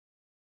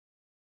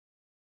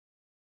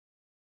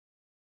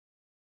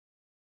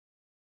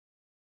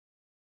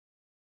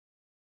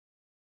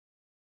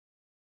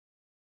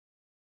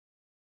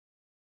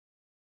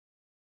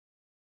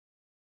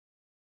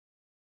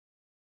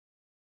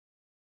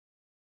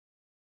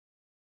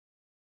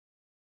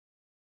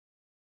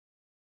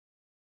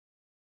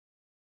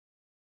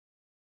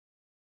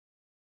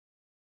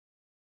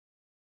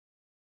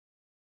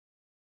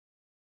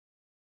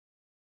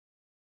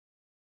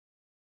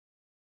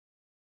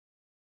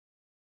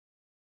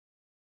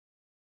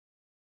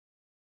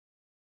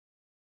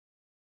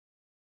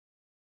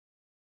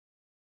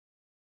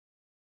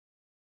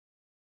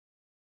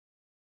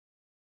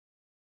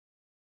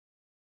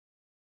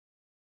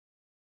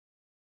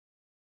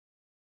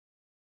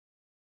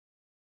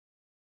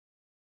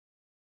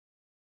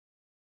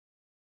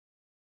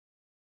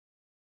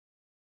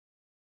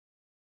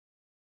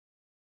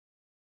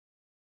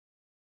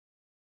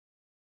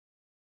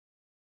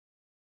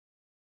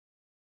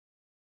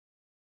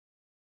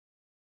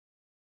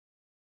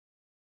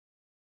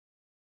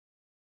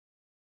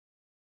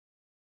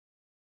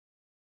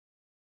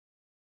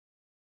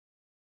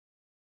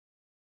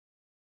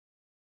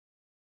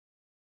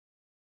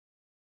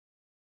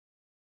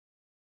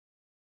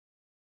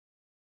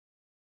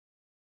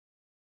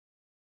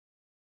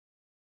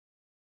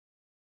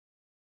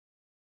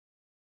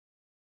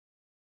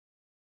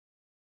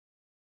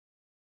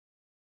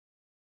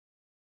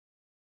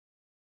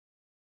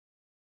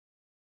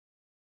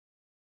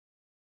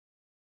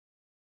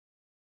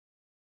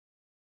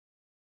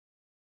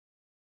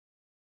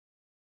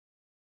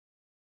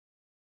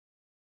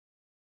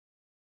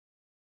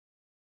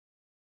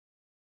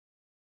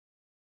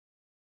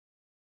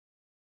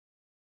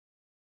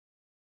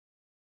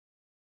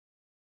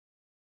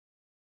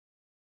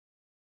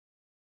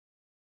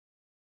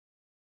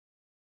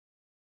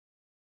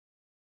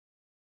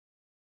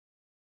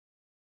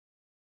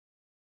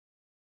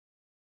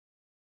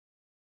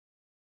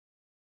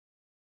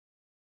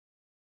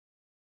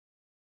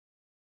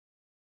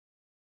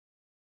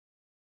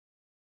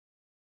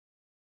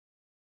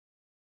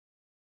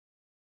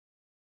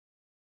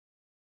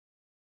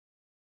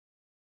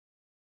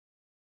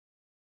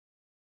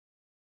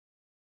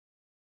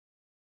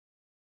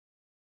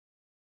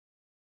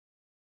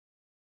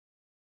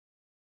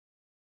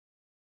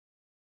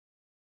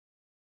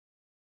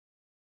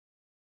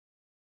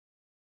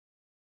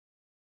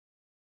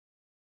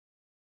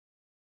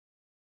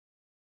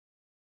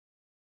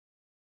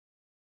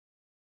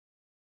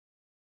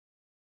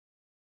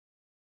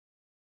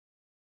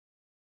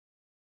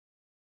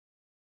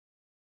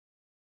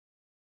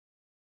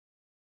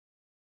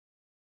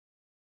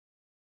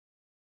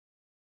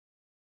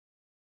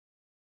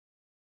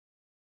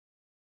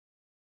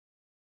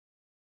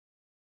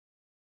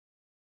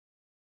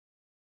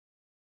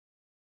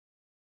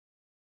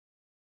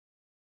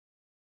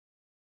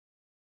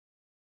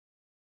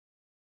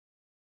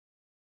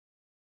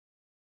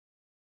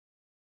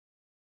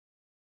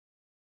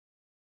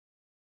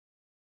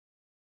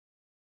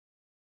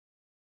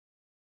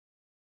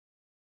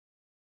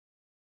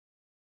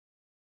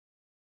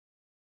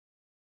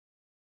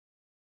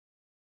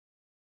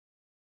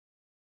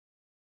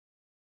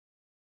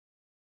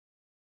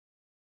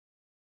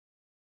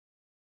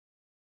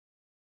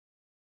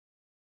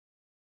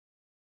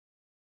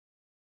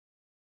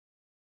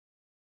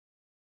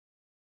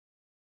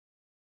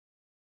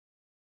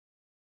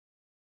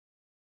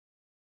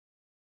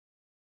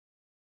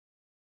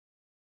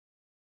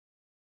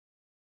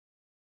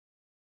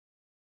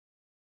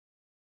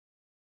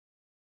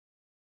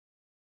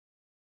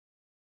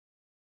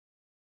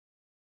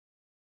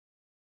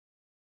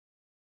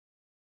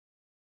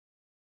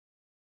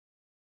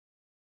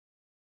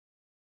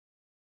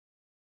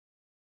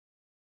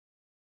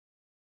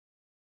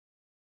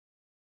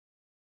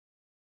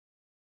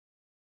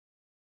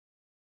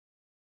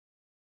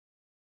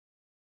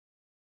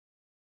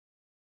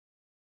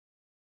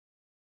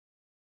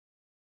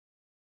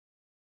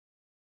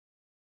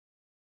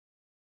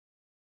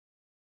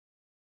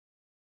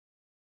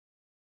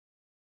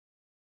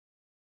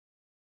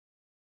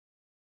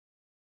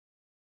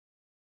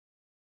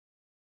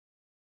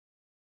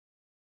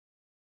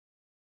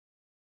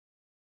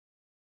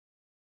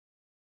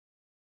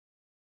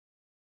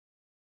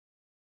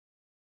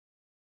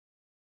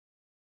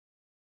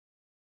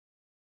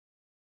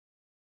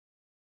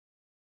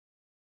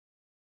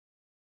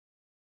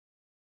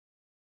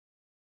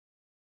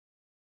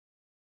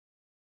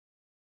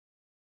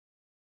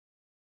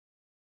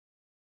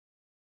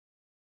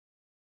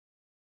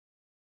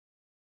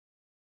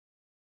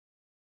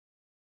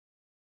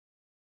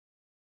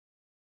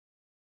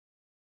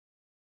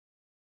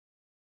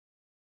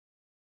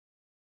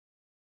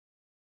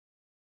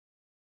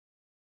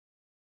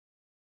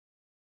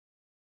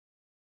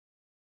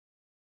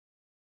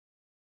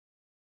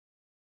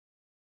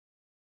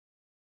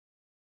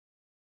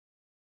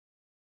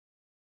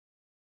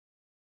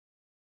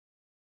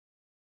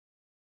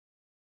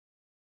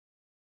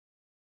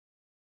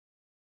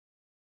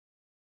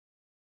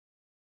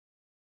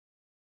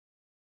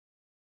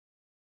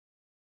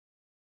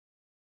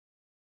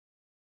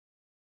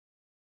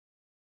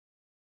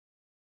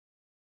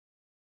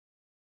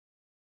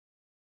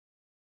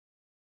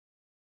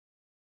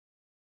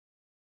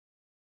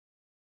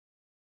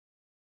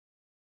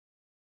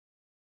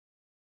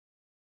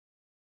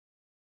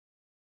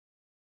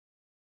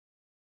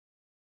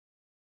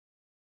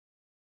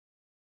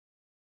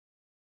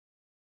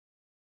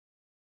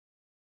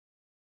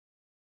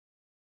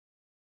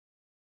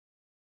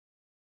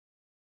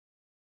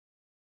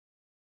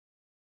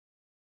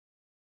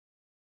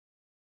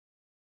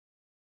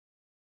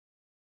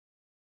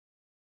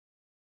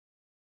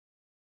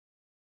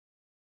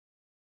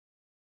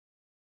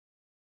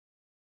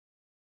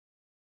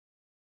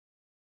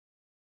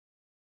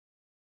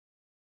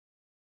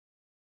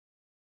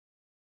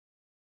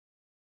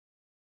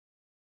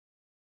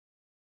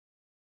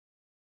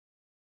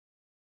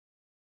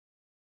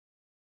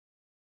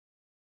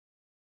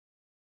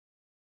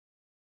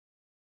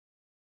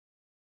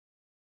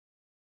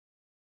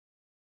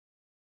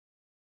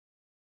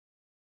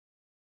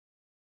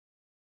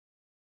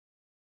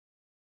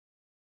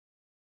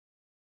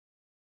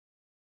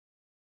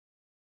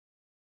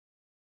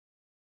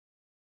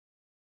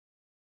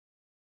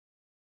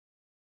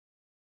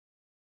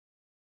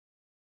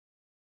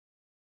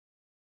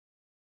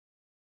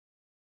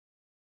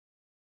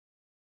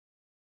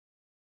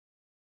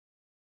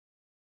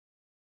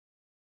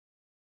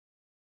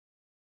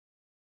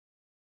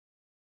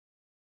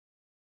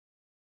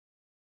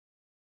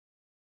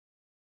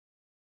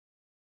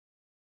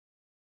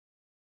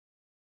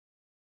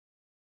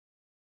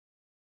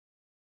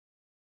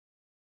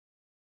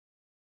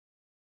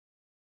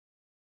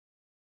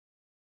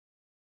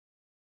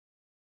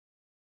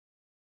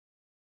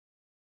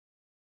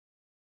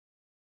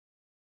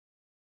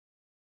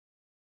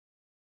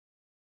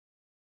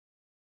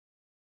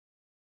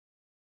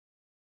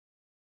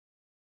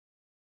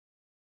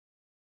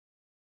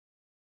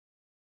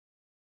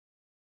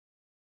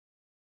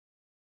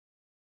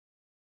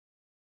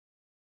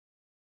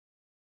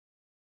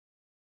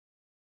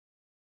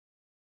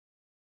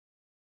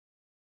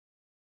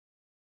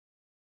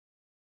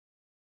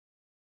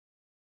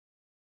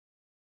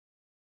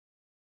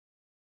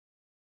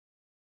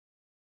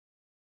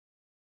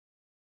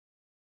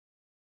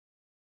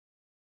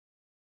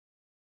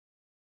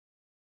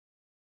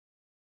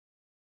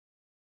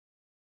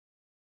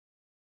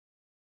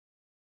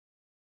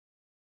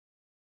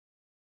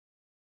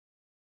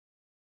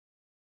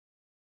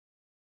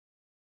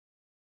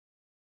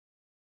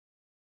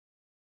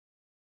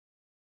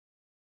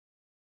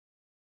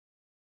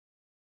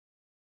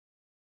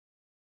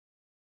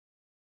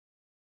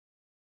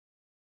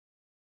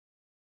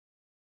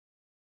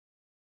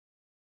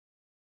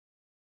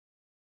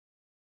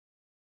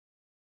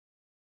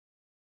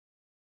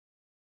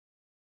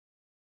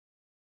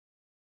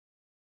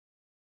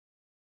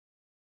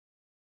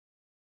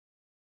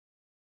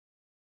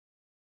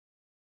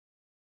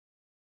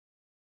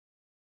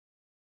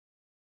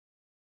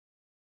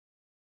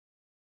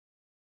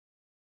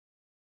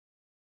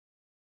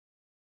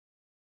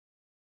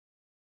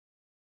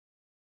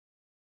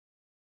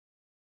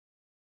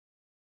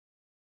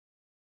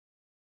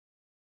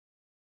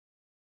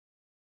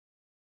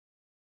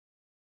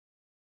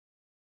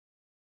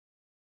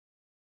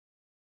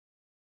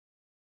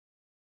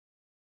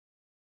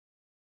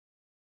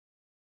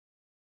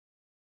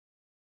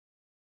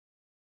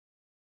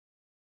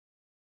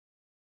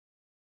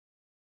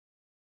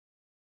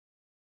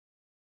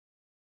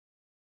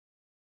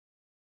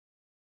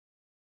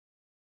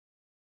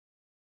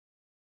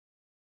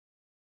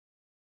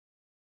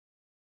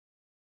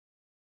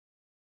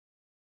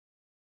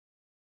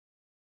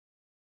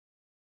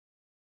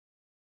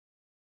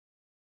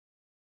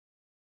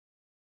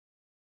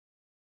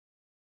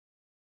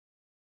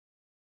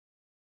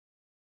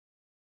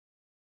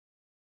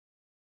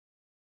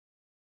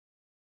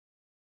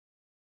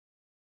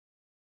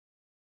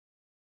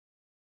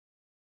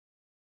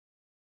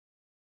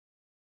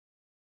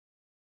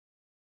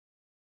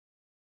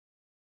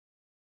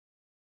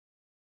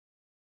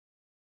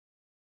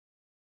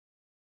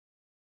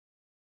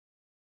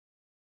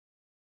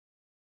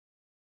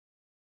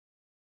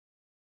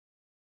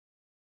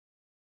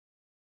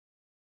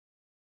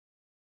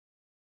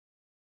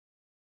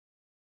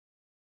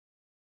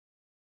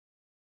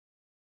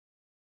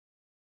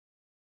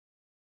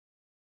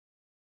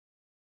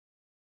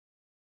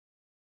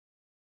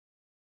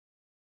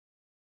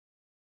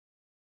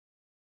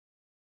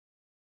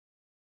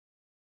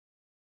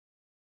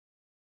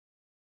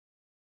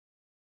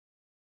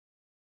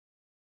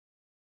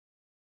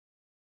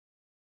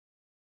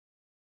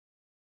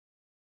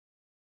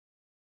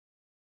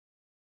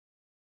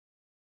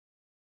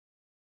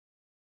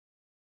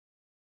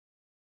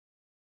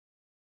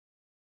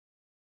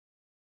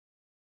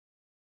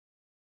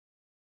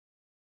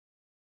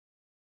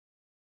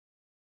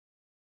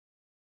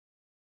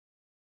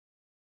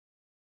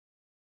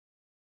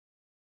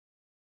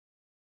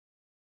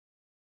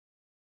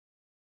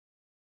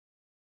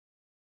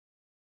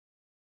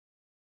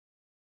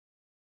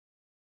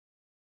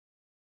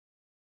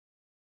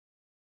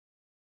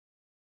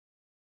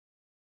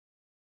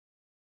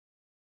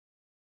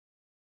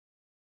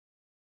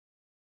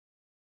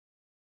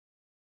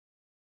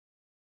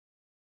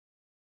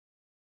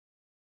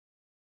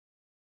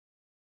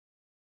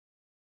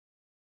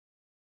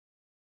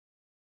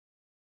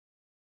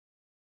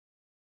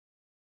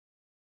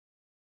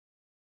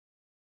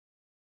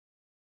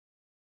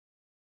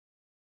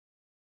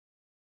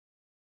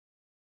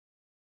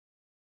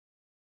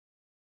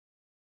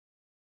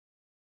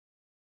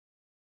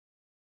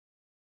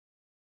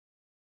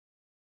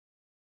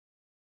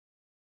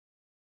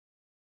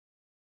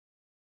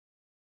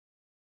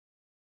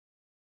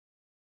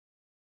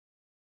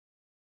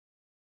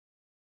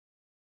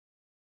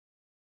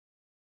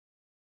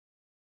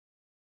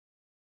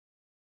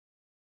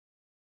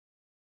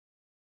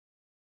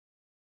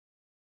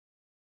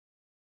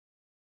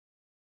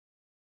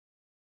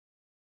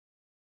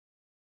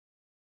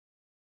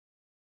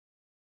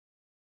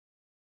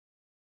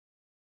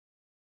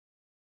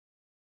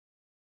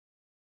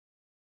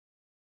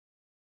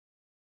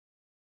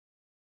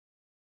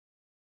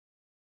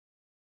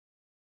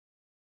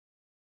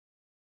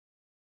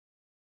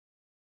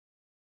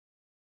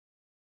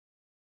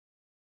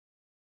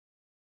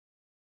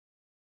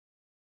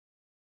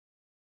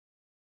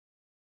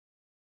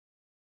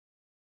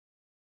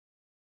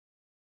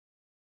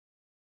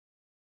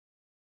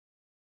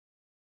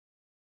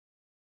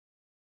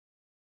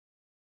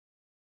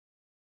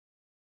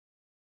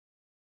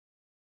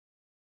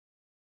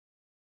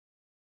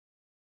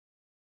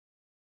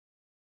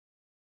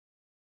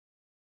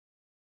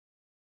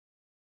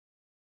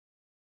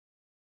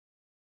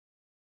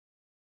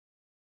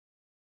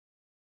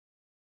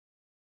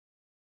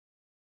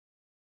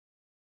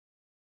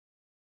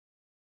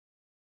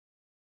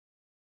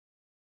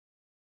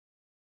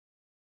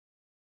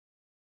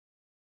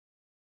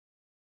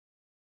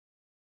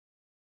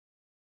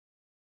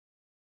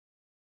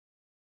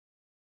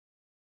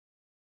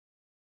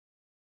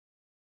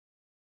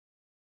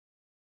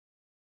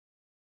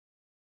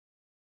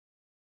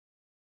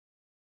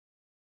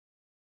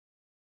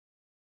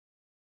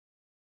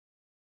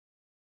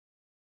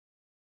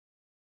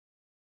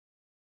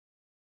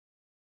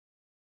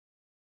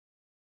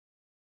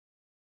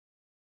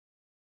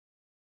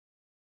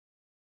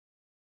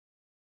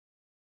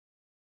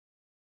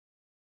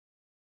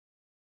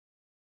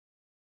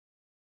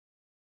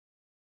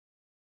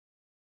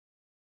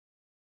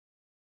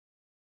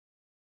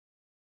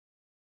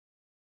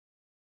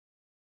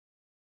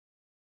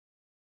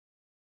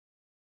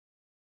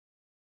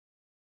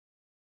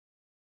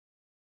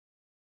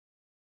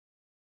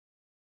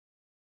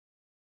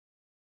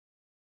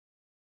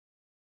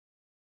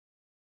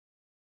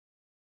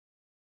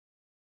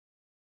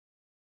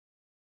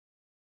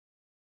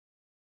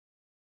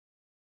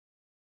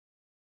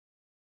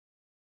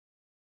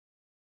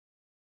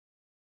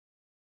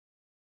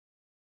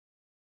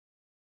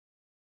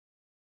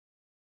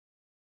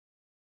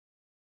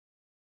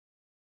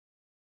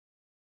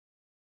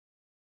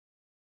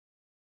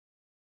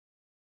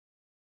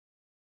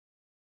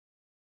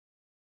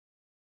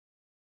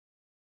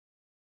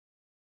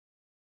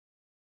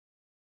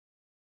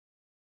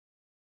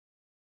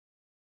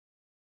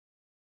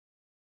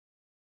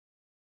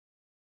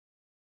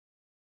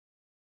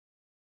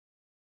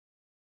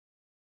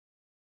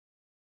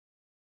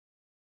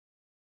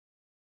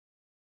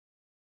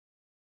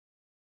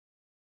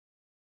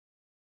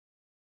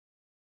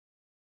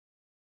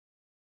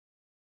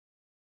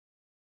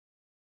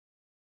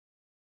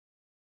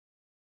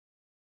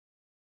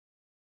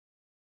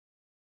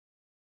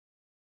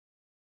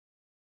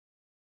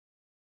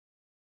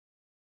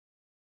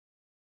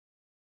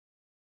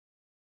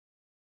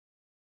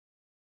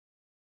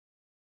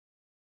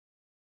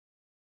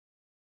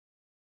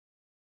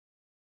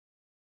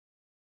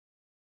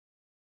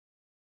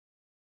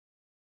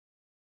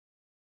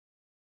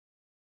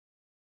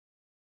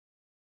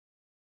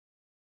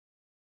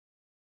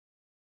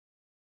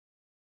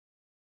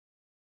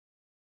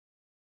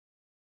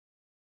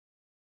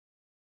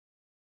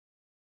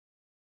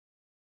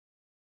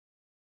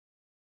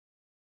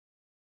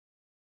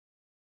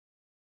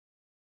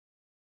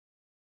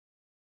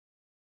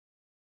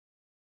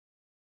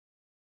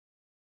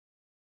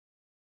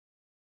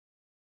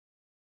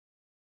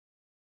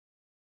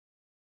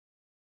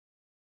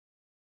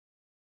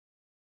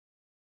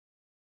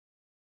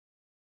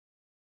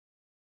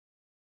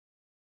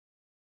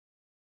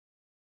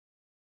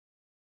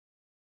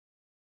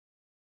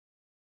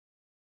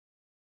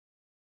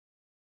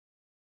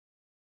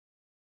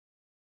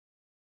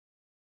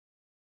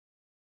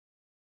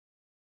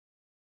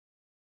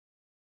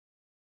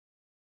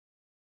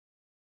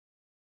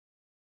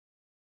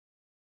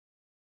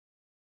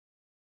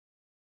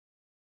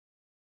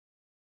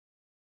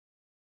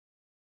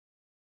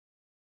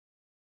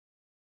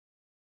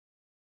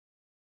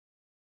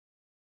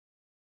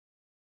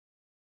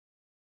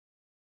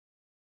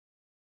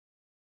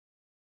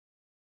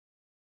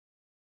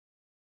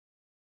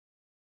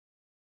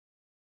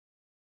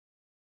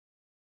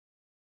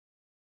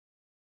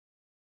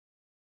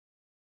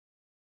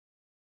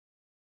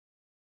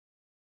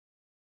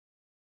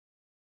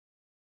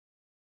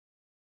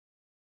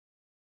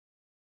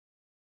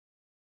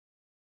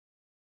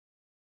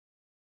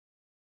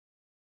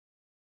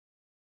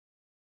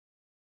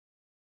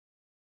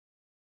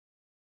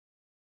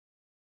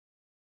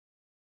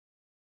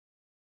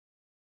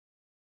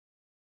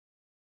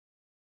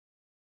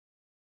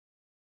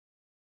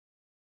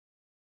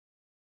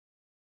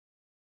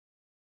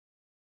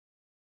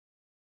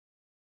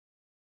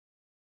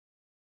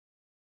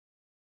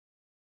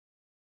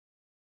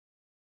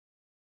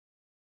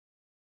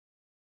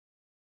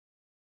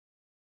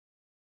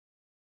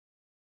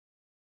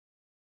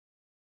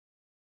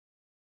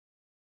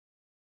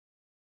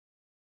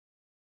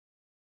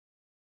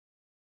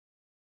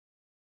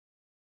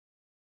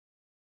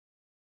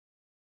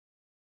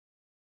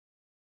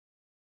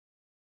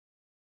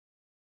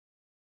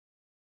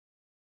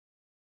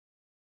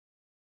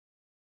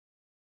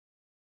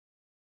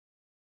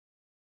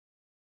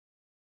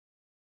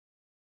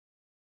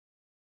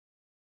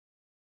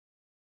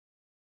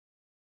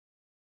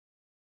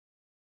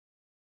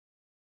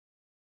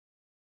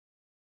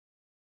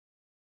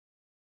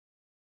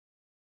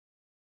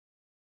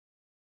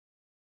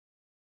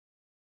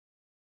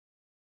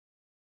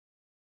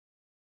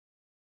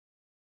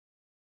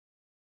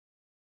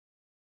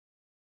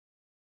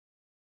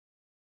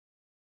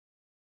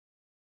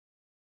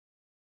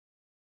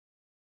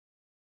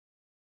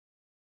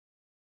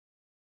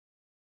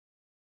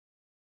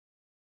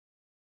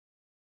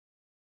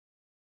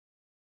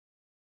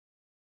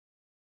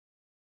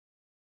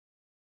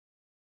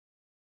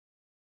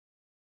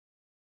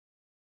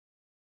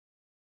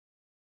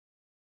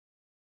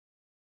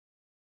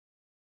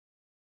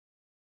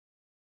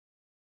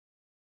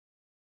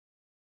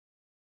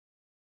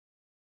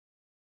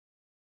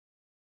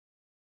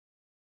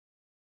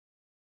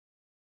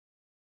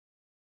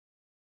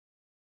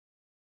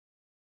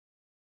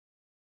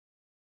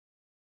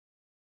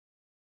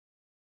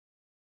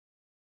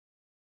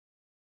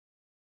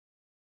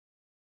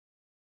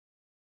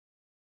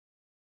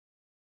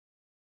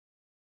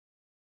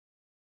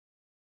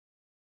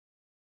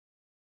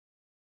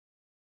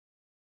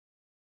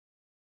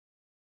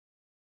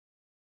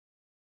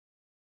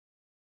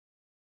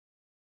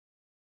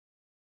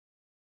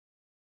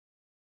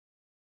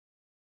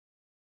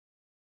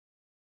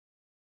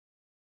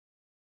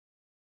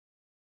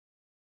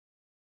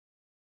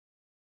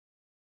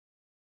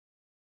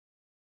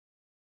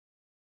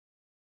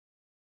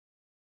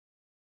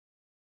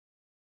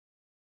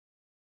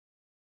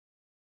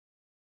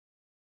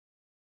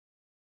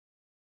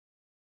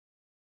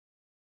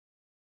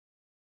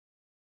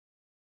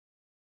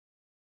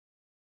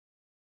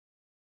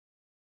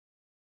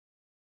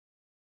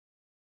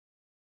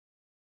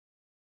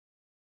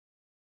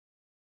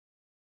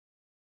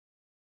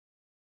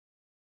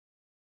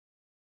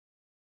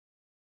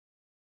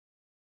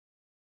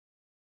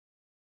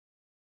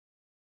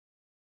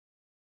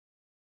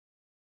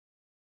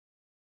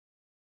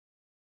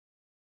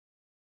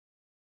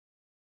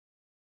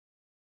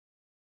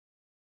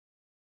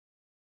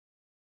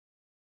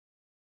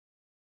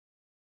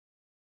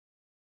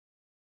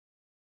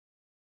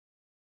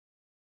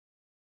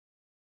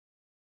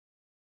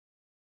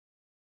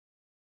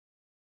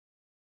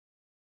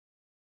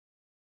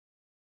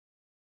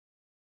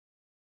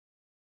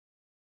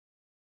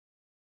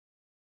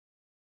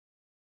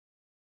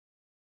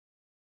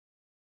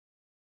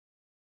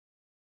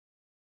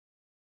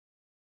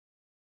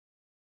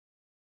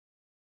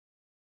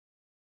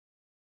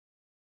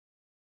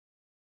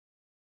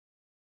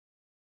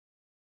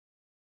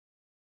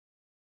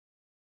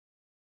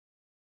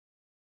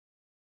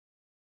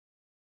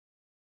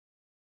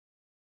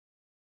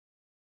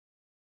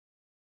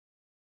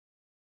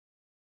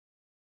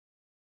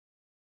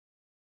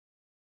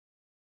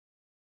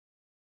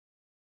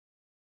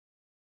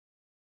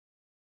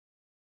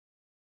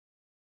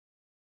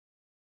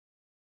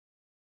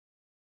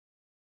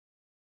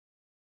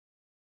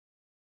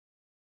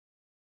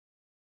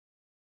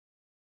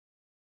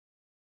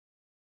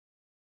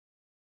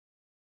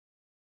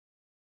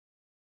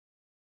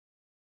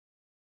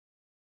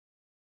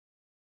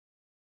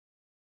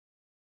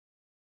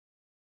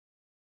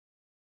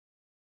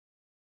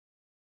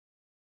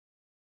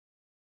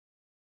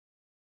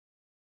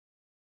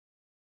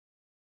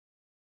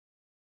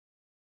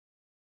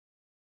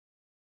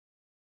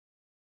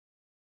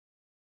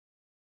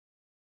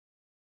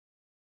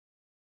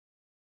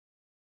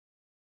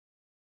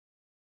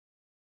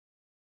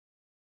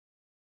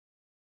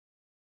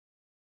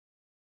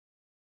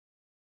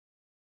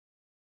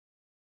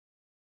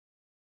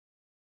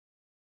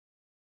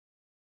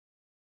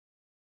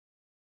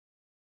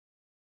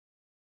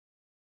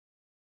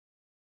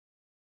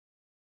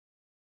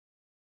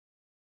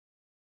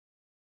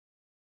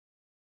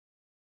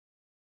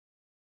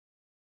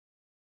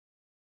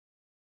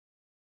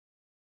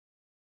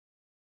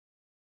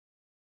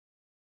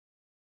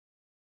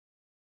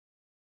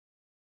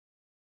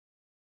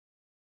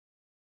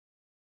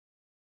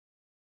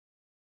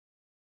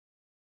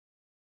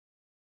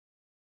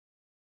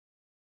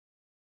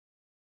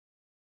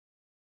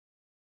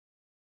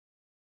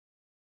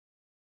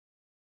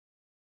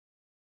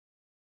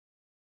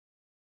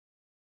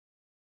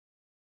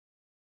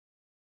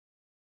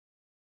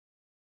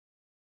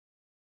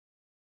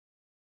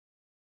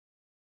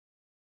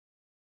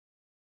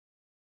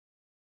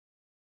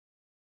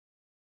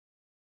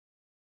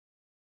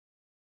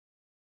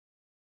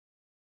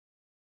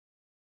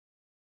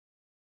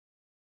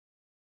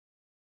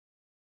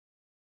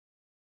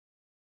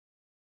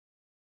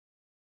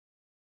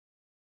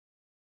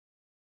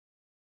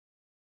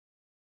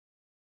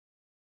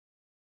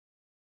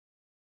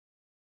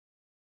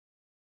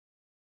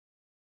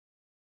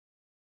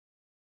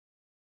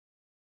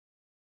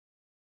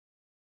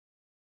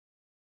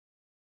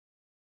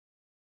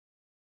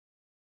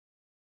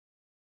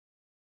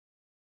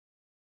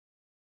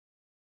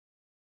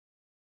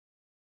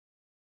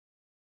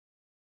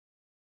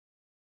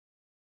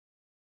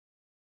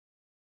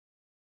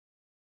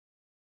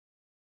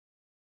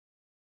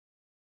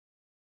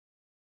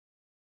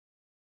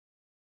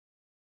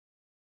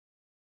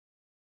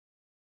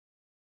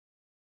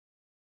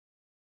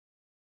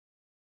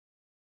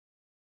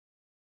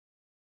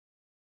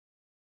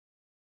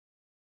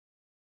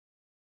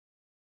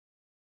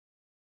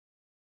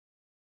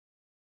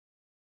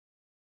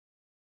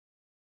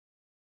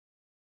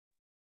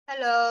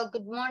Hello,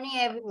 good morning,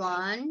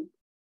 everyone.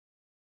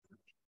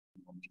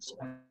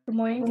 Good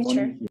morning,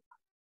 teacher.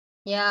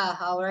 Yeah,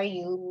 how are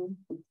you?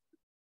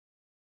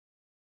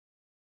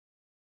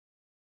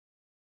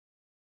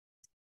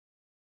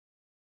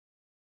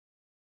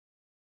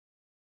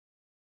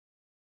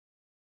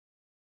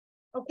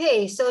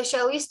 Okay, so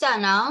shall we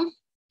start now?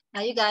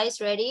 Are you guys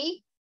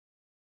ready?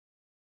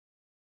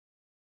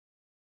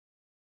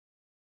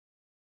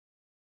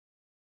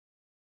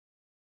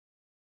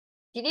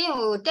 Did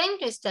you time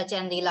to start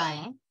Chandi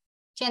line?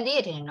 Chandi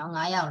it in no,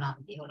 I am not.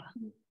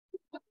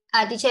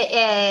 Teacher,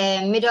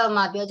 middle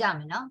ma pyo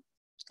jam, no?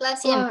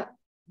 Class Yes.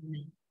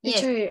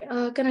 Yes.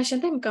 Teacher, connection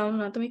time count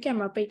na tumi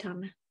camera pay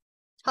time.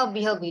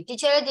 Hobby.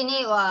 Teacher,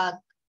 dini wa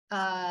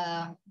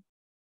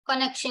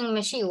connection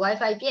machine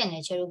Wi-Fi ပြည့်နေ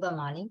ချေရုပ်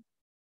မလေး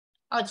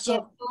။အော်ချေ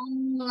ဖုန်း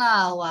က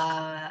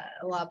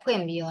ဖွ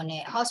င့်ပြီးတော့ ਨੇ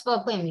hotspot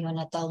ဖွင့်ပြီးတော့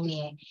ਨੇ သုံး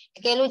နေ။တ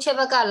ကယ်လို့ချေဘ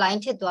က်က line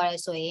ထစ်သွားရဲ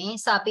ဆိုရင်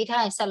စာပေး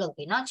ထားရင်ဆက်လုပ်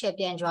ပြီနော်။ချေ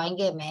ပြန် join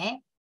ခဲ့မယ်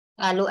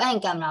။လိုအပ်ရ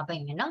င်ကင်မရာပိ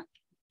တ်မယ်နော်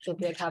။ဆို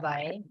ပြောထားပါ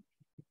တယ်။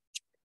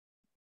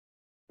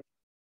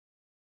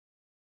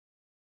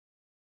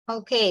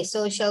 Okay, so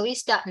shall we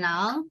start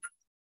now?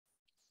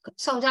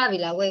 ဆုံးကြပြီ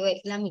လား wait,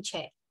 let me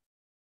check.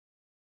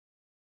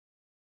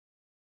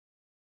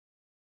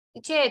 ဒီ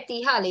ချက်တီ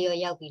ဟလေးရော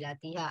ရောက်ပြီလား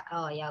တီဟ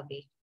ရောက်ပြီ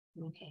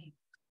okay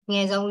င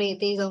ယ်ဆုံးလေးအ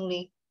သေးဆုံး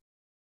လေး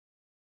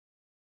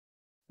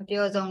အ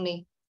ပြောဆုံးလေး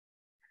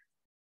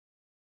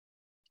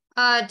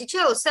ဒီချ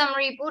က်ကို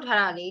summary ပို့ထား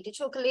တာလေတ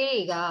ချို့ကလေး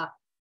တွေက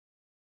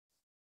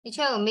ဒီချ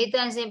က်ကိုမေတ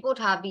န်စင်ပို့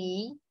ထားပြီး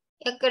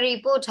အကရီ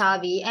ပို့ထား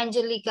ပြီး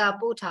Angelica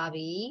ပို့ထား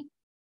ပြီး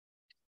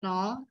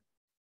နော်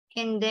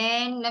and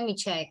then let me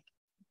check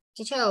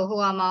ဒီချက်ကိုဟို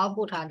မှာ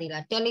ပို့ထားသေး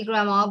လား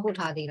Telegram မှာပို့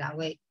ထားသေးလား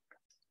wait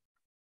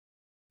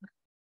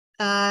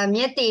မြ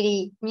က်တီ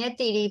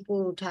ရီ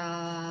ပို့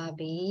ထား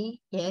ပြီး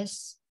yes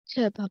ချ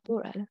က်ပါ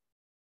ပို့ရလား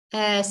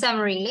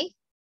summary လေ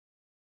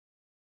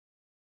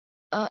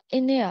အ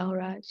င်းเนี่ยဟို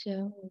ရာချ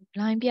က်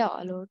line ပြော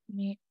က်လို့န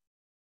င်း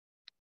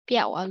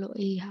ပြောက်လို့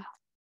အေးဟာ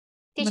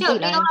ဒီချက်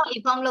တယောက်တော့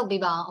inform လုပ်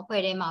ပေးပါအောင်အ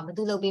ဖွဲ့ထဲမှာဘယ်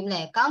သူလုပ်ပေးမ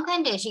လဲကောင်းခ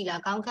န့်တယ်ရှိ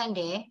လားကောင်းခန့်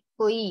တယ်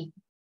ကိုကြီး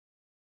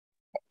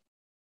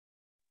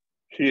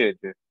ရှိရ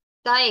တယ်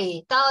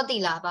တောက်တိ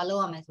လားဘာလု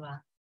ပ်ရမလဲဆိုတာ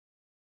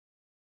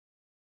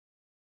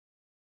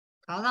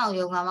ခေါင်းဆောင်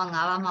ယုံကမှ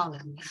9ပါးမှောက်တ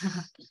ယ်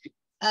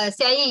ဆ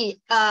ရာကြီး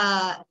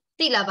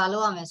တိလားဘာလု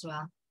ပ်ရမလဲဆိုတာ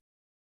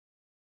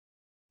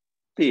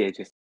သိရချ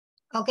က်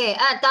Okay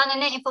တာနေ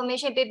နဲ့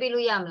information ပေး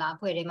လို့ရမလားအ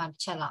ဖွဲ့ထဲမှာတ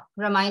စ်ချက်လောက်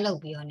remind လုပ်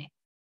ပြီးတော့ ਨੇ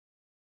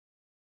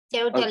ကျ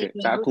တို့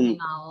Telegram group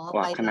မှာ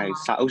ရော ခဏ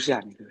စာအုပ်ရှာ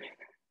နေတယ်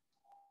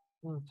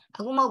အ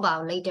ခုမဟုတ်ပါ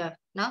ဘူး later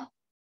နော်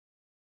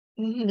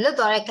လွတ်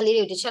သွားတဲ့ကလေး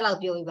တွေကိုတစ်ချက်လောက်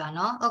ပြောပြပါ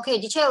နော် Okay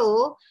ဒီချက်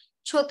ကို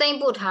ချိုသိမ့်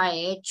ပို့ထားတ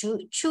ယ်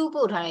ချူး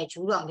ပို့ထားတယ်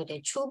ဂျူးတော်ဖြစ်တ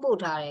ယ်ချူးပို့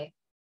ထားတယ်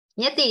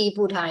ညက်တီရီ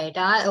ပို့ထားတယ်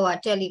ဒါကဟို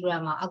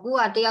Telegram မှာအခု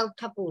ကတယောက်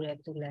ထပ်ပို့တယ်ဘ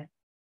ယ်သူလဲ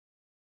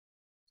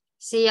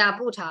ဆီယာ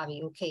ပို့ထားပြီ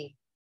Okay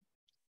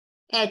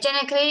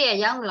channel ကလေးတွေ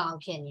ရောက်မလာအော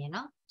င်ဖြစ်နေ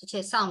နော်ဒီချ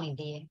က်စောင့်နေ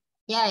သေးတယ်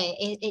Yeah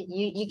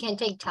you can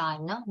take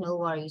time no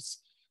worries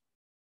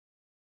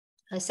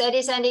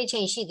Saturday ချိ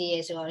န်ရှိသေး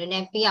ရဲ့ဆိုတော့လည်း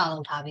ပြီးအောင်လု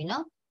ပ်ထားပြီ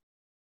နော်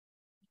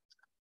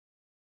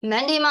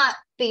Monday မှ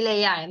ပြီးလဲ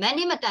ရတယ်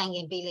Monday မတိုင်ခ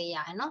င်ပြီးလဲရ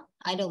တယ်နော်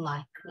I don't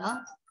mind နော်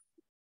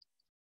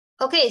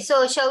Okay so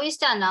shall we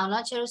start now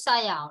နော်ချေတို့စ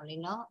ရအောင်လေ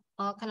နော်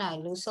ခဏ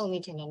လူစုံမိ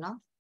ထင်တယ်နော်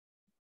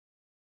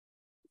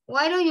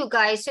Why don't you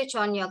guys switch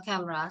on your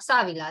camera စ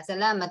ပြီလားဇ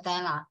လတ်မတ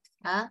န်းလား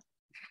ဟမ်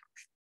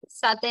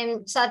စာ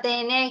တ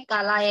င်နဲ့ကာ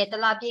လာရဲ့တ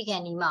လားပြည့်က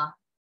န်ဒီမှာ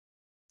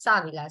စ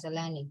ပြီလားဇလ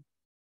န်းနေ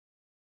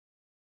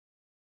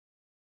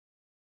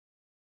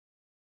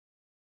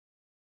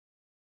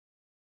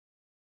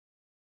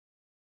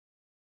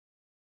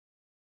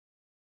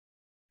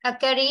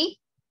Akari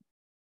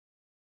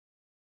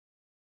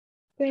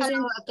Hello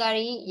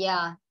Akari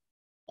yeah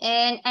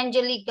and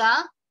Angelica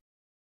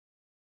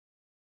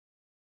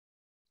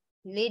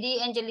Lady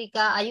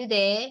Angelica are you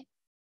there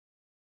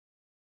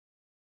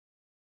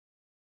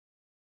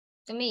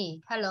to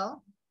me hello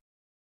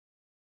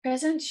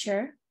present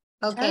teacher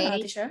okay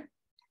teacher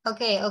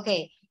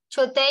okay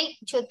Chotei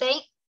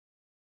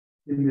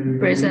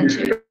present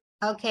teacher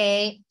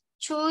okay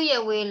Chu ye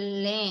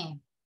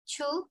willing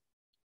Chu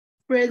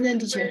present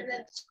teacher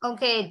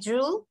okay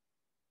Drew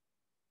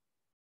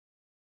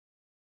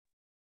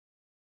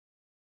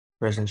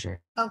present teacher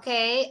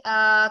okay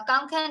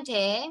Kang Khan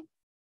the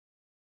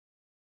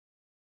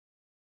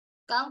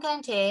okay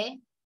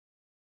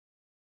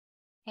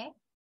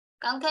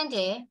Kang Khan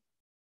the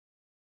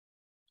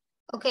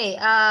okay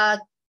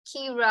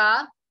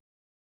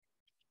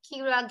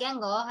Kira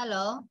Gango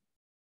hello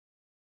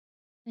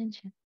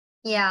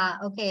yeah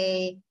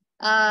okay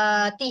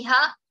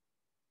Tiha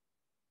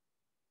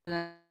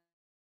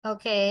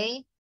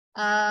okay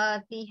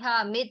Tiha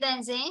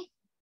Midanzin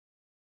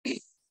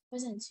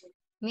present teacher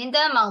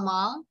Mindan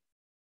Mau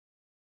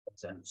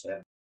present teacher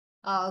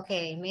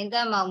okay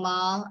Mindan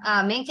Mau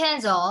Min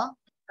Kenzo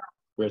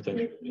present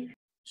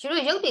ရှင်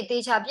တို့ရုပ်တွေတေ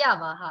ချာပြ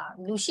ပါဟာ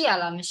လူရှိရ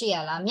လားမရှိရ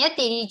လားမြက်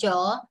တီရီ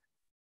ကျော်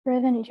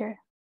present teacher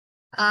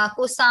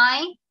ကိုဆို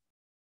င်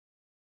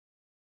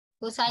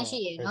ရှိ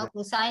ရနော်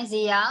ကိုဆိုင်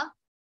ဇီယာ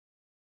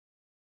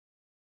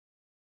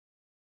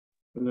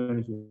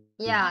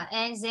Yeah,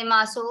 and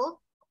Zemaso.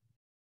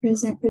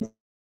 Present.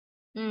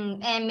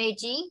 And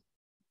Meiji.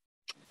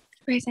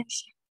 Present.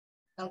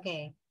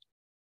 Okay.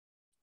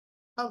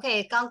 Okay,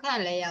 ကောင်းခ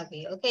န့်လဲရောက်ပြီ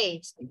Okay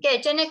ကဲ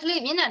ကျွန်တော်က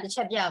လေးမျက်နှာတစ်ချ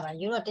က်ပြပါ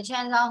ယူတော့တစ်ချ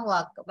မ်းဆောင်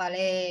ဟိုကဗာ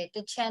လဲတ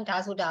စ်ချမ်းဒါ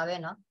ဆိုတာပဲ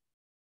เนาะ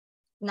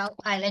နောက်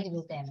အိုင်လဲဒီ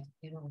လိုတယ်မယ်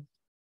ယူတော့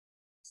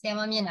ဆရာ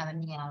မမျက်နှာမ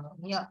မြင်အောင်လို့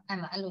ပြီးတော့အဲ့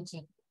မှာအဲ့လိုကြ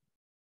ည့်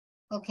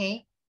Okay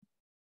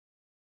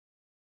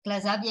ကလ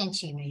စားပြန်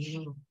ချီမယ်ယူ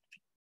လို့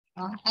เน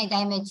าะအဲ့တို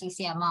င်းပဲကြည့်ဆ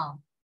ရာမအောင်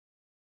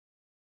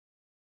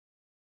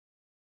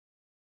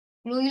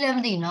လူကြီးလည်းမ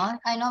သိเนาะ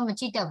အဲ့တော့မ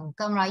ကြည့်တတ်ဘူး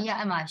ကင်မရာကြီးက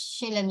အဲ့မှာ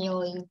ရှေ့လည်း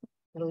မျိုး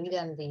လူကြီးလ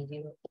ည်းမသိယူ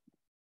လို့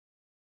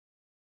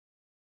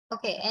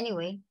Okay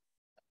anyway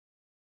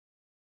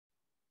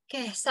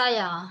ကဲစရ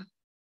အောင်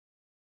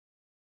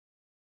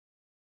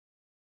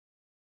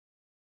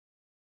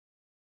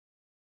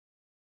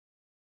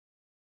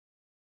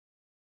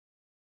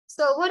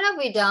So what have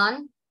we done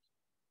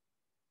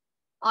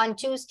on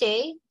Tuesday?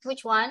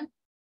 Which one?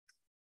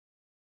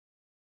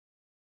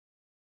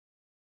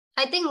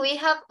 I think we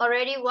have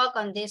already worked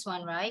on this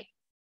one, right?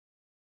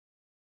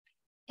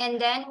 And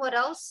then what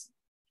else?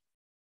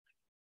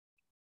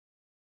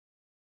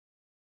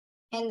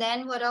 And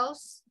then what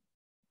else?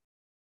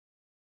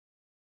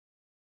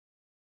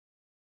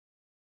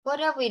 What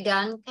have we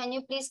done? Can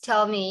you please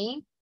tell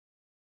me?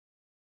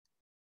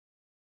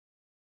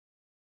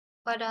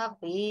 What have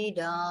we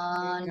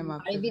done?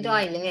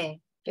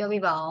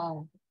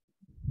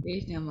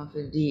 Page number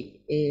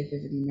 58,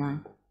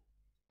 59.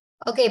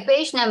 Okay,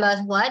 page number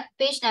what?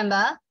 Page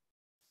number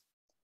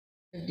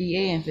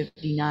 58 and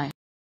 59.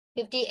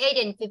 58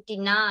 and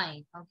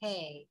 59.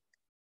 Okay.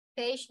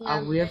 Page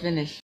number. We are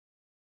finished.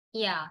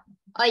 Yeah.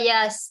 Oh,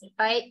 yes.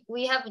 Right.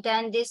 We have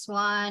done this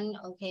one.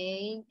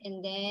 Okay.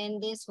 And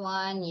then this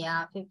one.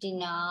 Yeah.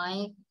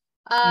 59.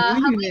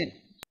 New unit.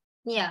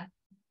 Yeah.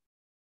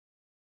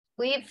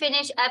 We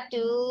finished up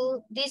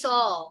to this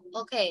all.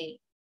 Okay.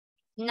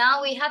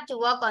 Now we have to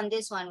work on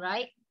this one,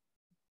 right?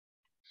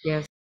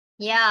 Yes.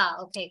 Yeah.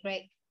 Okay,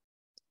 great.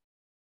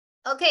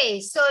 Okay.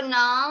 So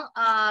now,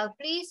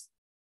 please.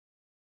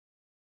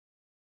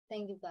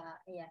 Thank you, God.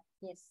 Yeah.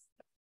 Yes.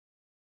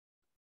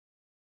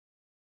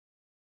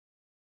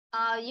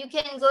 You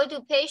can go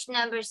to page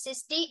number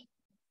 60,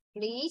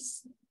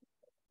 please.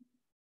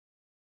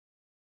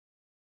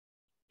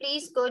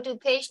 Please go to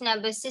page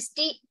number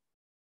 60.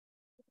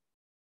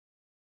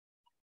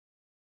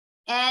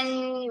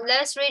 And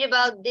let's read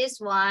about this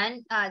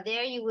one.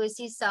 There you will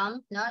see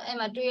some. No, I'm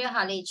a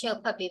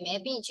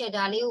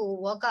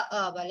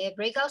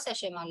breakout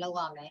session.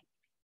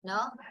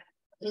 No,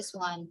 this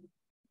one.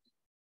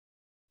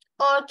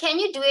 Or can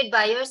you do it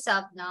by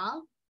yourself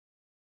now?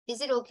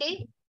 Is it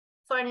okay?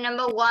 For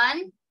number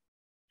one,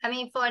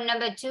 for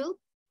number two?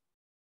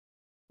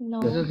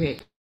 No. It's okay.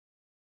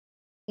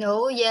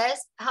 No,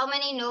 yes. How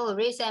many no?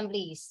 Raise hand,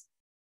 please.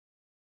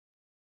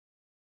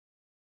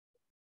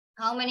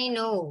 How many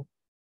no?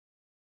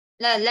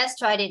 Let's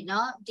try it,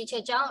 no?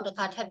 Teacher Zhang,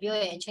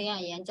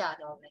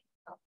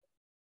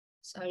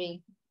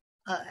 sorry.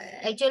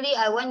 Actually,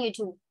 I want you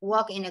to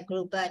work in a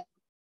group, but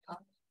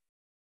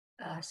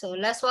so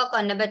let's work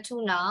on number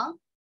two now.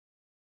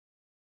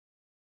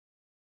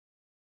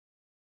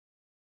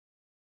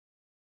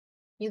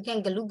 You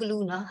can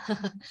glue, no?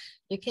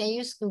 You can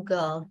use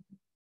Google.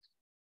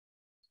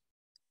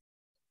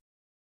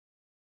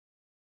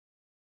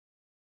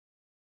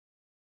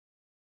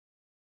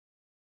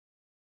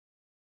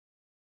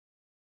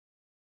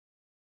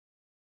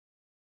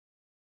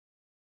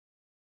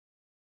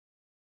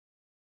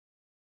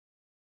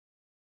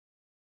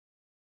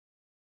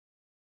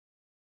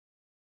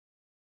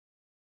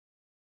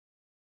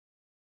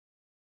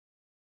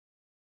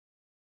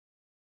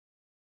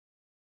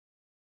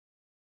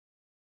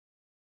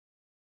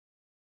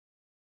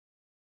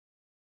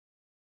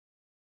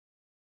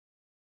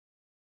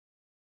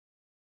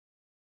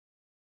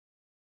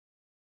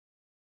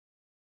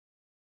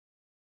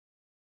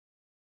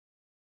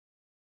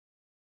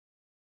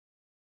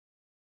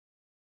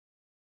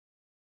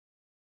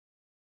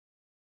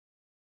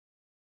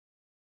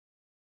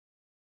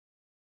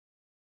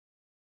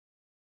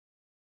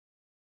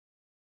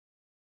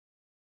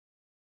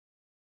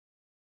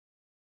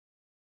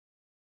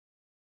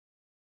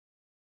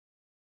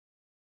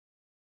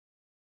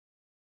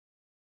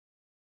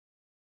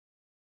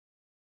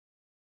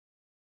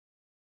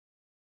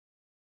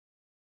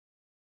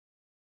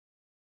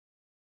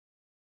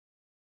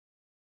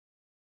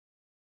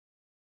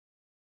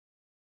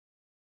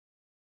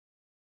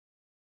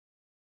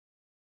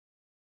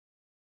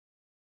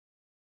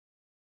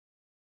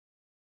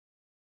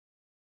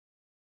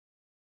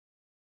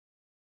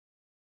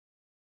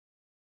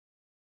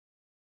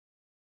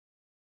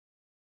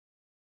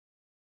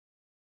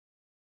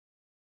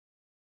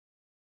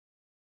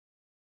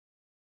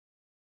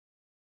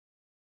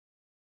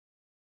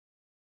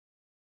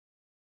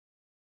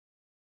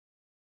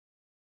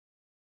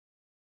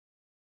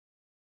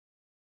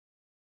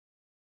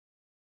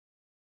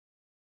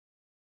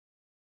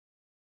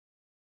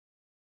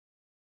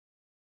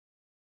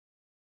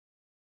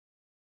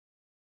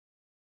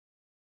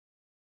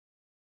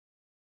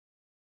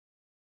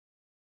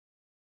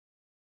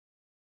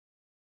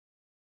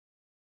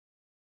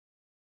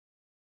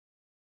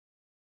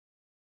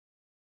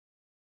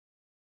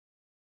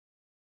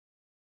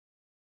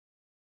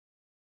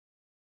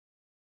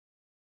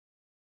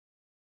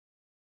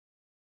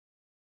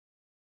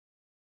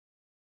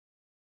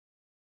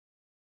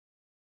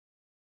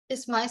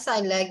 Is my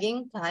side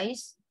lagging,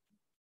 guys?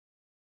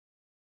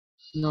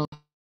 No.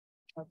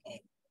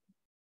 Okay.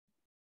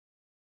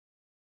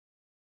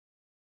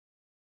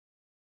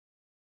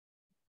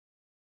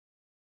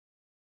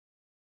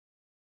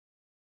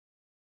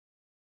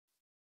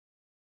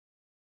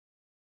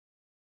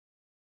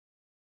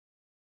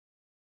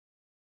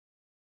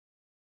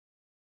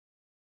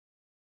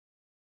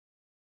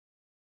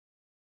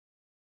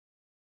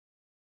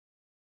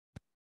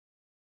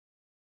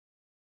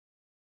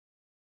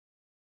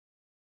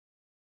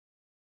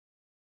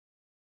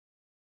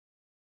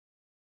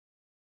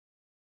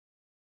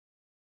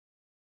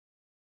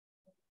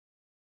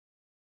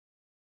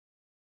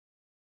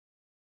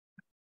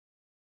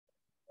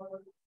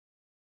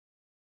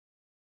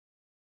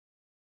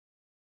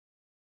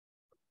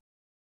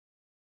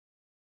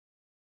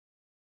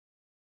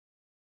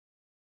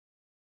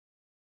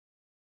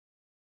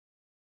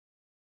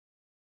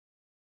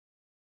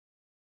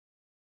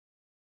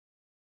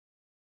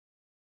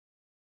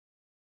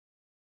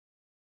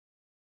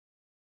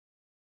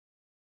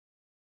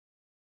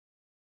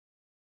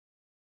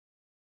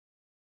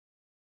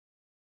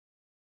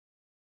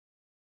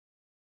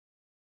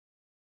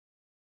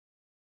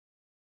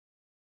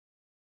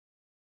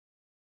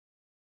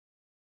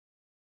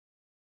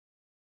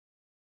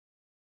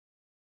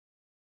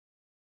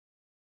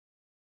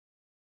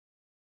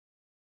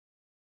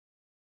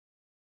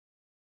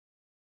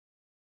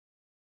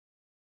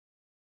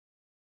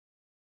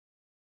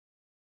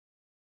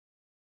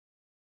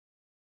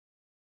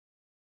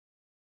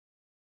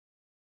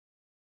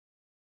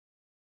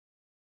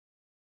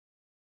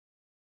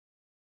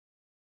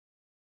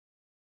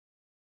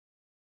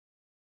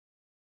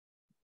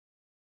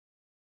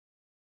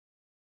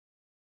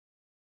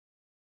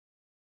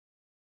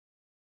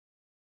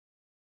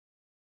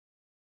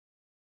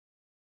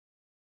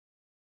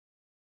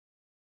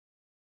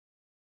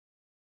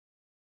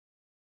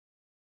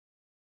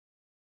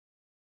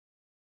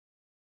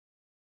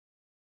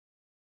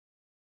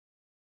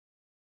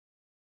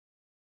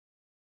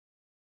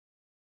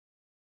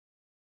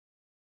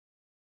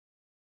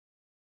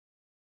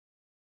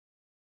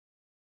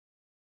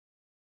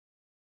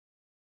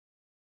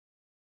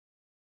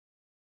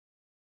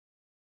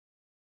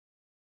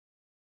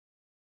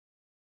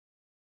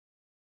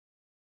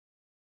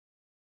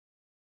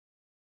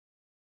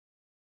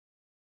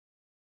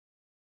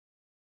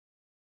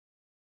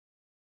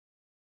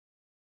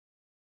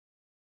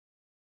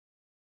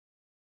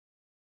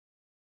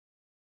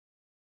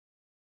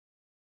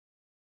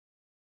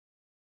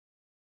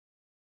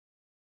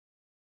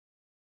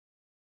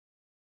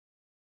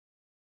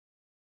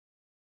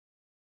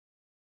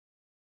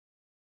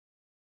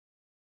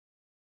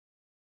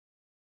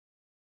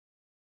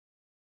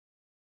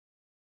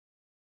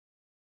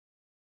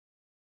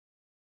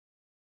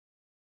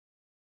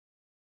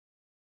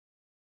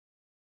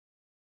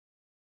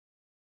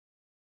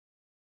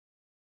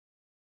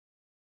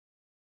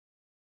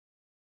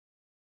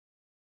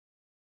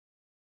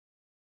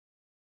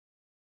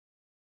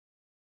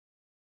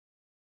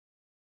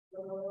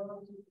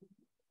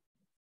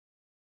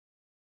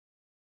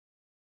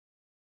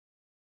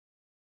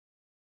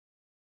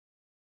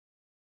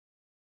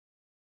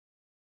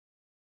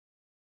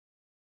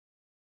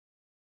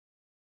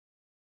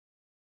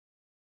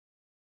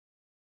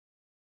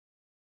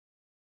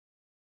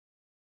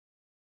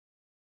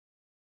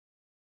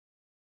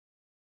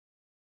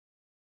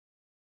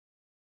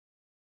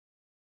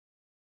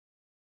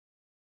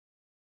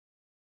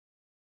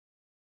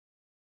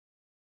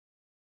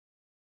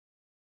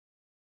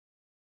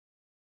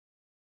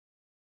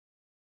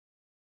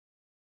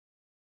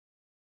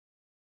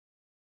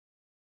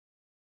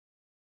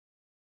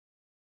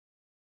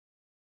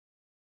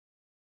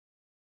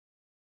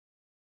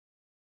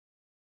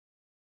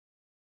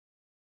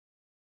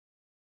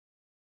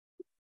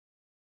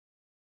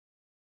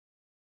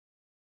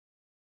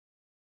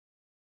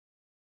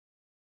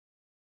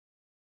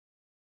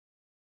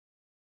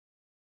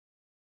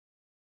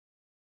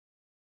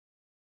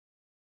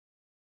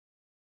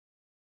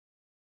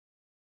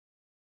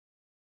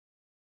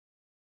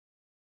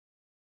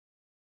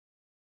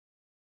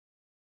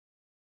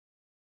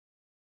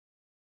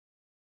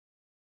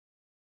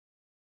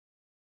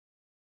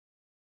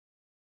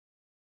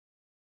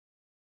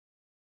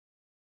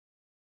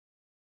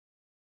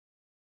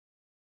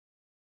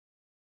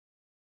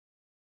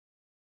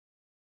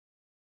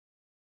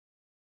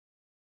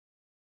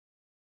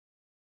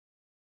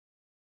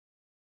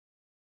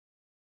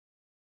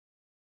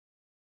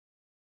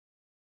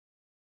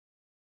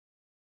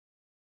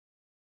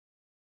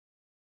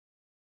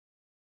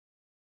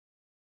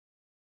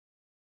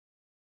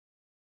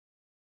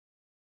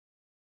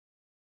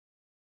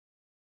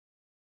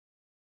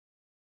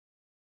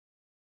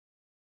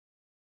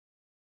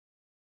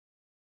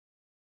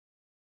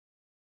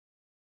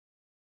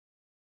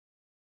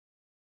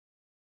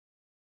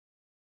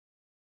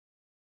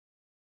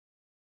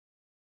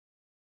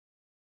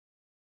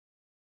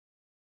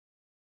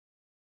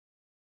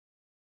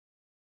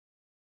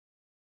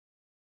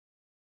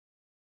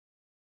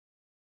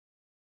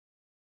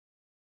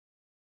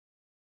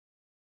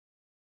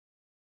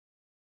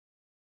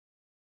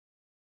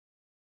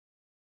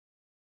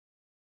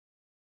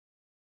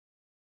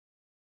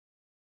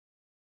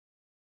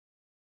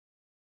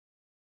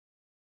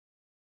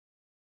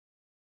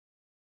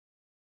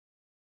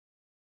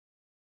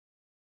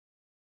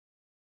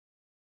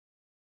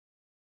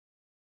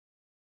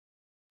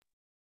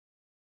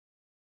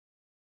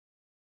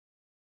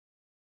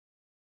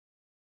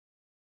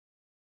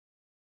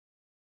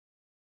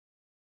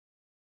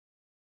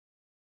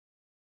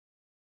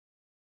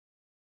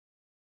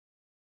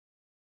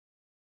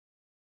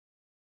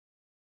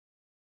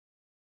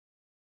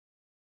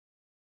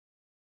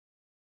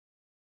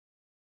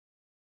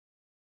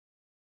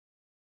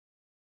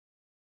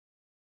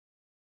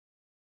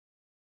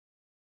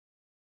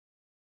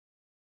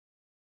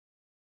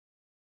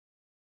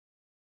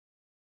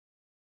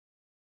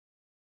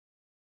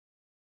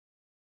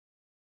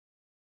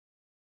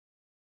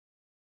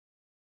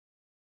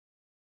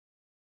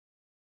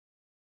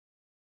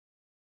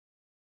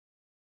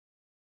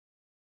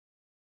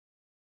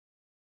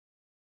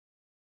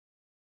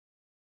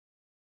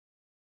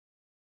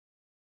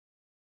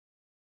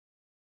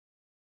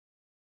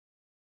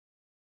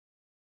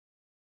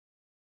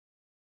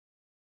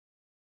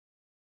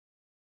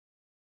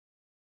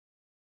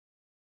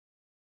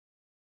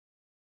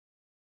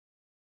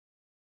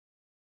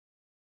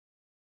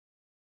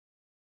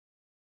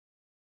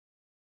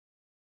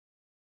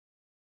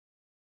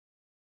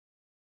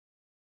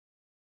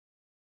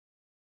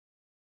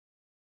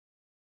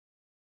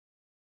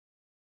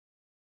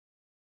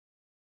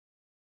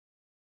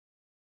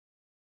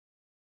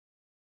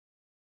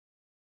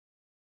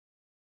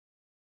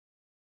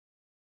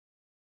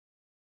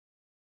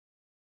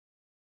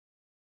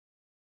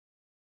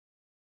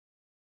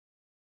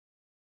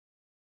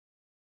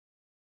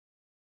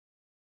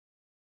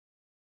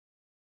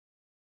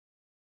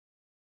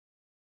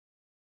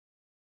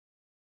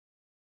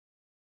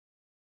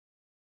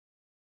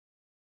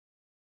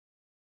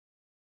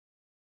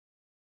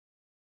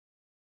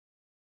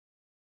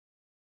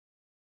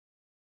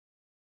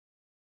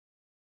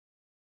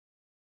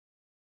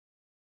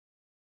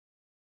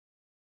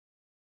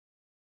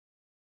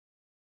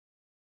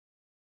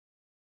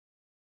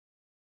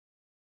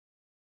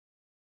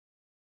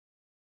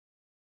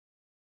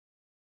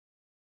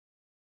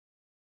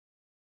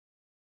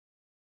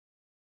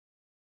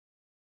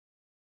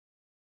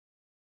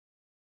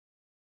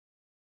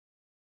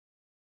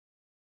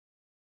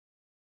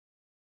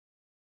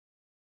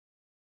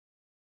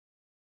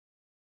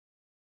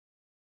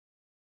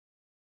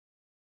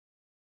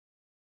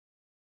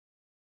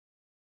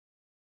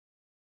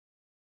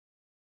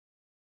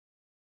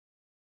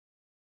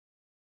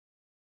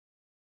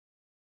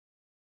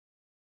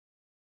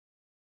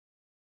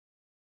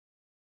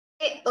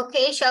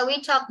 Okay, shall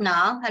we talk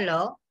now?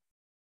 Hello.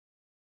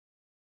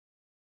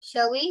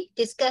 Shall we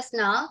discuss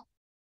now?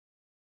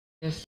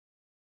 Yes.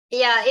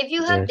 Yeah, if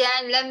you have Yes.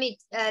 done, let me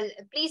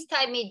please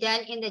type me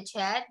done in the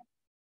chat.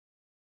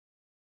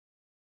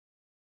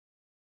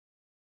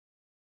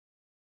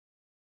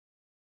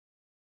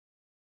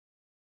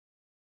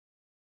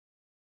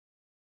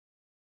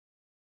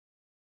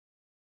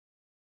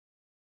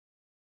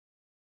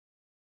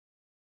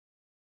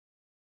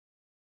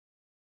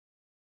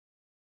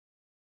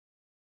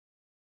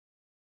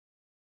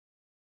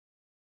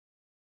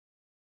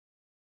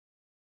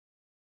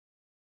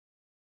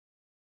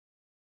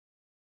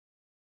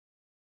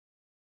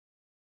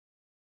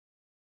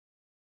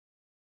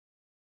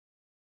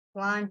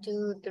 One,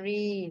 two,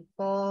 three,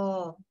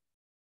 four,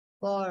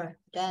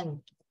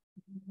 done.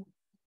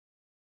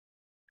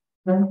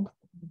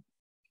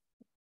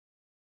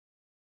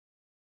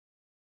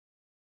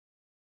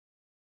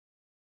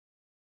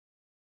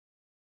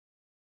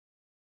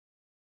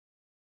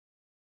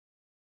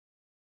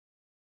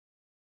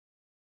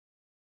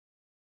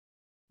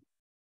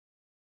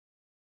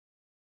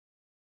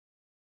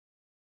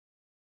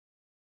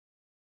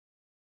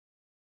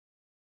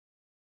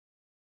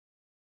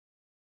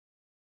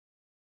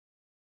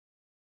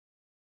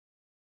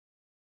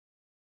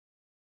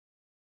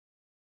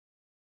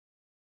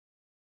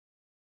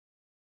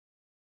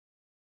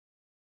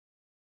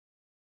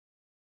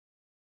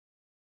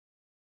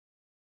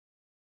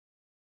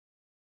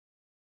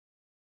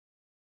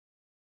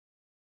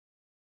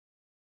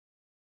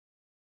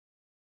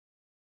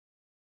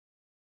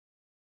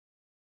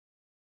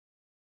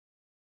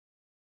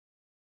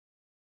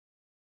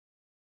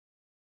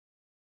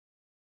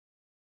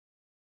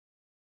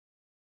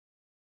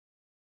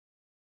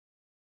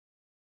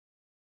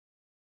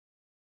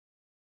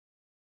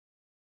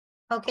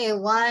 Okay,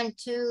 1,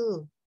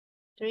 2,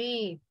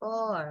 3,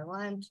 4.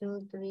 1,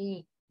 2,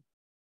 3,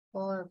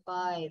 4,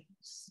 5,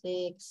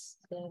 6,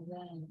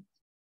 7,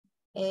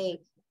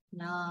 8,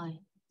 9,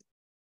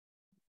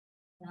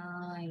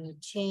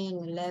 10,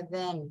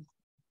 11,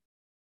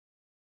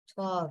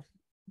 12.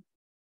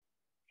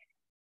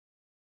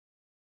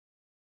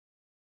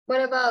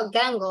 What about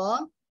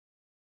Gango?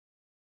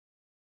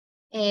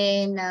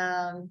 And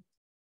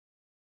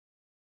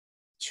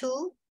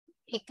Chu,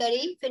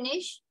 Hikari,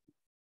 finish?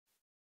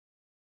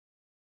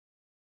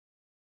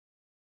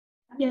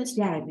 Yes,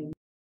 yeah.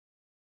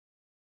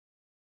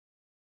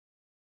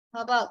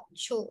 How about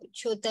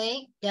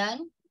Chute,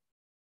 done?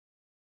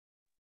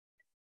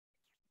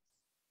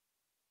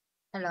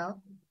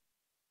 Hello?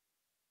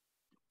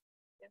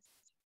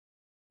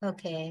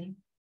 Okay.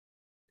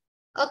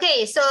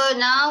 Okay, so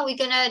now we're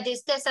gonna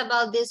discuss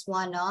about this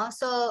one.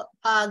 So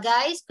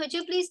guys, could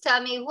you please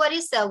tell me what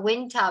is a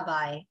wind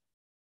turbine?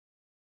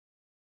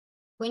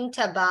 Wind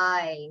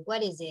turbine,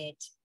 what is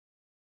it?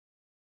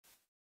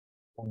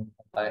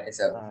 It's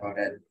a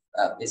product.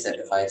 It's a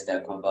device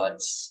that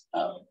converts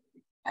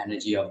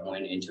energy of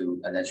wind into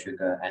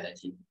electrical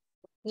energy.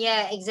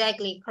 Yeah,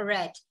 exactly,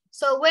 correct.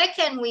 So where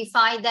can we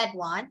find that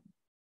one?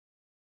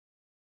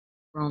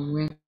 From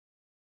wind.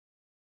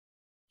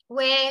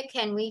 Where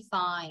can we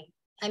find?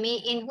 I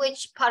mean, in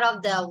which part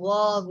of the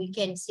world we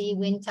can see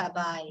wind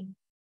turbine?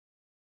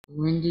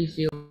 Windy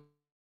field.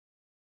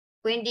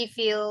 Windy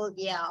field,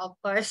 yeah, of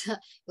course,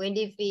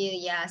 windy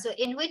field, yeah. So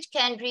in which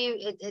country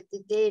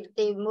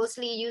they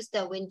mostly use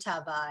the wind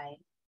turbine?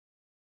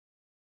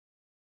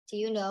 Do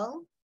you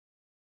know?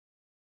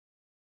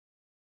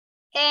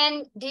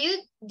 And do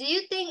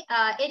you think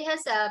it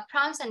has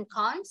pros and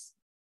cons?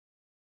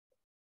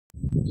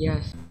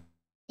 Yes.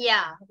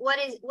 Yeah, what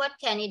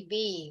can it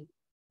be?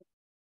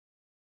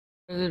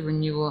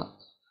 Renewable.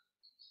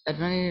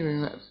 Advantage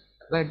renewable,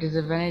 but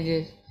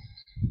disadvantages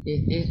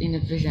is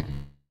inefficient.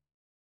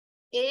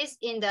 It is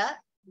in the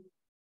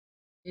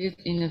It is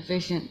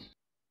inefficient.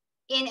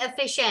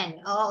 inefficient.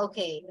 Oh,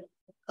 okay.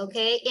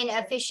 Okay,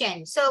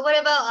 inefficient. So what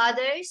about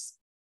others?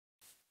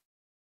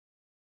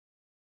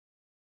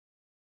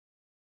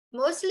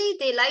 Mostly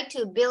they like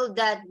to build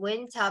that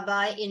wind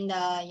turbine in the,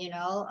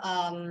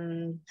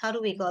 how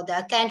do we call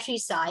that,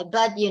 countryside.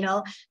 But,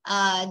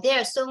 there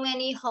are so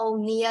many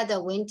homes near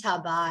the wind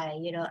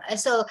turbine, And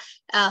so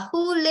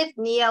who live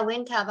near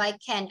wind turbine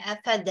can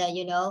affect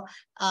the,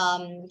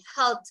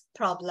 health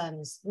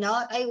problems.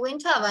 No, a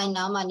wind turbine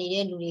now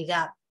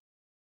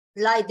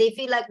like they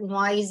feel like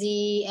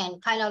noisy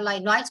and kind of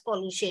like noise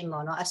pollution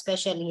more, no?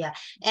 Especially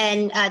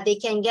and they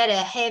can get a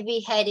heavy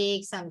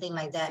headache, something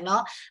like that,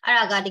 no? အဲ့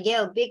ဒါကတကယ်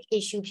big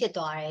issue ဖြစ်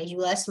သွားတယ်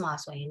US မှာ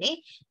ဆိုရင်လေ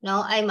no?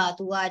 အဲ့မှာ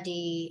तू ကဒီ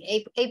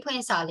အိတ်ဖွ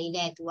င့်စာလေး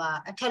နဲ့ तू က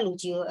အထက်လူ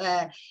ကြီးကို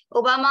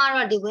အိုဘားမားက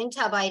တော့ဒီ wind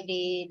turbine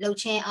တွေလှုပ်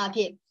ခြင်းအဖြ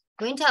စ်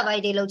wind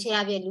turbine တွေလှုပ်ခြင်း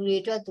အဖြစ်လူတွေ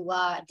အတွက် तू က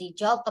ဒီ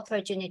job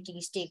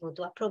opportunities တွေကို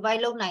तू က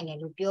provide လုပ်နိုင်တယ်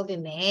လို့ပြောပေ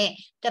မဲ့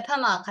တစ်ဖက်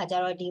မှာအခါကျ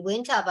တော့ဒီ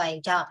wind turbine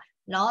ကြောင့်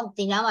နော်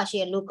ဒီနားမှာရှိ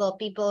တဲ့ local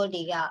people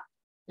တွေက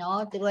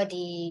နော်သူတို့က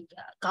ဒီ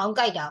ခေါင်း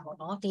ကိုက်တာပေါ့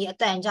နော်ဒီအ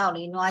တန်ကြောင့်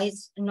လေ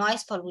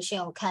noise pollution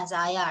ကိုခံ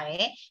စားရတ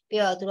ယ်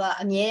ပြီးတော့သူတို့က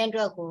အမြဲတမ်းအ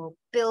တွက်ကို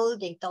pill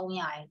တွေသုံး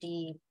ရတယ်ဒီ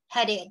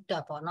headache အတွ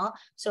က်ပေါ့နော်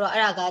ဆိုတော့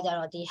အဲ့ဒါကကြ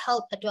တော့ဒီ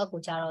health အတွက်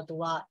ကိုကြတော့သူ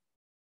က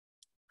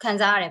ခံ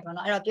စားရတယ်ပေါ့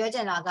နော်အဲ့တော့ပြောချ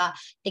င်တာက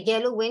တကယ်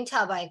လို့ wind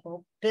turbine ကို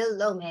build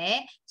လုပ်မယ်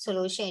ဆို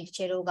လို့ရှိရင်ဒီ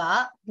ချေတို့က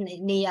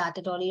နေရာ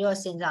တော်တော်လေးတော့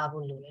စဉ်းစား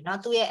ဖို့လိုတယ်เนาะ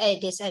သူရဲ့အဲ့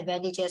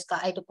disadvantages က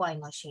အဲ့တ point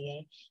မှာရှိတ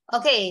ယ်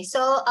Okay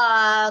so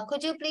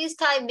could you please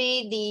type me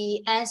the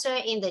answer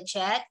in the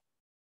chat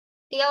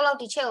တယောက်လောက်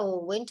ဒီချက်ကို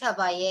wind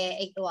turbine ရဲ့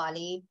အဲ့ဟိုဟာ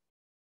လေး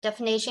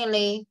definition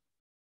လေး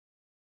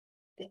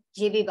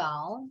ရေးပြပါ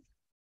အောင်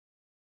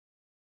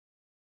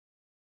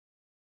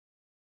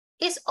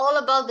It's all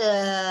about the,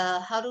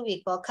 how do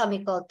we call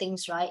chemical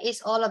things, right?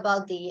 It's all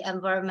about the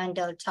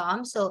environmental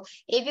terms. So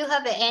if you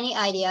have any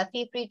idea,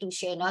 feel free to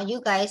share. Now you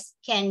guys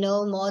can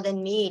know more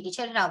than me.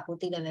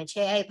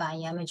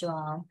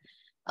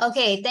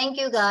 Okay, thank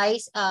you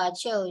guys.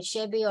 Share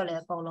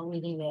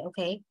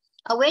okay.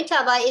 A wind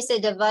turbine is a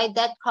device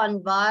that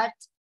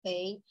converts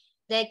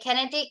the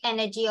kinetic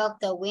energy of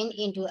the wind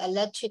into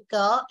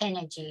electrical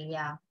energy.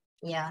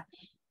 Yeah.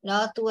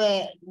 Not to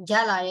a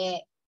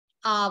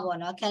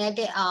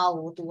kinetic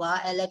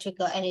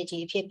electrical energy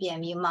ဖြစ်ပြန်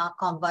ပြီးမှ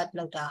convert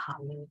လုပ်တာဟာ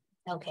မျိုး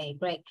Okay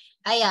great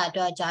အဲ့ရ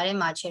တော့ဂျားထဲ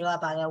မှာခြေတော့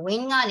ပါပဲ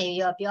wind ကနေ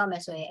ပြီးတော့ပြောမ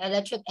ယ်ဆိုရင်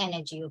electric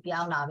energy ကိုပြော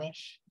င်းတာပဲ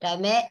ဒါပေ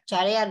မဲ့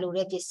ဂျားထဲကလို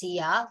တဲ့ပစ္စည်း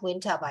က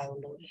wind turbine ကို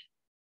လိုတယ်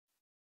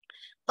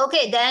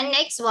Okay then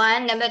next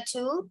one number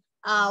 2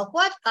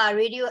 what are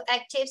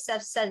radioactive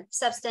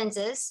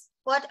substances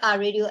What are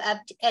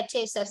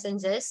radioactive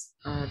substances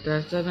The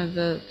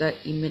substances that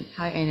emit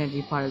high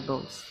energy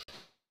particles.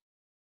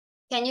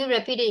 Can you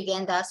repeat it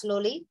again that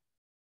slowly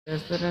The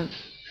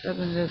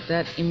substances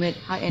that emit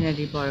high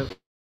energy particles.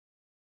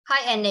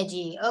 High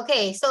energy.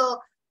 Okay, so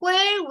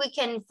where we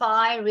can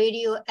find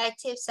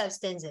radioactive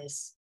substances?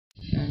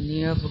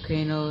 Near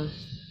volcanoes.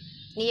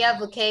 Near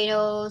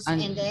volcanoes and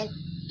then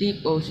deep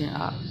ocean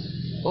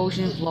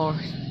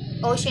floors.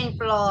 Ocean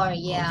floor.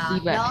 Yeah.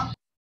 seabed. No?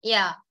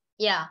 Yeah.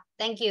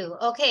 Thank you.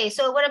 Okay,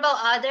 so what about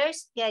others?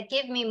 Yeah,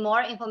 give me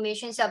more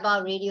information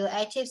about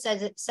radioactive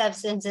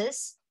substances.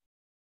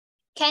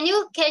 Can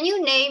you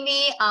name me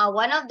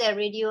one of the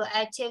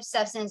radioactive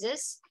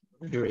substances?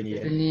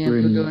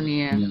 Uranium,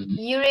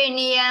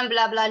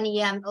 blah blah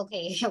neum.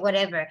 Okay,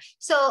 whatever.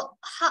 So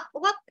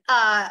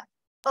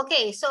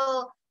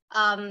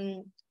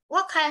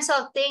what kinds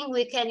of things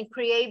we can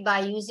create by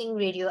using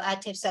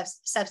radioactive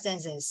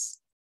substances?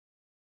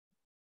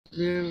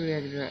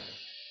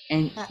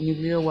 And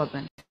nuclear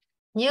weapon.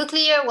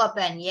 Nuclear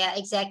weapon, yeah,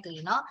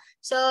 exactly. No,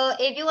 so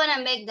if you want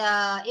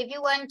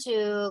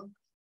to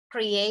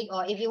create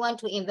or if you want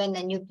to invent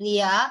a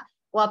nuclear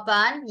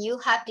weapon, you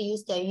have to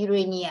use the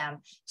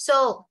uranium.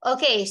 So,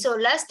 okay, so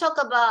let's talk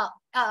about,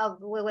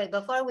 wait,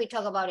 before we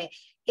talk about it,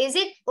 is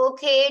it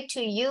okay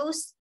to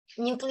use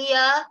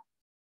nuclear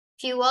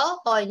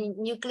fuel or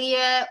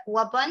nuclear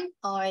weapon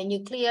or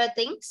nuclear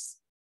things?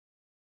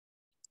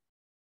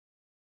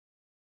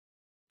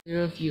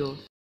 Nuclear fuel.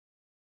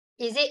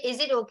 Is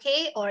it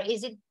okay or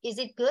is it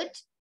good?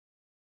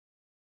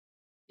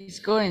 It's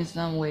good in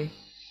some way.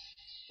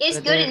 It's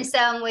But good in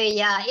some way,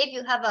 yeah. If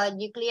you have a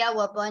nuclear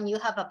weapon, you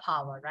have a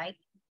power, right?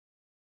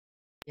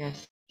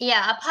 Yes.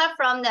 Yeah, apart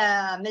from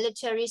the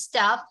military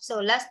stuff,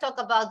 so let's talk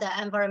about the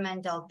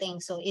environmental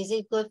things. So is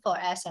it good for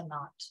us or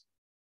not?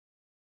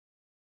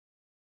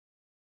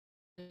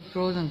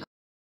 Pros and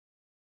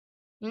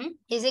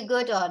Is it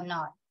good or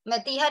not?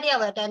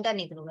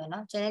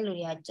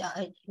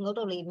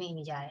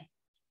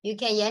 You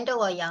can yendo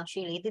or yang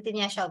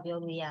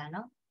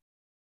no?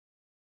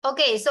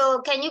 Okay,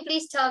 so can you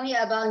please tell me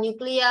about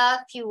nuclear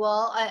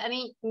fuel?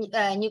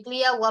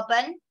 Nuclear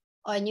weapon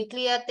or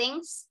nuclear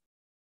things?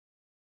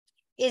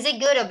 Is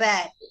it good or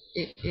bad?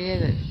 It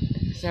has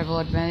several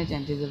advantages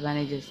and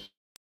disadvantages.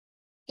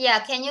 Yeah,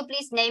 can you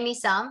please name me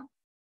some?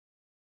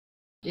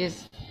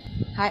 It's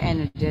high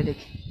energetic,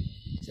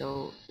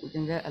 so we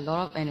can get a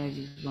lot of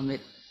energy from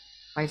it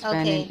by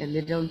spending a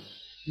little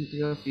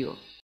nuclear fuel.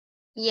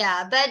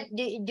 Yeah, but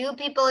do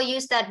people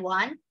use that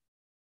one?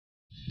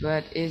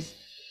 But it's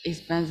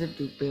expensive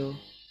to build.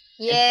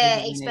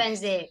 Yeah,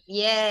 expensive.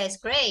 Yes,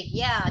 great.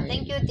 Yeah,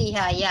 thank you,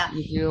 Tiha. Yeah.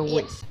 Nuclear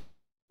waste.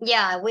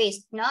 Yeah,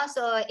 waste. No,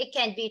 so it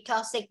can be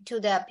toxic to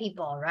the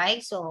people,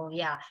 right? So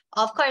yeah,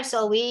 of course.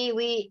 So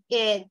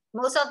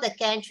most of the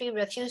country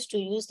refuse to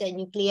use the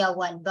nuclear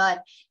one,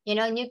 but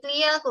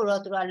nuclear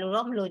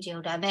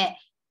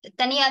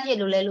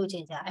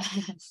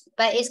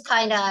but it's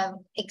kind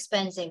of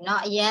expensive. No,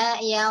 yeah.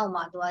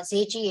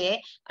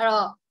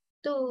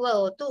 သူ့ကို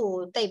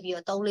တိတ်ပြီး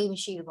တော့သုံးလေးမ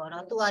ရှိဘူးပေါ့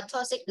နော်သူက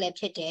toxic လည်း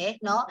ဖြစ်တယ်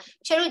เนาะ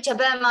ချေတို့ဂျ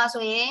ပန်မှာ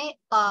ဆိုရင်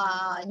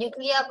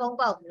nuclear ဘုံ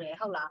ပေါက်ဘူးလေ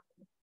ဟုတ်လား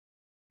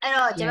အဲ့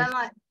တော့ဂျပန်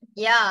မှာ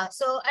yeah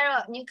so အဲ့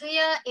တော့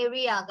nuclear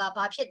area က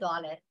ဘာဖြစ်သွား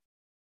လဲ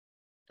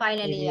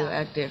finally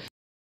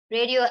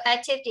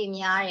radioactive တွေ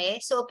များတယ်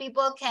so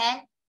people can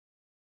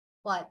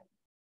what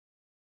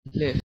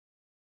live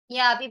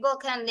yeah people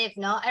can live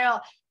เนาะအဲ့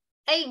တော့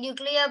အဲ့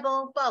nuclear ဘုံ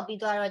ပေါက်ပြီး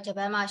သွားတော့ဂျပ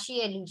န်မှာရှိ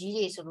တဲ့လူကြီး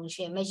တွေဆိုလို့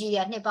ရှိရင်မကြီးရ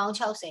နှစ်ပေါင်း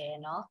60ရ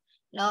ယ်เนาะ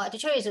No, the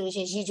choice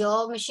solution, she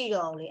job, she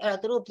only, a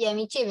little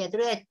PM, Jimmy,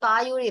 the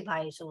buy you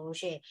reply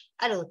solution.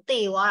 I don't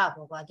think what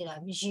about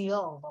it, she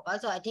so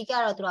I think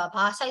out to a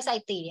pass I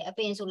tea, a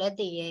pencil let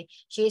the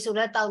she's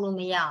let out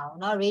Lumia,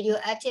 no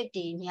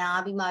radioactivity,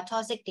 nya be my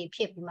toxic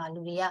pip, my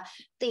Luria,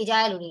 the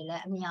diary,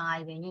 let me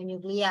even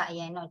nuclear,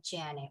 yeah, not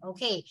Janet.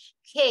 Okay,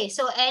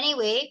 so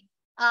anyway.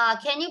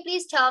 Can you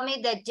please tell me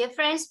the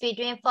difference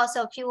between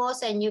fossil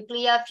fuels and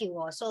nuclear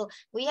fuel? So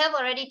we have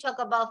already talked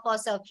about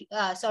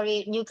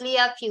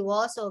nuclear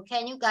fuel. So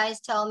can you guys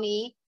tell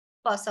me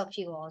fossil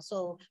fuel?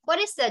 So what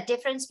is the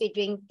difference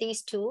between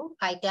these two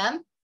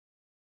items?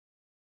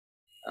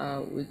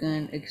 We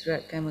can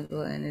extract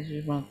chemical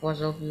energy from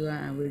fossil fuel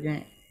and we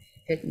can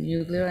get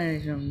nuclear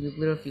energy from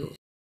nuclear fuels.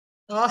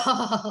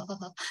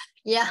 Oh,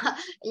 yeah,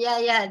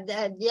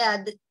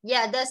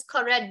 that's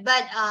correct.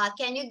 But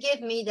can you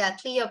give me the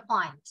clear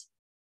point?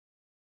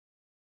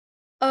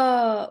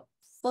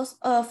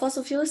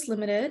 Fossil fuel is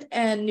limited,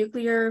 and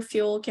nuclear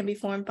fuel can be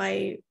formed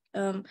by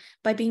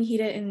being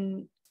heated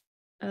in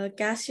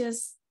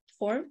gaseous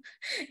form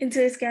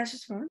into its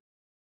gaseous form.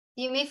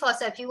 You mean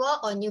fossil fuel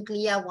or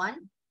nuclear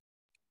one?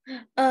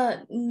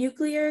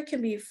 Nuclear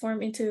can be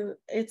formed into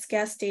its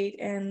gas state,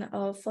 and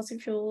fossil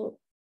fuel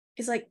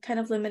is like kind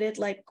of limited,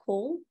 like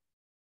coal.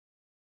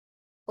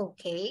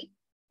 Okay.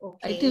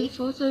 I think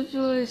fossil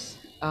fuel is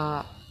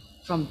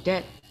from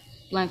dead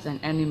plants and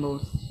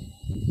animals.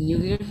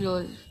 Nuclear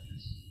fuel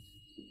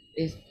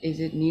is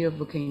it near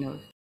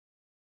volcanoes?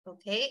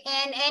 Okay,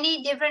 and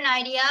any different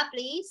idea,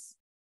 please?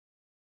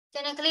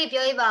 Technically, if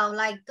you're about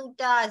like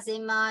Tuta,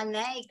 Zima,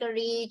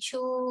 Naikari,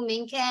 Chu,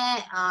 Minkan,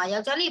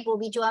 Yajali,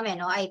 Bobby Juaman,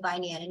 or I buy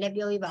near and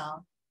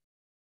about.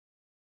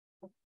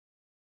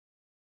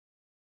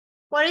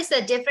 What is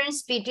the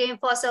difference between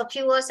fossil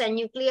fuels and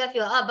nuclear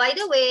fuel? By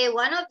the way,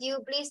 one of you,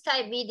 please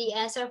type me the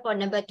answer for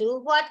number 2.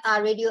 What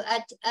are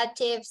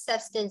radioactive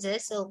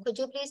substances? So could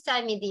you please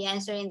type me the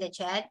answer in the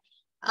chat?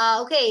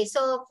 Okay,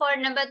 so for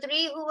number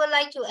 3, who would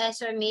like to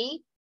answer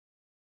me?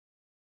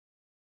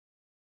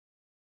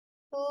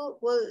 Who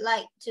would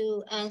like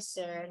to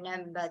answer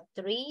number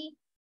 3?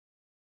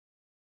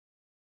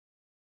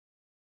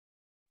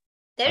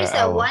 There is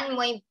a one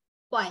way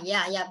point.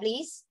 Yeah,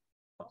 please.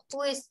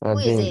 Who is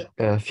it?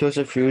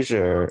 Fossil fuels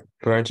are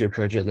burned to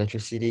produce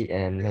electricity,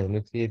 and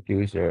nuclear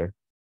fuels are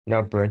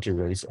not burned to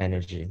release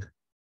energy.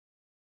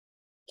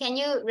 Can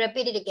you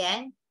repeat it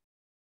again?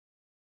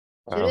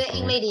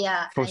 Okay.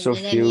 Fossil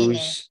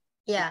fuels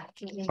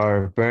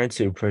are burned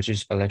to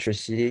produce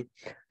electricity,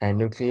 and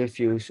nuclear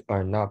fuels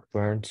are not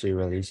burned to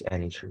release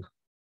energy.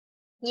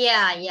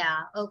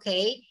 Yeah,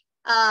 okay.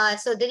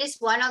 So that is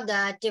one of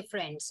the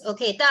difference.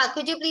 Okay, Ta,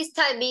 could you please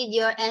type me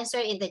your answer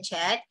in the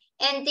chat?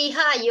 And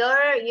Tiha,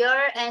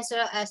 your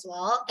answer as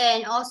well.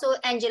 And also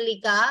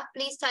Angelica,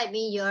 please type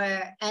me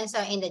your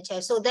answer in the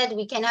chat so that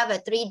we can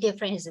have 3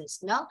 differences,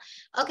 no?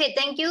 Okay,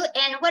 thank you.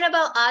 And what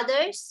about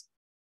others?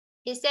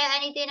 Is there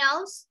anything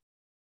else?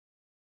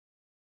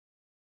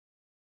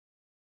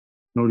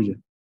 No.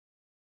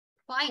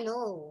 Why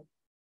no?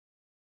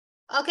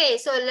 Okay,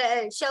 so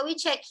shall we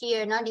check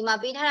here? Now, the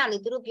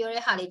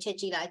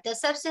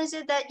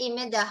substances that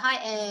emit the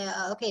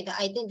high, okay,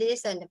 I think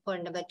this is for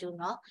number 2,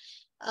 no?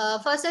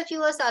 Fossil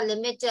fuels are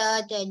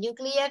limited. The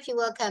nuclear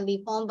fuel can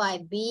be formed by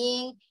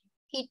being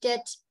heated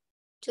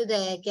to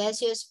the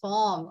gaseous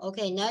form.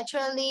 Okay,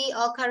 naturally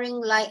occurring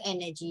light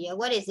energy.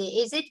 What is it?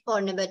 Is it for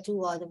number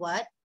 2 or the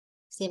what?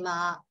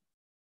 Sima?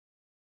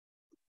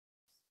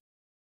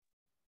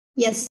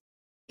 Yes.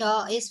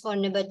 Oh, it's for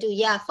number 2.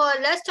 Yeah,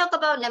 let's talk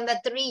about number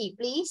 3,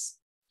 please.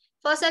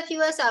 Fossil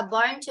fuels are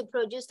burned to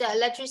produce the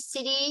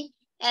electricity,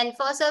 and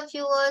fossil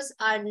fuels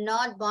are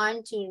not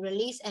burned to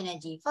release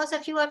energy. Fossil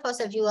fuel.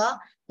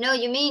 No,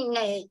 you mean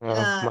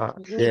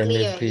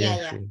nuclear.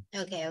 Yeah.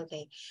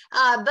 Okay.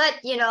 But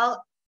you know,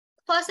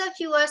 fossil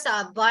fuels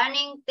are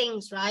burning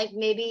things, right?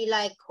 Maybe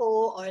like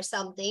coal or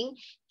something,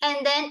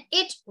 and then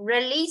it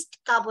released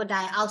carbon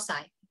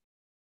dioxide.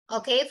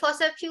 Okay,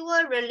 fossil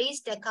fuel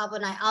release the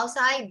carbon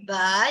dioxide,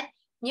 but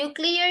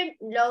nuclear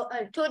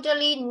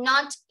totally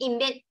not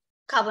emit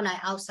carbon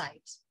dioxide.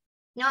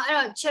 Now,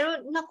 I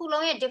don't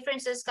know,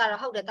 differences got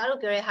how the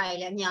Tarukure high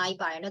lemnya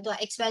by another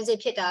expensive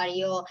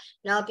hitario,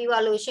 now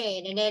people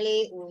shade and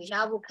nearly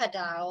Yabu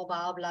Kata or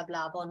blah blah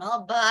blah,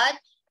 no,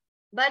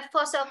 but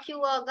fossil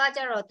fuel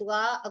gajaro to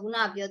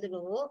Aguna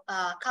Biodru,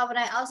 carbon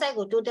dioxide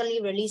go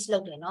totally release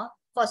load, no,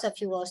 fossil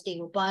fuel stay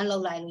burn low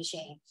line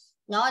shade.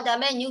 No, that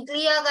means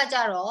nuclear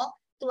gajaro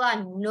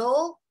to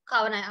no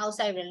carbon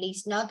dioxide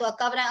release. Now to a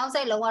carbon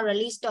dioxide low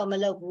release to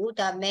Malobu,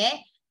 that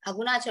may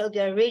Aguna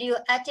Chopia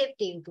radioactive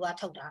team to a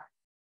total.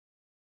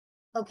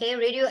 Okay,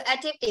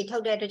 radioactive they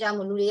told that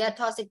Jamuluria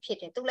toxic pit,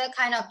 to like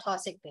kind of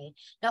toxic bay.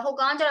 Now who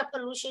gone to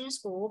pollution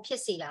school,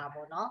 Pisila,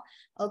 no?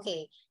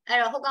 Okay,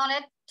 I who gone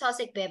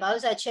toxic bay, but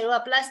also a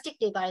plastic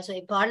device, so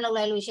a barn of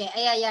illusion,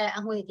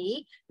 and with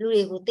the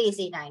Louis who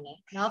daisy nine,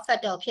 no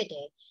fatal pit.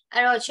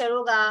 I wrote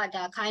Cheruga,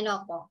 the kind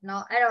of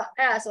no, I wrote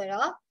as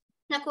well.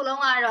 နှစ်ခုလုံး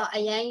ကတော့အ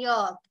ရင်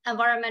ရော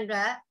environment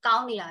တွေကော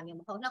င်းနေတာမျိုး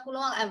မဟုတ်နှစ်ခု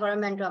လုံးက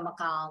environment တွေမ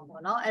ကောင်း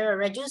ဘူးเนาะအဲ့တော့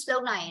reduce လု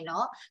ပ်နိုင်ရင်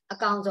တော့အ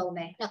ကောင်းဆုံး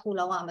ပဲနှစ်ခု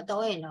လုံးကမ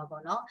တော်ရင်တော့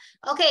ပေါ့เนาะ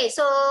okay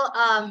so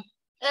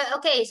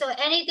okay so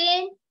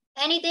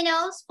anything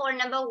else for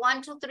number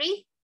 1 2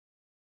 3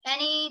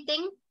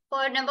 anything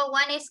for number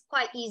 1 is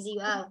quite easy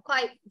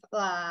quite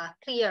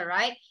clear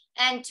right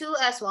and 2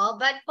 as well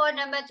but for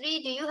number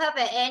 3 do you have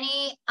any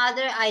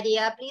other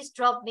idea please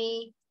drop me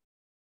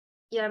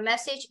your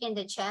message in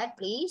the chat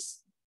please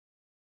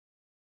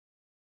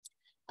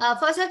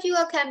fossil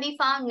fuel can be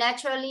found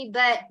naturally,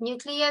 but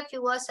nuclear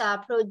fuels are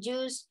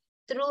produced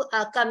through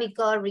a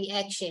chemical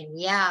reaction.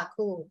 Yeah,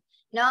 cool.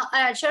 Now,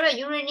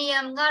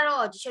 uranium,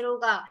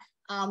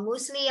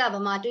 mostly a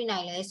Bama doing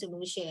a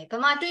solution.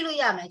 Bama do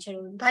yam,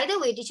 by the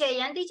way, teacher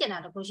Yanti and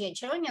other push it,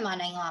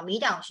 Cheromania, me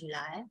down, she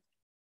lie.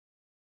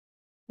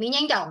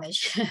 Meaning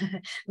damage.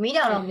 Me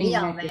down, me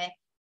down,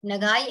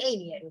 Nagai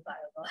area.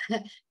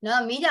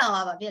 No, me down,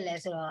 a bit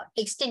less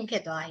extinct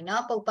pit, I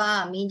know,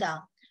 Popa, me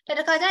down.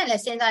 တခါကျရင်လ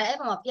ည်းစဉ်းစားတယ်အဲ့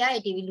ပေါ်မှာဖျားရ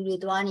ည် TV လူတွေ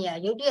သွားနေရ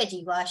ရုပ်တရက်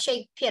ကြီးက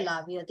shape ဖြစ်လာ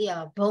ပြီးတော့တည်းက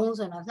ဘုံ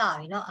ဆိုတော့လှ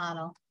ပြီเนาะအား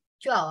လုံး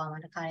ကြွသွားမှာ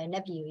တခါလေန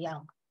က်ပြည်ကိုရော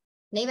က်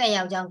နိဗ္ဗာန်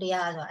ရောက်ကြောင်းတ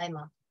ရားဆိုအဲ့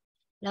မှာ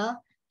เนาะ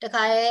တ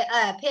ခါလေ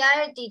ဖျား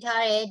ရည်တည်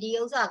ထားတဲ့ဒီ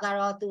ဥစ္စာက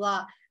တော့ तू က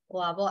ဟို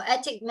ပါပေါ့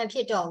active မဖြ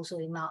စ်တော့ဘူးဆို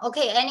ပြီးမှ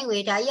okay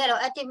anyway ဒါကြီးက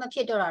တော့ active မဖြ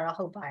စ်တော့တာတော့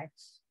ဟုတ်ပါတယ်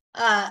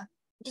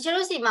ဒီကျ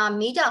တို့စီမှာ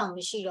မီးတောင်မ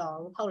ရှိတော့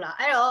ဘူးဟုတ်လား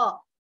အဲ့တော့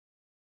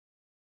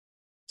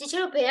ဒီကျ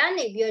တို့ဘယ်က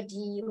နေပြီးတော့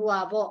ဒီဟို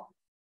ပါပေါ့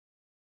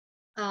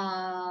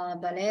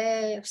ဗလဲ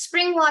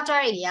spring water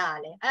တွေရ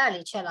တယ်အဲ့ဒါ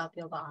လေးချက်လောက်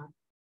ပြောပါအောင်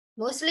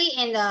mostly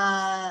in the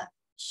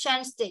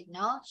Shan state เ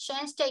นาะ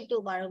Shan state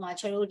တို့ဘာလို့မှ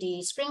ကျတို့ဒီ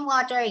spring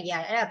water တွေရတ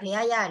ယ်အဲ့ဒါဘယ်ရ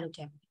ရလို့ထ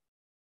င်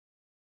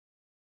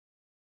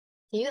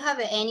Do you have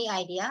any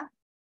idea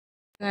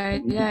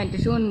တ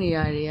ချို့နေ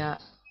ရာတွေက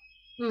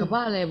ကပ္ပ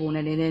လည်းပုံ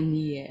နဲ့နည်းနည်း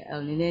နီးရယ်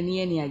အဲ့နည်းနည်းနီး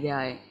ရနေရာကြရ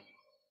ယ်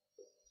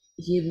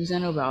ရေဘူးစ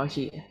မ်းတော့ဘာလို့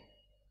ရှိတယ်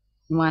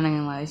မြန်မာနိုင်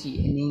ငံမှာလည်းရှိတ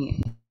ယ်အနည်းငယ်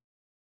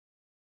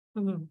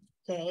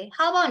Okay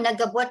how about င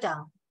ကပွက်တော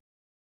င်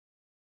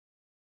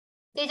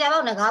တေချာ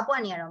ပေါ့ငကားပွ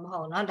က်နေရတော့မဟု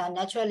တ်เนาะဒါ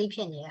naturally ဖြ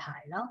စ်နေတဲ့ဟာ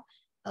เนาะ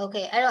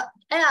Okay အဲ့တော့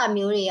အဲ့အ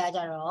မျိုးတွေကကြ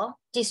တော့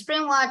ဒီ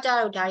spring water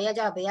တို့ဒါတွေက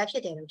ကြတော့ဘယ်ရဖြ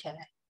စ်တယ်လို့ထင်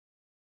လဲ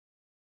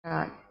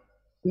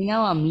ဒီနော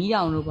က်ကမီး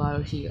တောင်တို့ဘာ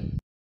လို့ရှိရ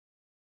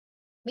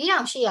မီးတော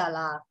င်ရှိရ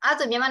လားအဲ့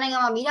ဆိုမြန်မာနိုင်ငံ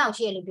မှာမီးတောင်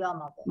ရှိရလို့ပြောရ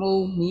မှာပေါ့မဟု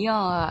တ်မီးတော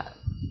င်က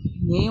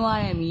ငိမ့်သွား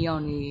တဲ့မီးတော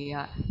င်တွေက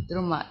သူ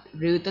တို့မှ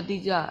ရေတတိ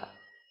ကျ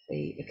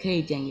အခဲ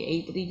ကြံကြီးအဲ့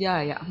တတိကျ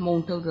ရအမှု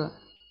န်ထုတ်တော့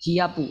ကြီး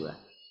ရပူတာ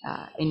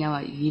အဲ့နာ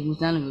မှာရေဘူး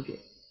စမ်းလိုမျိုးဖြစ်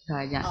ဒါ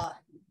ကြ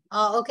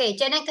okay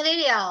ကျန်တဲ့ကလေး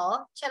တွေရော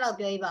ချက်လောက်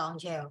ပြောပြပါအောင်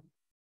ချဲ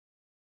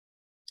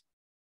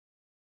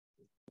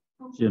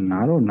ကျ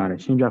နားတော့နားတယ်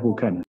ရှင်းပြဖို့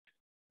ခက်တယ်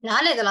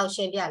နားလေတော့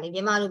ရှင်းပြလေမြ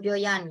န်မာလိုပြော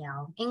ရနေအော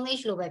င်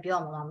English လိုပဲပြော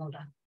မှာမဟုတ်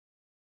တာ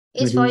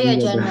It's for your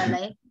general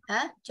လေ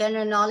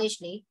general knowledge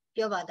လေ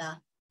ပြောပါသား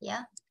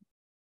yeah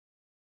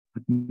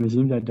မရှ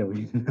င်းပြတော့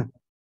ဘူး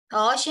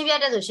ရှင်းပြ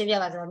တဲ့ဆိုရှင်းပြ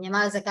ပါဆိုမြန်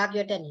မာစကား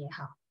ပြောတတ်နေတဲ့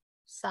ဟာ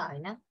စရ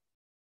နော်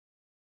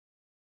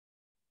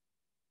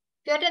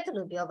ပြောတတ်တယ်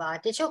လို့ပြောပါ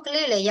တချို့က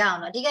လေးလည်းရအောင်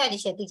နော်အဓိကဒီ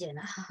ချက်သိချင်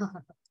တာ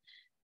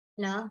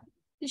နော်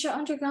ဒီချက်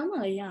underground မှာ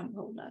လည်းရမှာ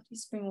ဟုတ်လားဒီ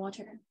spring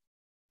water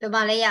ဘယ်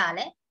မှာလဲရ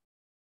လဲ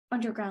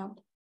underground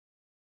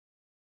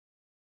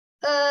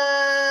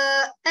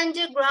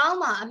underground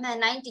မှာအမှန်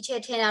တိုင်းတစ်ချ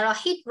က်ထင်တာတော့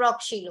heat rock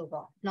ရှိလို့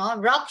ပေါ့နော်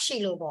rock ရှိ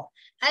လို့ပေါ့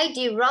အဲ့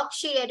ဒီ rock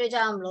ရှိတဲ့အတွက်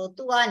ကြောင့်မလို့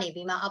သူကနေ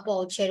ပြီးမှအ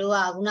ပေါ်ချေတို့က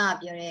ခုနက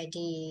ပြောတဲ့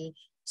ဒီ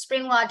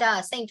spring water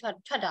စိမ့်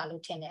ထွက်တာ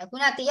လို့ထင်တယ်အခု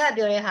နတရား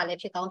ပြောတဲ့ဟာလည်း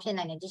ဖြစ်ကောင်းဖြစ်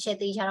နိုင်တယ်ဒီချက်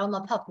သေးချာတော့မ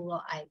ဖတ်ဘူး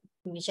တော့အဲ့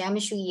ရမ်းမ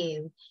ရှိရ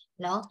ဘူး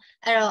เนาะ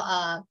အဲ့တော့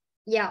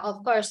yeah of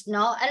course เน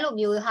าะအဲ့လို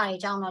မျိုးဟာတွေ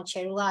ကြောင့်တော့ချေ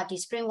တို့ကဒီ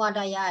spring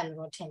water ရတယ်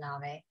လို့ထင်တာ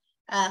ပဲ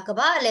က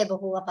ဘာလည်းဘ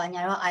ကိုကဘာ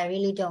ညာတော့ I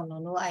really don't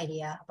know no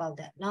idea about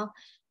that เนาะ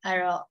အဲ့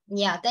တော့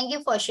yeah thank you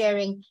for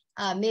sharing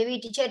maybe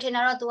ဒီချက်ထင်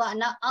တာတော့ तू ကအ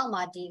နောက်အောက်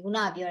မှာဒီခုန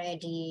ပြောတဲ့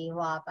ဒီ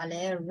ဟိုဗာ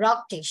လဲ rock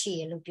တွေရှိ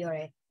ရလို့ပြောတ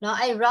ယ်เนาะ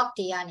အဲ့ rock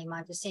တွေကနေမှ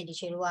သူစင်ဒီ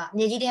ချေတို့က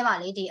မြေကြီးထဲမှာ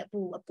လေဒီအပူ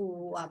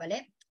ဟာဗာလဲ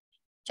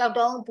ကြောက်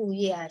တုံးအပူ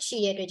ကြီးရှိ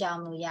ရတဲ့အတွက်ကြောင့်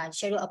မလို့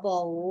ချေတို့အ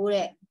ပေါ်ကို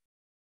တဲ့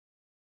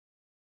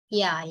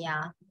yeah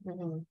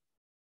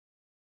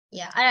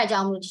အဲ့ဒါကြော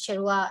င့်မလို့ဒီချက်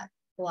တို့က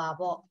ဟိုပါ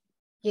ပေါ့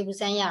ရေဘူး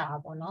စမ်းရတာ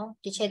ပေါ့နော်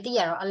ဒီချက်သိရ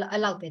တော့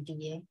အဲ့လောက်ပဲသိ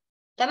ရဲ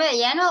ဒါပေမဲ့အ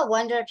ရန်တော့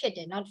wonder ဖြစ်တ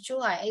ယ်နော်တ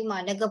ချို့ဟာအဲ့မှာ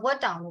ငကပွက်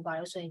တောင်လို့ပါ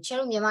လို့ဆိုရင်ချက်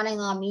တို့မြန်မာနို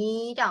င်ငံ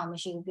မီးတောင်မ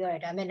ရှိဘူးပြောတ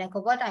ယ်ဒါပေမဲ့ငက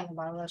ပွက်တောင်လို့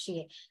ပါလို့ရှိ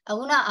ရအ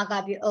ခုနအာကာ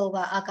ပြော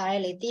အာကာ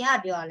ရဲ့လေတရား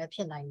ပြောရလဲဖြ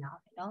စ်နိုင်တာ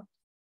ပဲနော်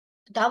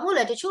ဒါမို့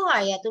လဲတချို့ဟာ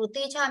တွေကသူတို့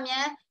တေချာမြ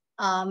န်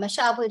မ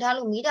ရှာဖွေထား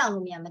လို့မီးတောင်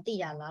လို့မြန်မသိ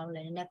တာလားလို့လ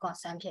ည်းနည်းနည်း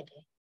concern ဖြစ်တ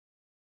ယ်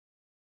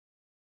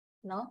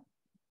နော်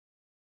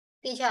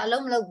တေချာအ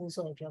လုံးမလုပ်ဘူး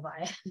ဆိုရင်ပြောပါ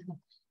တယ်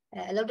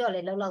အလုပ်တော့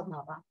လေလောက်လောက်မှာ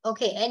ပါ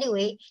okay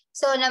anyway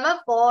so number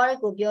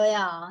 4ကိုပြောရ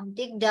အောင်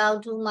dig down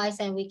 2 miles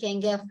and we can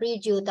get free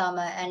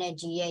geothermal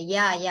energy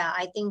yeah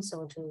I think so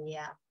too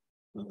yeah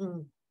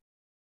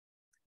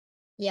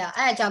Yeah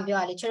အဲ့အကြောင်းပြော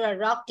ရလေကျွန်တော်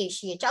rock တွေ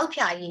ရှိရကြောက်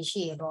ဖြာကြီး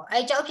ရှိရပေါ့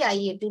အဲ့ကြောက်ဖြာ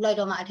ကြီးတူးလိုက်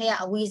တော့မှအထက်က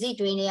အဝီစိ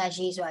တွင်းတွေက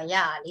ရေးဆိုတာရရ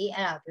လေ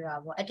အဲ့ဒါပြောတာ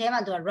ပေါ့အထဲမှာ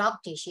သူက rock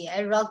တွေရှိရ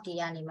အဲ့ rock တွေ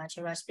ကနေမှကျွ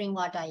န်တော် spring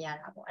water ရ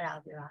တာပေါ့အဲ့ဒါ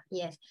ပြောတာ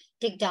yes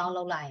dig down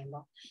လုပ်လိုက်ရင်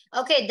ပေါ့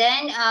okay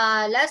then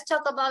let's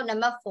talk about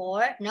number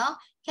 4 no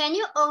can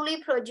you only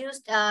produce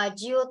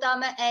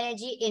geothermal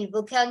energy in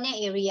volcanic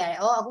area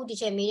ဩအခုဒီ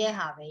ချက်မေးတဲ့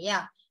ဟာပဲ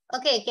yeah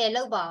okay ကဲ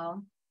လောက်ပါအောင်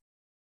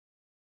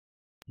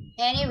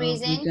any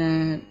reason We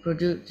can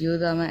produce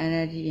geothermal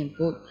energy in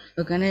both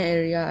volcanic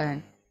area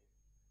and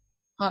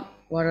hot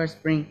water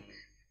spring,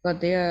 but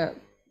they are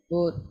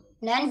both.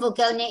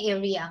 non-volcanic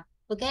area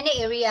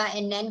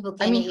and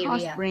non-volcanic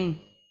hot area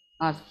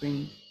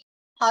spring,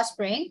 hot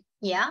spring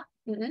yeah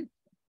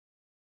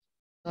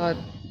but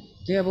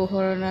they are both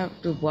hot enough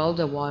to boil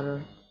the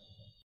water.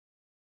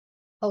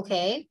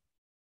 okay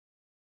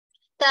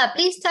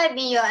please type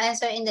in your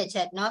answer in the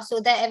chat no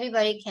so that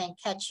everybody can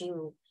catch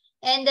you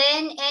and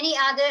then any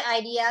other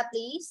idea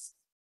please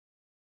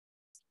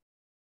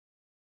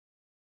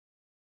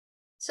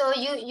so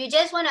you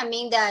just want to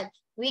mean that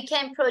we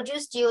can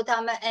produce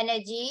geothermal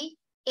energy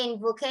in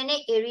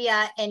volcanic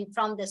area and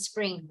from the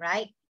spring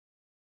right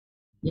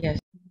Yes.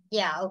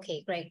 yeah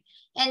okay great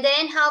and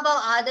then how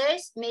about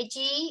others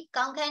Meiji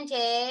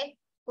Kangkante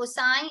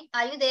Kusai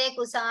are you there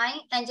Kusai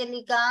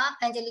Angelica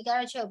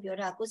ro cheu pyo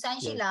da Kusai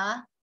shi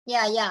la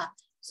yeah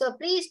so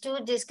please do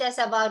discuss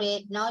about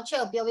it no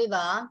cheu pyo pi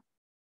ba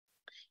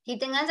ဒီ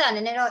သင်ခန်းစာန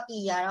ည်းနည်းတော့အီ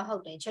ရတော့ဟု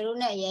တ်တယ်ကျွန်တော်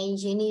နဲ့အရင်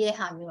ရင်းနှီးတဲ့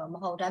ဟာမျိုးတော့မ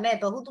ဟုတ်ဒါပေမဲ့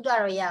ဘ who တုတ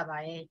တော့ရပါ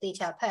တယ်တေ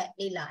ချာဖတ်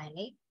လေ့လာရင်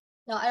လေ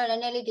နော်အဲ့တော့န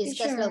ည်းနည်းလေး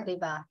discuss လုပ်ပေး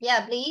ပါ yeah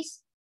please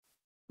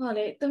ဟုတ်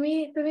လေတမီ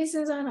စ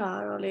ဉ်းစားတာ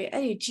တော့လေ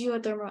အဲ့ဒီ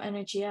geothermal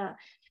energy က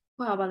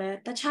ဟိုပါလေ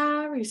တခြား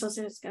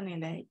resources ကနေ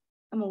လည်း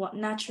အမ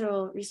natural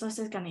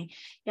resources ကနေ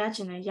ရချ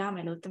င်တယ်ရမ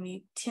ယ်လို့တမီ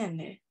ထင်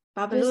တယ်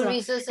ဘာဖြစ်လို့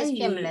resources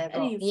ဖြစ်မလဲ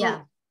ပေါ့ yeah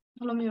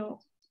ဘယ်လိုမျိုး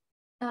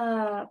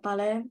ဘာ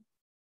လဲ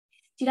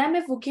ဒီတိုင်းပဲ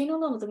volcano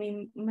လို့တမီ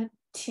မ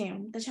ထင်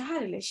တခြားဟာ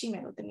တွေလည်းရှိမ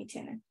ယ်လို့တမီထ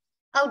င်တယ်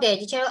ဟုတ်တယ်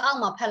ဒီချက်တော့အောက်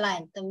မှာဖတ်လိုက်ရ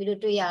င်တမီတို့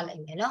တွေ့ရလိ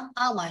မ့်မယ်နော်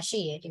အောက်မှာရှိ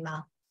ရဒီမှာ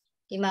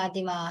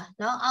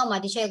နော်အောက်မှာ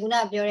ဒီချက်ခုန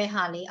ပြောတဲ့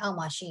ဟာလေးအောက်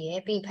မှာရှိရ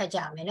ပြီးဖတ်ကြ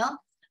မယ်နော်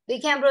we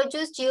can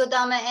produce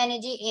geothermal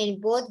energy in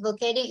both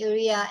volcanic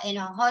area and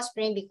a hot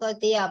spring because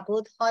they are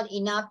both hot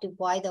enough to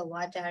boil the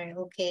water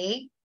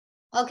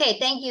okay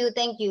thank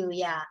you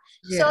yeah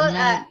so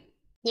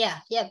yeah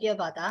ပြော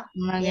ပါသား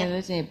မှန်တယ်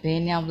လို့ဆိုရင်ဘယ်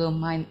နေရာလို့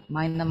မို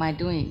င်း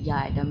တွင်းရ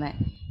တယ်ဒါပေမဲ့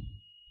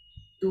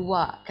သူက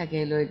ခက်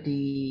ခဲလို့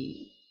ဒီ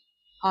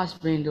hot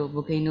spring တို့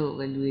volcano ကို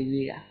ပဲလူ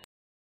ရွေးတာ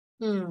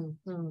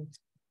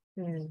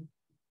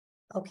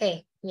okay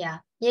yeah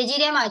ရေကြီး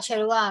ထဲမှာခြေ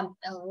တို့က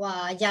ဟို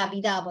ရ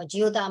ပြီးသားပေါ့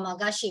geothermal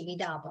ကရှိပြီး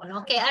သားပေါ့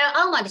နော်ကဲအဲ့တော့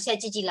အောက်မှာတစ်ချက်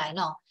ကြည့်လိုက်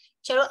နော်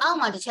ခြေတို့အောက်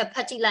မှာတစ်ချက်ဖ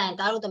တ်ကြည့်လိုက်ရင်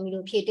ဒါတို့သမီး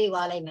တို့ဖြည့်တွေ့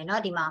သွားလိမ့်မယ်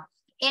နော်ဒီမှာ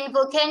in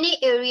volcanic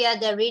area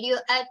the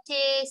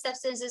radioactive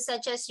substances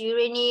such as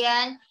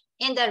uranium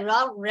in the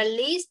rock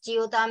release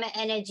geothermal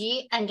energy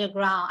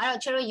underground အဲ့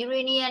တော့ခြေတို့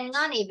uranium က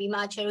နေပြီးမှ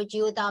ခြေတို့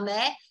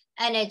geothermal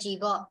energy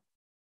ပေါ့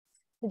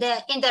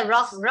in the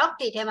rock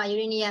တွေထဲမှာ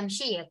uranium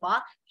ရှိရကွာ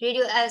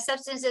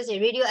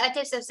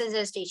radioactive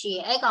substances တွေရှိရ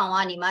အဲ့ကောင်က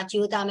နေမှ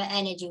geothermal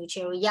energy ကို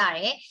ခြေလို့ရတ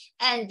ယ်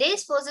and this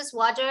forces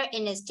water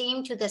in a steam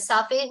to the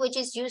surface which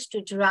is used to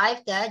drive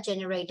the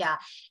generator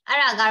အဲ့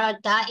ဒါကတော့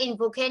ဒါ in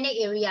volcanic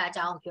area အ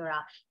ကြောင်းပြောတာ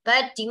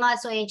but ဒီမှာ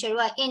ဆိုရင်ခြေ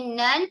လို့က in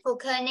non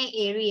volcanic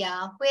area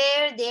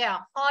where there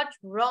are hot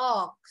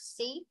rocks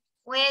see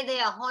where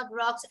there are hot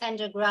rocks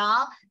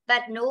underground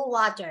but no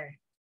water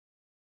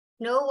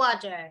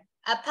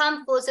a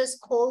pump forces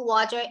cold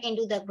water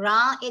into the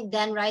ground. It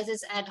then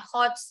rises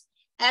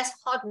as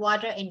hot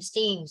water in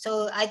steam.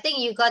 So I think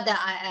you got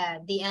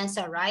the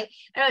answer right.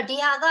 အဲ့တော့ဒီ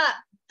ဟာက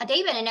အတိ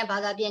ပ္ပယ်နဲ့ဘာ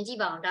သာပြန်ကြည့်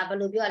ပါအောင်ဒါဘယ်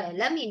လိုပြောရလဲ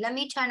let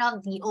me turn off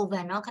the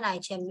oven เนาะခဏ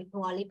လေးချက်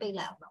ဟိုဟာလေးပိတ်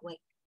လိုက်အောင်ပါ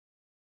wait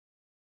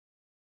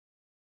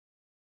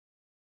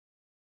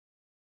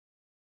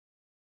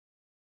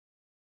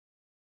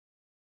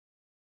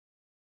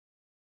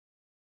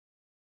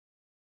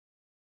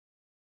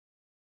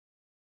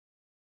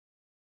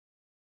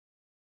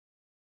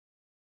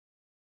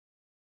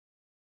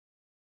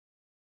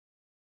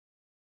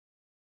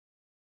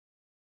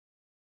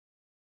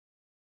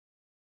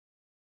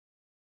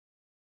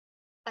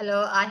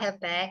Hello, I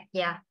have back.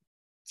 Yeah.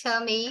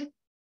 Tell me.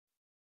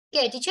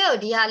 ကဲဒီချက်ကို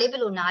ဒီဟာလေးဘ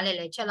ယ်လိုနား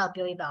လဲချက်တော့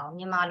ပြောပြပါအောင်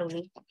မြန်မာလို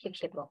လေး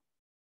ဖြစ်ပေါ့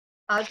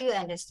How do you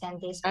understand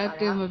this?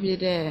 active မဖြစ်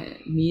တဲ့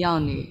မီးရော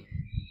င်နေ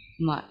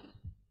မှ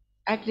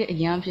active အ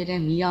ရင်ဖြစ်တဲ့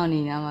မီးရောင်နေ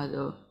နားမှာ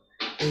ဆိုဒါ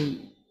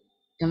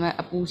ပေမဲ့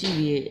အပူရှိ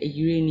ပြီး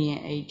ယူရေနီယံ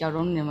ကြောက်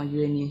တုံးနေမှာယူ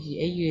ရေနီယံရှိ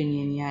ယူရေနီ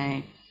ယံညာရ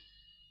င်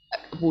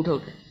အပူထု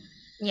တ်တယ်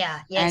Yeah,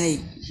 yes. အဲ့ဒီ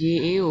ရေ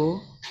အေးကို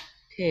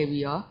ထည့်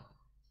ပြီးတော့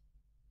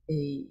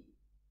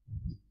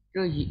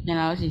တို့ပြန်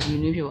လာလို့ရှိရင်ယူ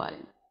နွေးဖြစ်သွားတ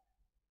ယ်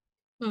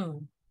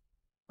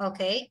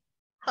Okay.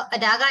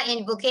 ဒါက in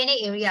volcanic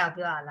area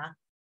ပြောရလား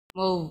မ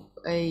ဟုတ်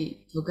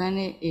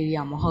volcanic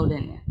area မဟုတ်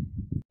တဲ့နေ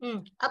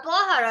အ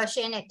ပေါ်ဟာတော့ရှ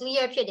င်းနေ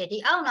clear ဖြစ်တယ်ဒီ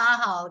အောက်နား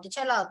ဟာကိုတစ်ချ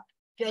က်လောက်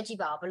ပြောကြည့်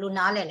ပါဦးဘယ်လို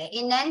နားလဲ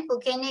in non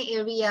volcanic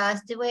areas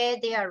where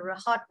there are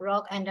hot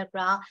rock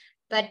underground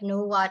but no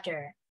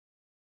water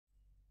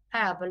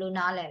အဲ့ဒါဘယ်လို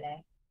နားလဲ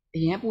အ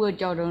ရင်ပူ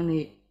ကြောက်တုံးနေ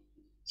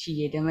ရှိ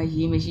တယ်ဒါပေမဲ့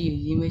ရေမရှိ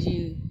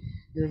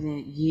လို့ဆိုရ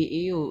င်ရေ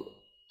အေးကို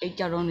အဲ့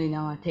ကြောက်တော့နေ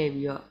နာမှာထည့်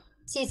ပြီးတော့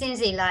season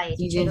စီလိုက်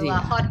ဒီချေတို့က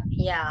hot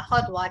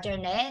hot water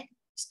နဲ့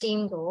steam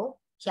ကို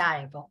ရတ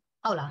ယ်ပေါ့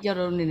ဟုတ်လား ကြောက်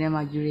တော့နေထဲ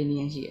မှာ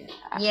uranium ရှိတယ်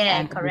Yeah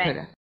correct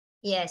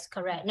yes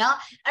correct เนาะ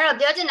အဲ့တော့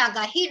ပြောချင်တာက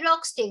heat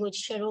rocks တွေကို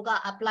ချေတို့က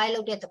apply လု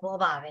ပ်တဲ့သဘော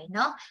ပါပဲเน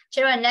าะချေ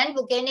တို့ non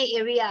volcanic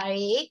area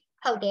တွေ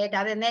ဟုတ်တယ်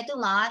ဒါပေမဲ့သူ့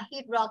မှာ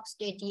heat rocks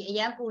တွေဒီအရ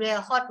န်ပူတဲ့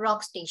hot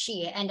rocks တွေရှိ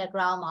ရယ်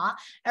underground မှာ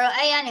အဲ့တော့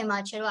အဲ့ရနေမှာ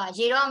ချေတို့က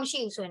ရေတော့မရှိ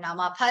ဘူးဆိုရင်တော့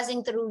မှ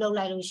passing through လုပ်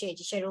လိုက်လို့ရှိရင်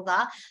ချေတို့က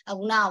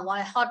ခုန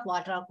hot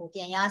water ကိုပြ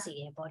န်ရစီ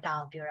ရယ်ပေါ့ဒါ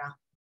ကိုပြောတာ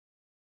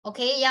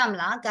okay ရမ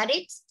လား got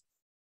it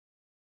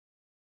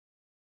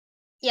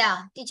yeah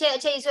ဒီချက်အ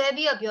ချိန်ဆွဲ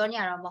ပြီးတော့ပြောနေ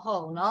ရတော့မဟု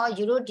တ်ဘူးเนาะ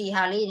ယူတို့ဒီ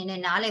ဟာလေးနည်းန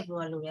ည်းနားလည်ပြီး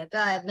တော့လို့ရပြ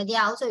မတ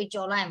ရားအောင်ဆိုပြီး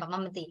ကြော်လိုက်ရင်ဘာမှ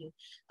မသိဘူး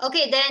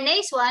okay then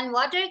next one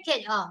water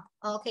can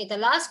okay the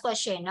last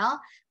question no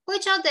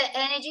which of the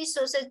energy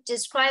sources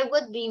described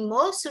would be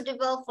most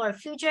suitable for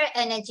future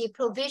energy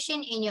provision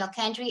in your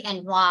country and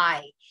why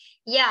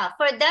yeah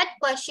for that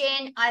question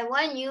I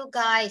want you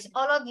guys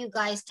all of you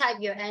guys type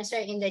your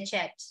answer in the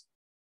chat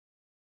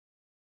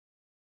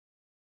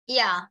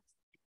yeah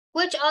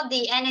which of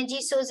the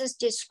energy sources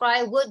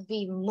described would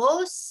be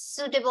most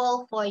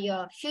suitable for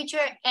your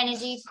future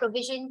energy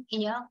provision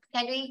in your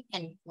country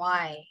and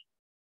why?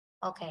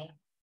 Okay.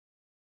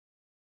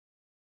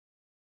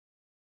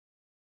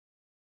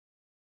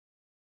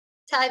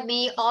 Type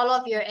me all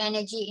of your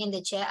energy in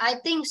the chat. I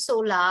think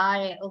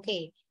solar,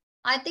 okay.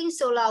 I think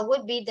solar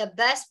would be the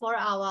best for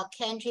our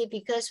country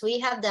because we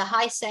have the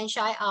high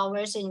sunshine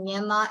hours in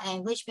Myanmar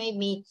and which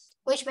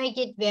make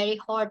it very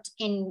hot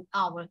in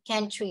our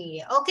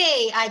country.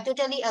 Okay, I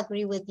totally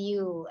agree with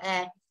you.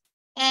 And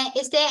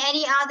is there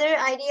any other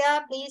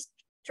idea? Please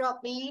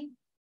drop me.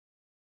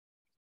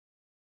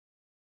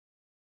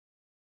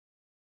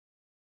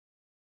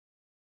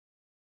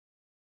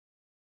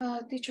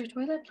 Teacher,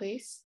 toilet,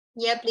 please.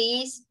 Yeah,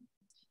 please.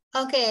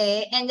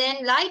 Okay, and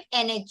then light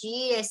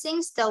energy,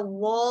 since the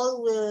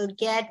wall will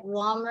get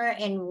warmer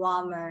and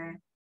warmer.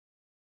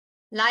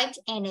 Light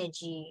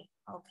energy,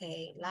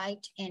 okay,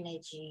 light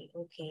energy,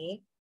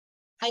 okay.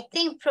 I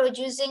think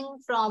producing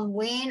from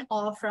wind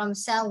or from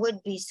sun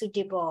would be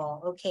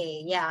suitable.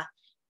 Okay, yeah.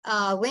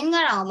 Wind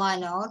nga ma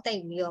no,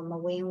 take me on my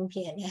wind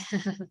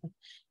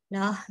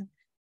no,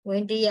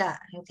 windy, yeah.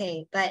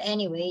 Okay, but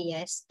anyway,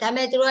 yes. That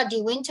may through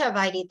the wind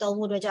turbine, the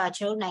tomu do ja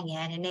children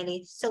and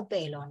nearly so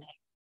pale on it.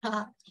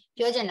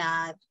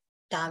 Jojana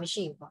damn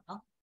sheep,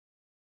 no?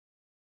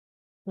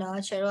 No,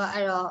 Chero,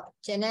 I don't,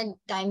 Janet,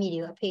 time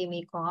you pay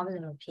me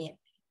common opinion.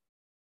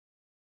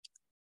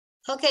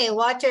 Okay,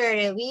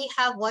 water. We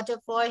have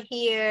waterfall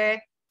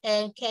here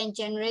and can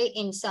generate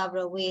in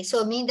several ways.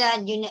 So mean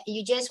that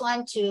you just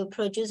want to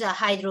produce a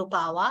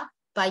hydropower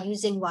by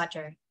using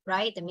water,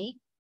 right? Me?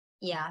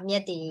 Yeah,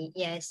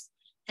 yes.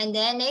 And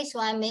then next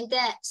one means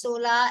that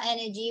solar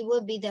energy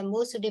would be the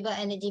most suitable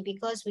energy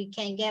because we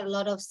can get a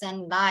lot of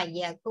sunlight.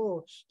 Yeah,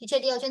 cool.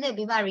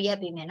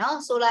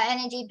 Solar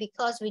energy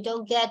because we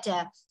don't get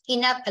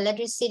enough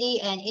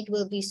electricity and it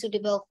will be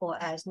suitable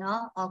for us,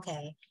 no?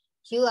 Okay.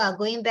 You are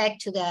going back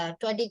to the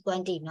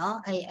 2020,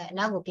 no?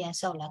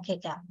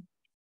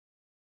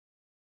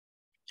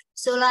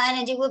 Solar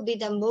energy would be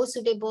the most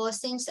suitable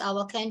since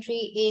our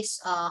country is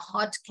a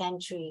hot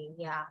country.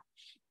 Yeah.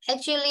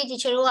 Actually, the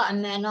Cheru are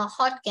a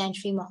hot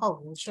country.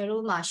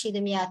 Cheru Mashi the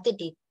Mia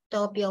Titi,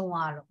 Topion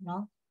Walo,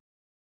 no?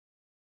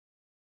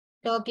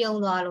 Topion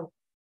Walo,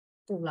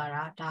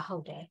 Pulara,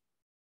 Tahode.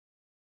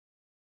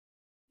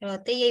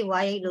 Te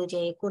Wai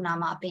Loje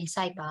Kunama Pin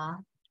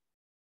Saipa.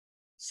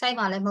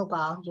 Saipa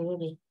Lemobile,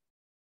 you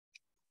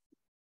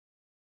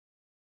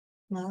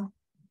no?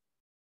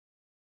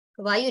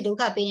 Why you do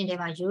copy in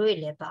them? You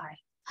really buy.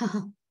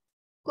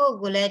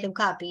 Google let them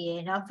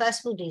copy now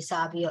fast food is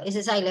sabio is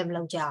a silent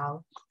long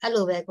jow.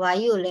 Hello back why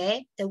you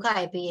let the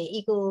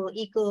copy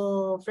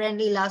eco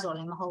friendly last or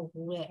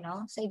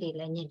no say the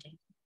legend.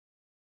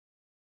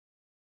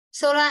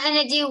 Solar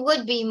energy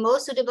would be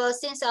most suitable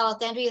since our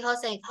country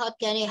has a hot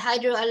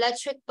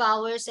hydroelectric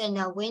powers and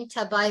a wind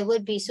turbine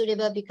would be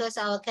suitable because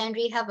our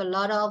country have a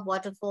lot of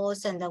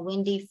waterfalls and the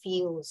windy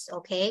fields.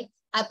 Okay.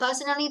 I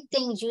personally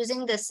think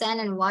using the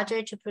sun and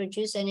water to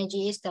produce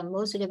energy is the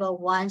most suitable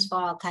ones for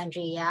our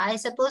country. Yeah, I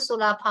suppose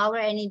solar power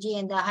energy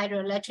and the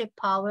hydroelectric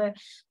power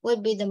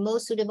would be the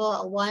most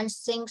suitable ones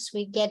since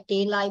we get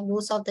daylight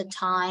most of the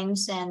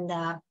times and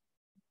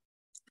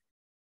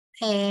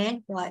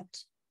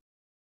what?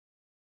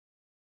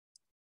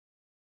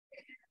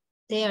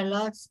 There are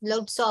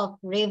lots of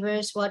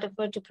rivers,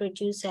 waterfall to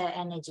produce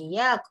energy.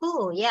 Yeah,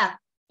 cool. Yeah.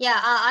 Yeah,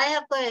 I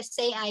have got the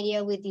same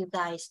idea with you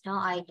guys. No,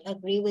 I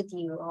agree with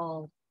you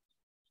all.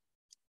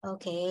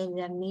 Okay,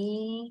 let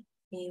me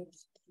give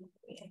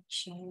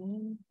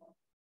reaction.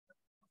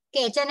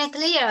 Okay, channel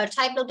clear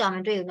type look down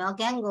into no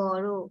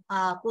gango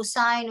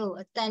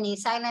cosine tani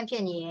silent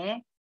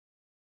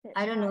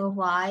I don't know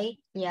why.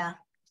 Yeah.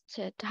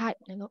 Type.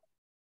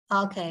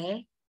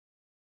 Okay.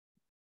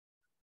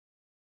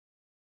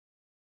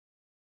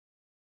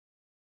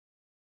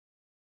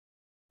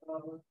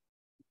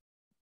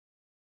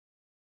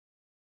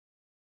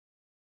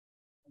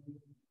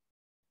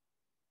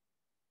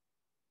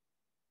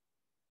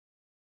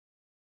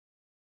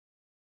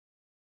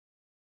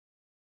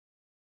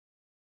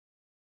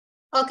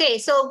 Okay,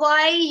 so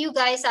why you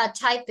guys are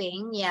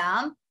typing,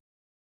 yeah.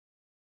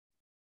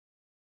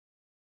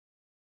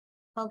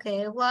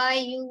 Okay, why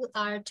you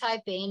are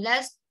typing?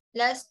 Let's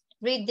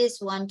read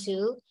this one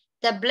too.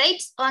 The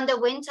blades on the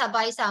wind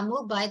turbines are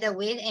moved by the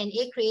wind and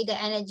it creates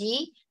the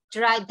energy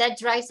that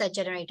drives the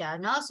generator.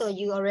 No, so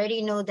you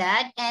already know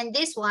that. And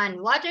this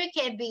one, water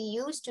can be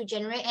used to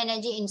generate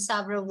energy in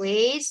several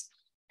ways.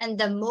 And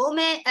the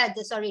movement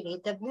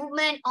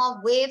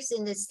of waves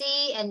in the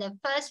sea and the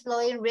first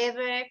flowing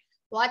river,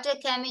 water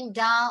coming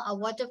down a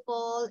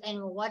waterfall,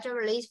 and water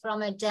released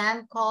from a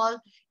dam called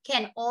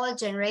can all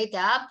generate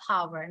the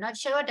power. Not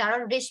sure that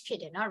are rich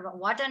pit, not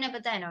water never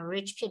then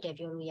rich pit if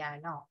you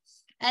no.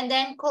 And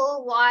then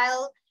coal,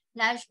 while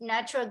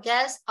natural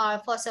gas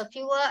are fossil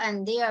fuel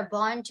and they are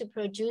born to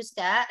produce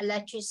the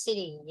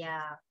electricity.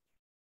 Yeah.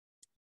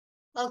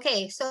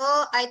 Okay, so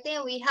I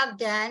think we have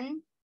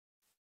done,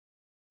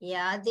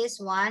 yeah, this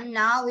one.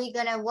 Now we're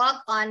gonna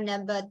work on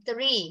number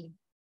 3.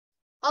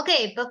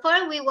 Okay,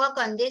 before we work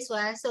on this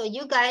one, so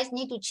you guys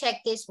need to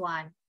check this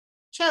one.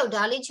 Check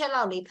darling, check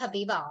out li phat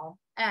pi ba aw.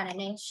 Ai da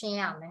ne shin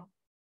ya me.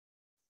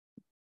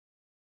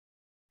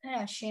 Ai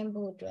da shin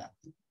ဖို့အတွက်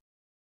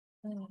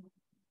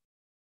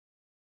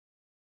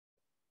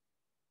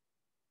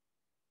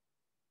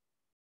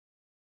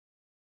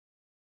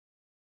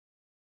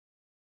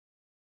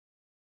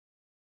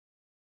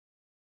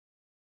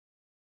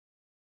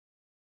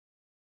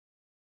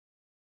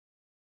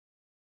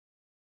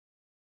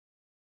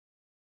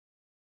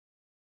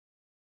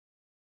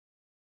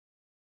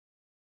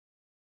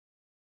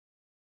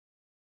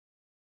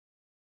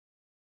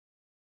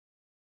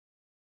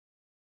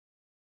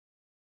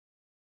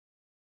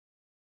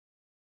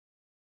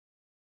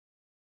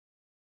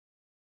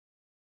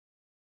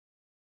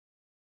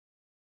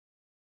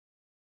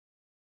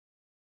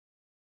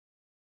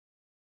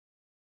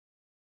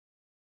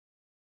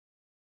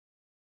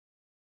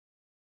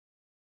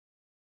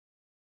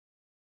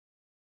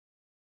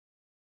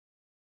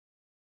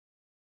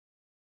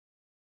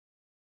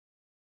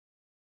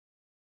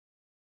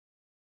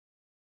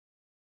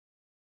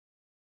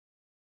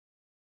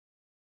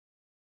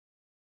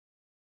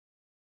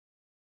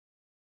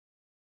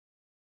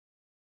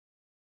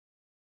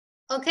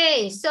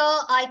Okay, so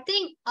I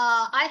think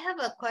I have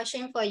a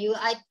question for you.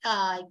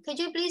 Could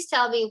you please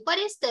tell me what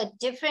is the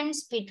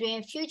difference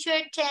between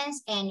future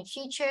tense and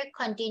future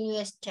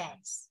continuous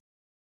tense?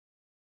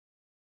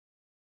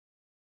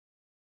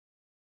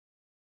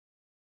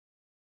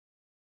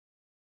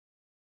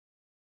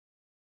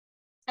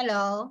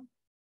 Hello.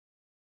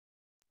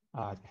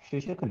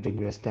 Future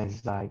continuous tense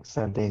is like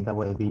something that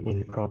will be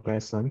in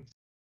progression.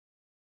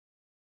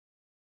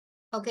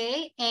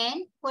 Okay,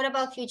 and what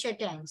about future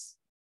tense?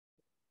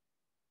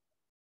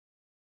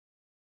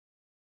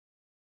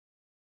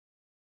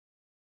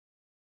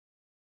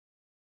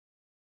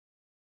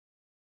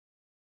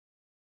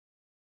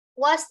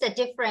 What's the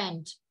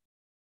difference?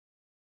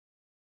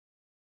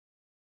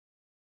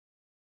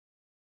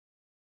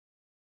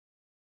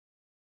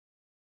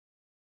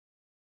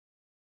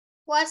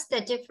 What's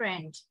the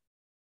difference?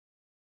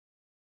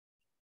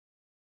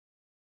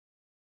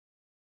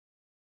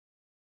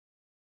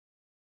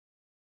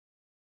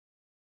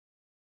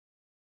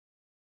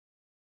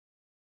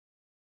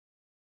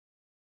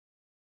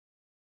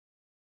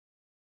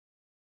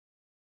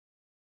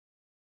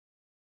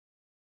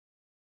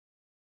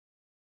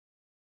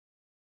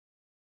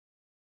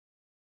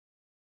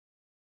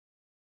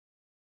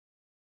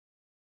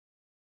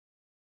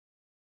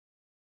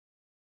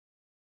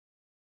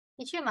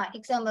 Teacher, my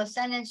example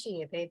sentence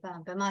here,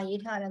 paper, but my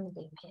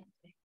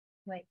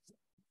Wait.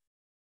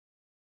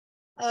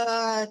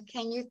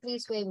 Can you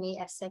please wait me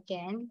a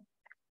second?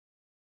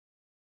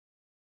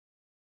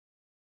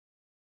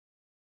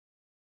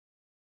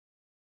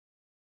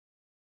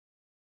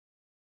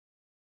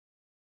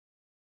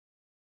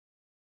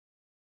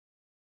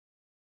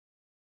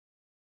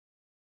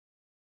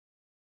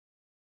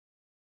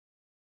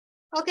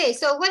 Okay,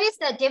 so what is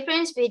the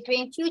difference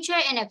between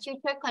future and a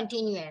future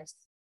continuous?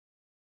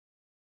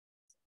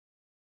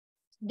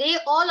 They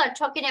all are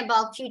talking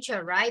about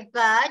future, right?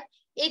 But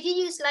if you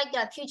use like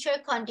the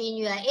future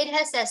continuous, it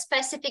has a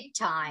specific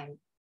time.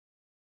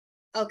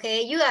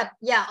 Okay, you are,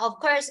 yeah, of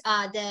course,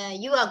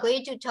 you are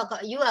going to talk,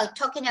 you are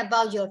talking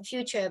about your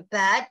future,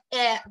 but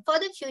for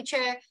the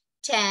future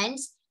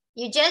tense,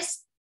 you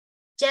just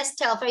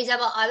tell, for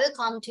example, I will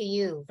come to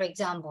you, for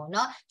example,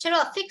 no? ကျွန်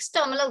တော် fix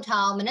တော့မလုပ်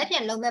ထားအောင် မနေ့ပြ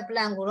န်လုပ်မဲ့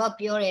plan ကိုတော့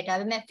ပြောတယ်ဒါ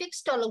ပေမဲ့ fix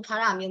တော့လုပ်ထား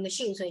တာမျိုးမ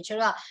ရှိဘူးဆိုရင်ကျွန်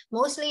တော်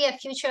mostly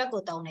future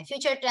ကိုတောင်းတယ်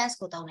future tense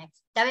ကိုတောင်းတယ်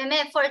ဒါပေ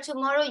မဲ့ for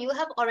tomorrow you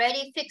have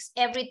already fixed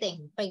everything,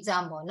 for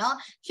example, no?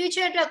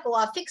 Future အတွက်ကိုက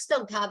fix လု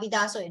ပ်ထားပြီး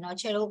သားဆိုရင်တော့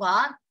ကျွန်တော်က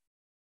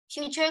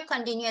future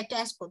continuous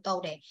tense ကိုတော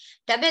က်တယ်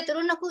ဒါပေမဲ့သူ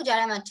တို့နှစ်ခုကြား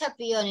ထဲမှာထပ်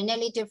ပြီးတော့နည်းန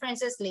ည်းလေး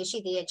differences လေးရှိ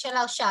သေးတယ်ချက်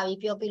လောက်ရှာပြီး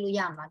ပြောပြလို့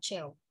ရမှာချ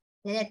က်ကို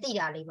နည်းနည်းသိ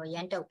တာလေးပေါ့ရ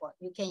န်တုတ်ပေါ့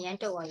you can ရန်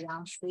တုတ်ရော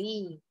င်းရွှေ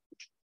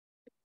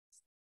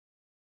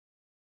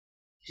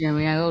ရှင်မ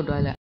ရတော့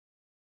တွားလိုက်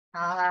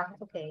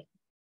okay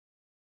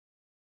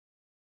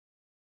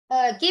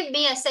give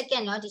me a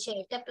second เนาะဒီချက်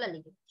tablet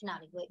လေးခဏ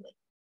လေး wait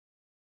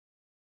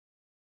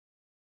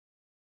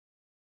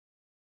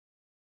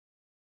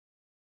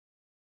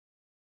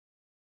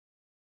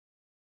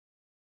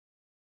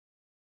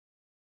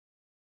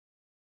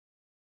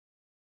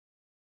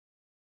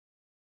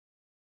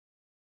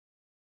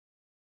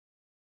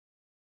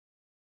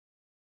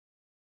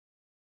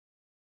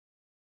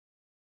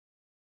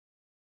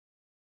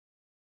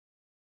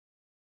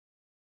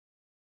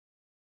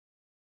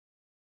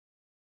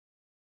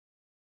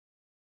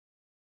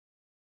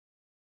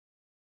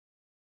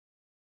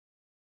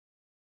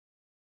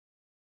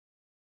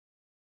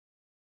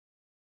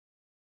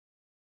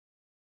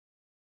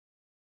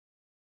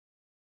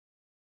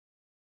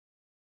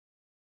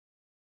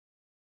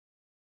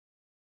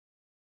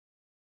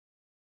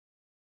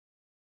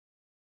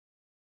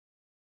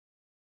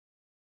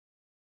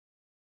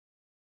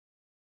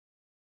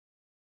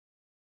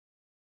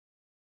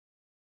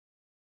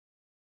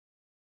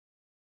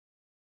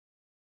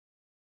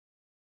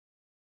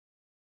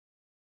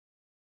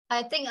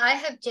I think I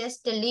have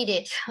just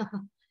deleted.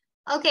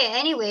 Okay,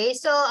 anyway,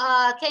 so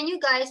can you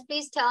guys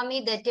please tell me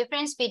the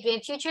difference between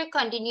future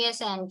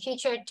continuous and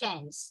future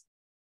tense?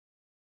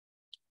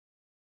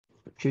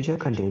 Future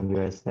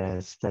continuous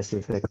has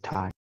specific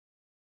time,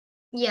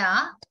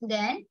 Yeah,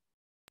 then?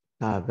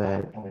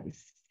 but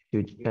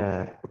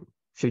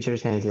future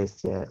tense is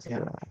just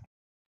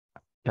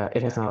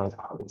it has no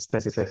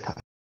specific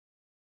time.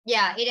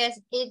 Yeah,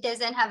 it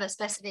doesn't have a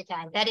specific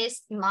time. That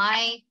is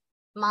my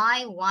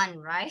one,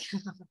 right?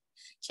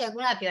 Check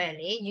unaပြောရ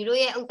လေယူတို့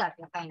ရဲ့ဥစ္စာ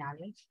ပြောခိုင်းတာ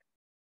လေ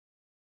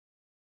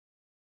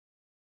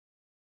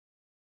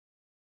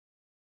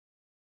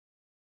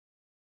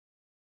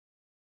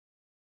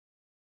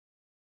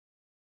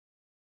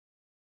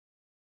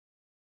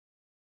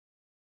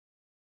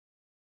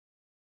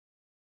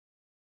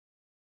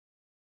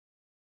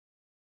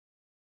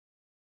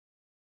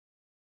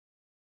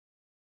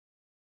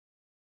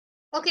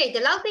Okay ဒီ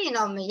လောက်သိရင်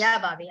တော့မရ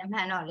ပါဘူးအမှ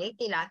န်တော့လေ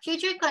သိလား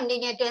future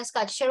continuous tense က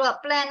တချို့က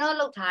plan တော့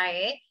လုပ်ထားတ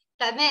ယ်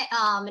ဒါပေမဲ့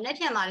မနေ့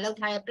ပြန်မှာလုပ်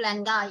ထားတဲ့ plan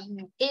က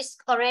is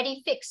already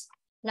fixed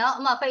เนาะဥ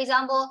ပမာ for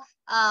example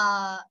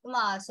ဥပ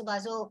မာဆိုပါ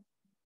စို့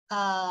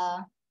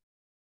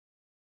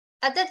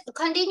at the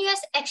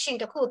continuous action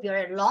တခုကိုပြော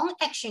ရဲ long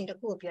action တ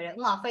ခုကိုပြောရဲဥပ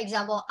မာ for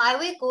example I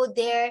will go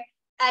there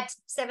at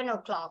 7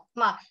 o'clock ဥ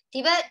ပမာ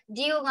ဒီဘက်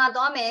ဒီကိုငါ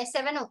သွားမယ်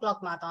7 o'clock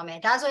မှာသွားမယ်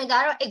ဒါဆိုရင်ဒါ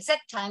တော့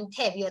exact time ထ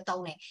ည့်ပြီးတော့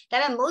သုံးတယ်ဒါ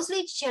ပေမဲ့ mostly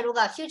ချေတို့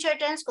က future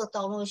tense ကို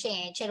သုံးလို့ရှိရ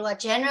င်ချေတို့က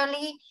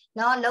generally เ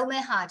นาะလုံး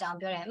မဲ့ဟာအကြောင်း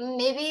ပြောတယ်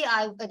maybe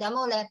I ဒါမှမ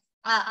ဟုတ်လဲ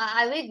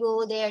I will go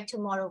there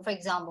tomorrow for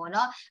example เน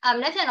าะ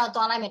လက်ပြန်တော့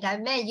သွားလိုက်မယ်ဒါပေ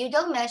မဲ့ you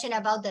don't mention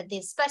about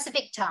this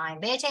specific time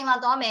ဘယ်အချိန်မှာ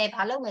သွားမယ်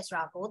ဘာလုပ်မယ်ဆို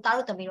တာကိုတား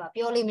တို့သမီးတို့က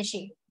ပြောလို့မ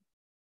ရှိဘူး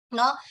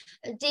เนาะ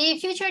ဒီ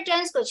future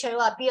tense ကိုချေ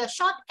တော့ပြီးတော့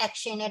short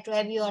action နဲ့တွဲ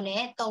ပြီးတော့လ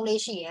ည်းသုံး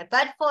လေးရှိရယ်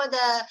but for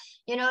the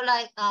you know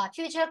like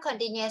future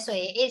continuous ဆို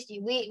ရင် is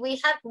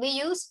we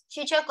use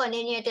future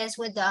continuous tense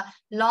with the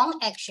long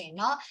action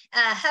เนาะ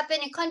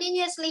happening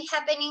continuously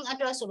happening အ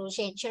တွက်ဆိုလို့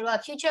ရှိရင်ချေတော့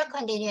future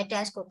continuous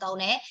tense ကိုသုံး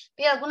တယ်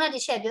ပြီးတော့ခုနတ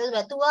စ်ချက်ပြောဆို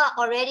တော့ तू က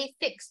already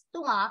fixed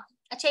သူ့မှာ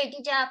အချိန်တိ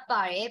ကျ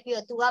ပါတယ်ပြီး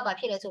တော့ तू ကဘာ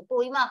ဖြစ်လဲဆိုပို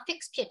ပြီးမှ fix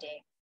ဖြစ်တယ်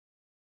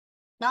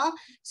No,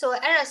 so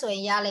error so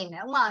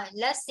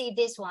let's see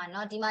this one.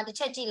 No, di ma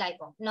check like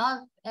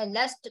no.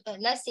 Let's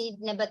see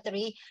number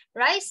 3.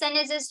 Right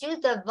sentences use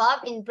the verb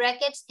in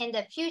brackets in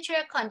the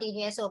future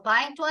continuous. So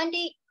by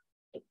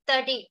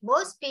 2030,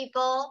 most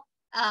people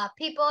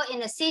in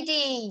the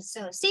city.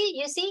 So see,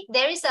 you see,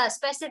 there is a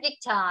specific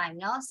time.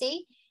 No,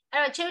 see,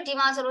 error chiro di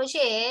ma so lo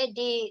shi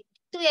di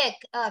tu ye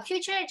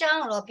future အကြော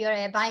င်းလို့ပြော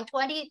ရဲ by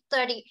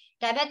 2030.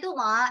 ဒါပေမဲ့သူ့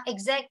မှာ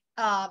exact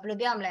ဘယ်လို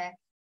ပြောမလဲ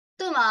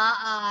သူ့မှာ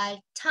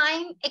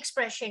time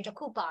expression တ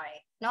ခုပါတယ်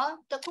เนาะ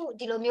တခု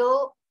ဒီလို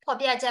မျိုးဖော်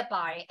ပြချက်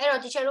ပါတယ်အဲ့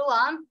တော့ဒီချက်တို့က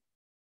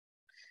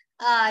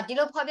ဒီ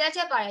လိုဖော်ပြချ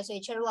က်ပါတယ်ဆိုရ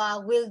င်ချက်တို့က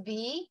will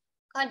be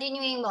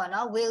continuing ပေါ့เน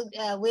าะ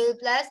will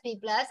plus be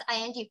plus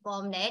ing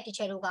form နဲ့ဒီ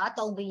ချက်တို့က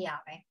သုံးပေးရ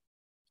မယ်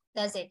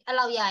that's it အဲ့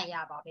လောက်ရရင်ရ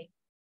ပါပြီ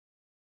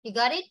you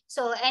got it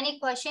so any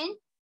question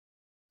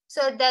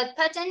So the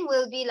pattern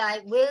will be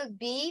like will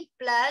be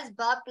plus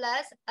verb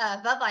plus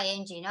verb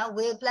ing no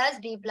will plus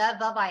be plus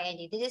verb ing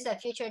this is a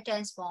future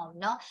tense form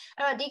no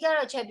အဲ့တော့အဓိက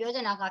တော့ချက်ပြောချ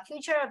င်တာက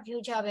future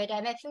future ပဲဒါ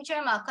ပေမဲ့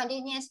future မှာ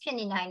continuous ဖြစ်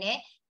နေနိုင်တယ်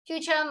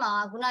future မှာ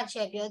ခုနချ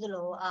က်ပြောသ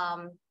လို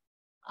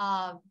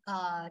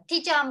တိ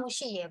ကျမှု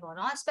ရှိရပေါ့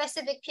နော်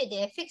specific ဖြစ်တ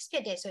ယ် fix ဖြ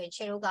စ်တယ်ဆိုရင်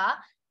ခြေတို့က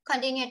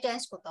continuous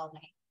tense ကိုသုံးတ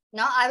ယ်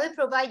Now I will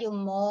provide you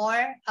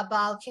more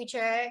about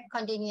future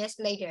continuous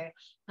later.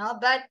 No,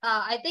 but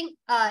I think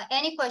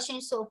any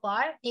questions so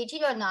far? Did you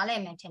not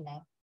mention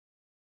that?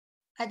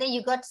 I think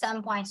you got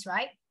some points,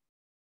 right?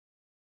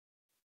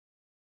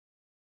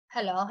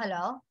 Hello.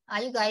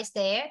 Are you guys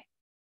there?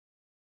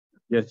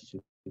 Yes.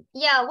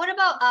 Yeah. What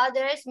about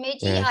others?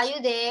 Meiji, Yes. are you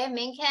there?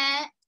 Minkan,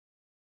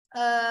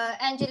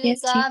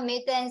 Angelica, Yes,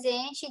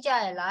 Metanzin,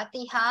 Shijayala,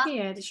 Tiha.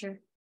 Yeah, sure.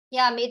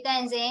 Yeah,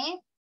 Metanzin.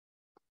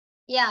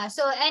 Yeah.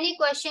 So any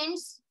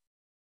questions?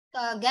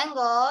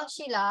 Gango,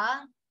 Sheila.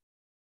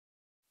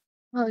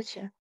 ဟုတ်ရှ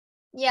င်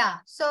Yeah.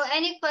 So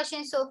any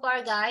questions so far,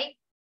 guys?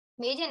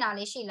 Major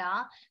knowledge, Sheila.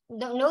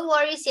 No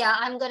worries, yeah.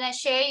 I'm gonna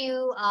share you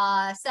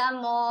some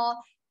more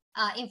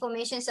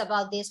informations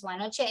about this one.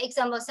 Okay,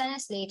 example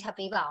sentence late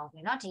happy bow.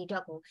 Not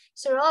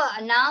so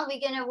now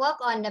we're gonna work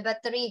on number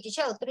 3.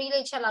 Teacher 3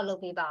 late chala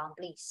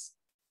please.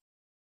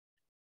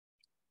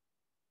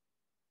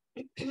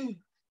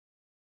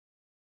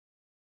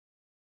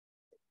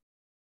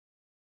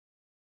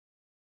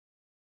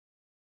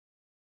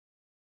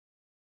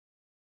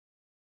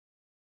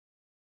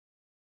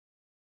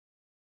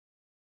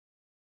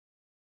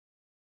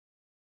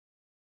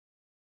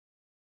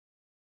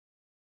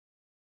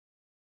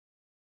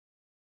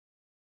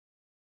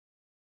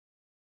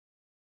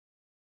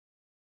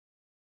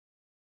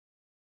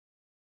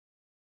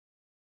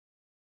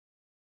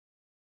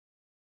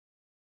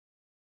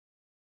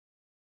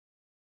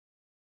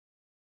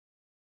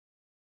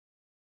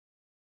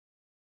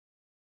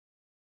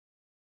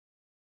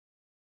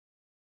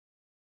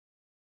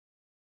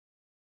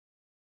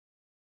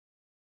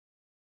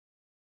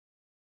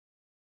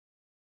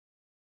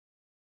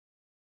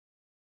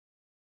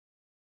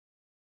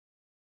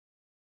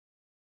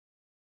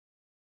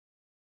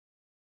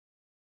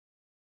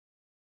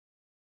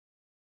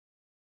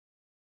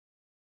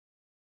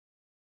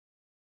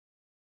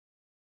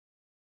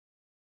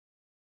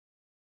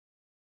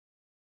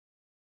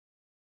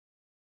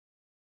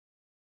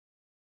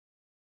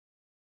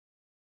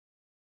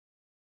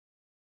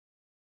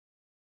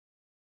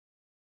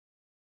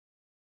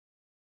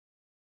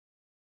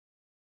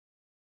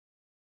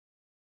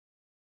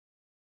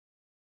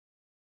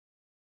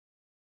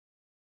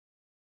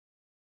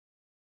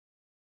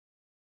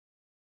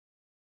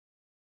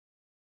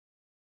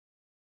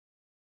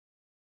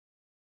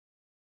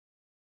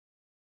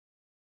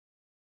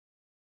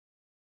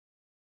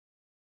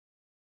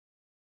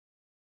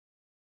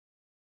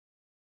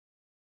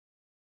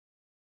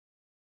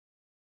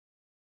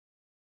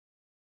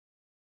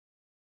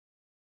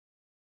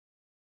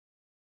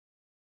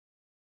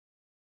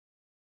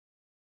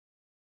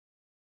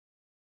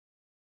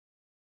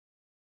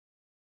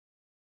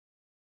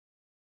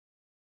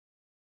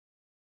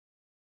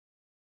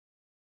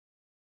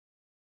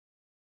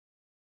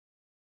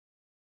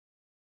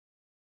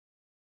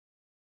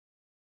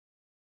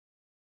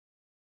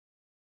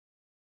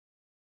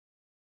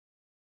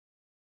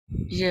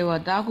 ဒီကျေက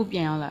တာခုပြ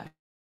န်ရောက်လာ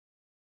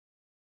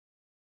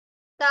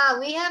So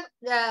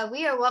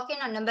we are working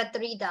on number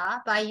 3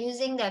 by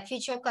using the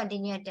future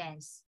continuous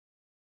tense.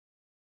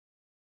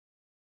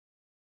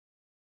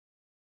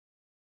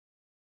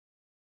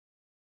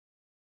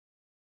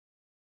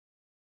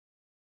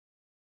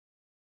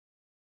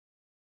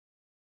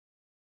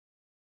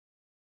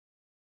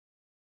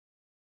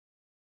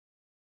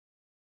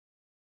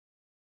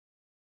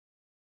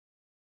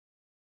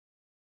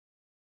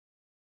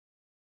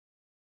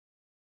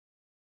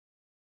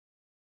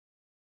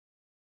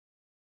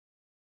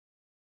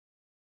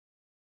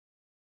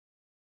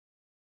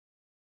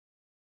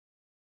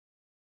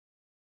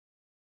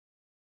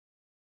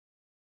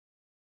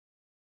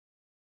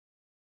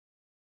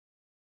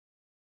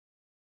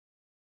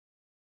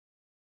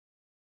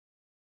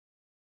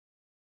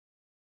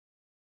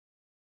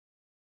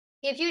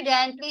 If you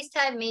done, please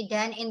type me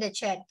done in the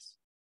chat.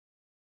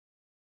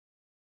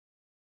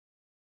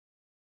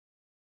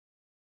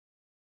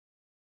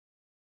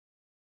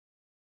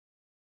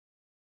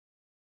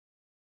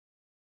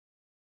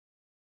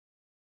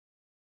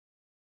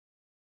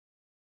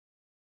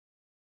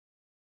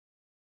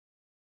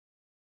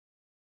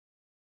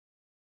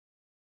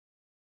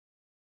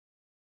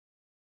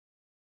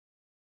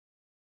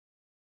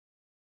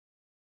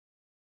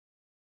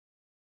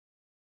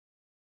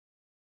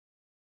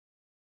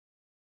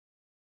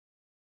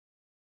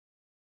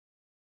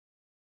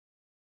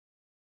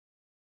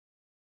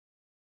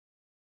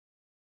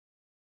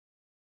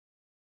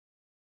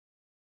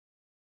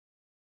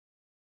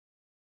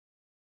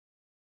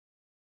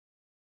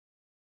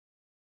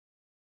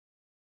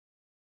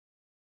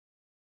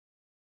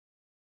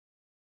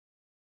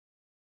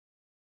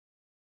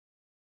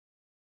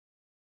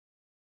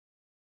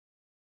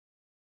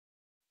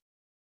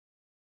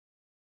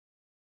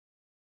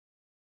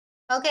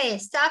 Okay,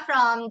 start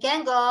from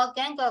Gango.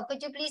 Gango,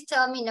 could you please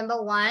tell me number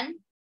 1?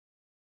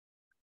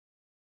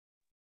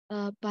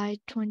 By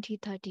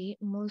 2030,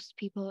 most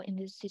people in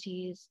the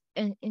cities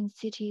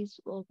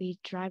will be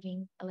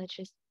driving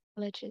electric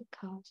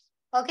cars.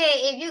 Okay,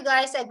 if you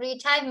guys agree,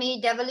 type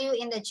me W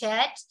in the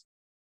chat.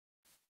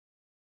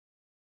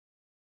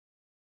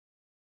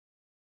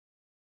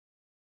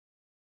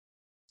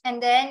 And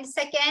then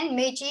second,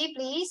 Meiji,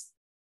 please.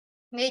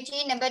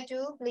 Meiji, number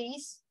 2,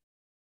 please.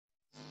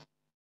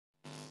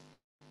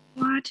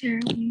 Water,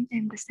 wind,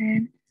 and the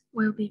sun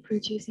will be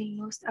producing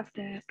most of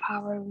the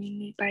power we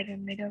need by the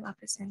middle of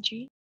the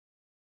century.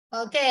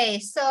 Okay,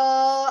 so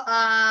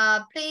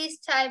please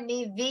type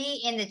me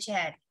V in the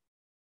chat.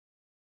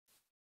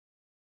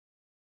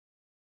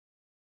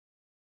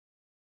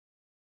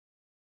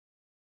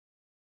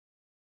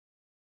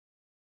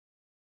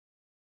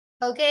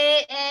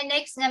 Okay, and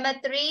next number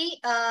 3,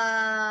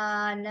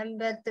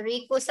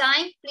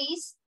 cosine,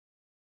 please.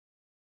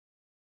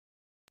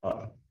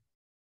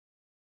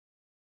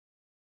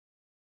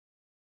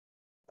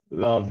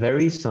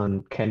 Very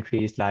soon,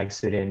 countries like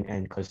Sweden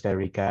and Costa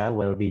Rica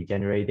will be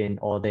generating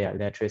all their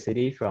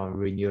electricity from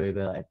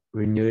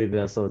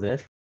renewable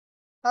sources.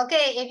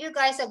 Okay, if you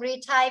guys agree,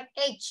 type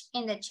H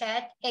in the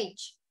chat,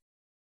 H.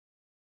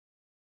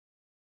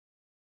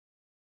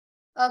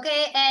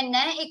 Okay, and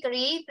then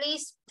agree,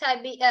 please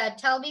type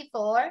tell me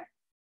 4.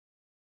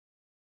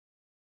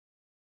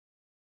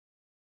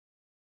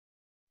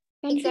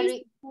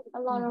 Countries with a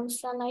lot of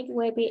sunlight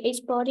will be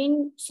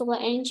exporting solar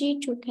energy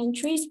to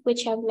countries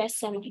which have less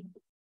sunlight.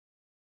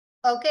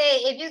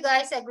 Okay, if you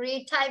guys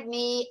agree, type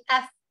me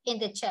F in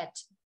the chat.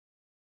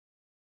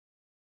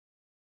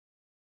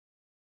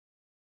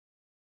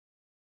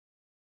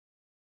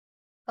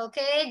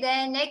 Okay,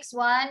 then next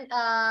one,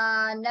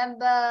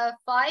 number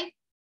 5.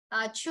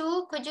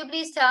 Chu, could you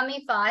please tell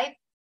me 5?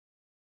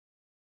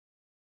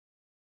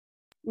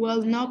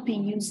 Will not be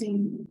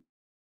using.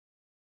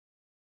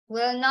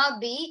 Will not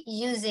be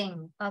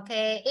using.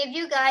 Okay, if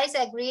you guys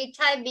agree,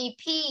 type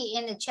BP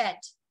in the chat.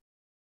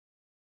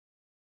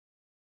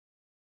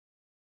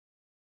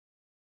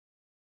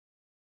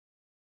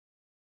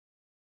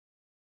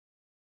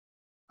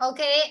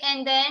 Okay,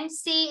 and then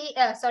C,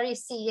 sorry,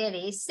 C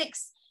really,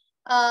 6,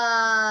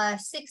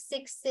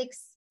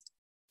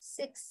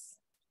 6,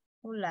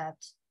 who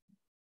left?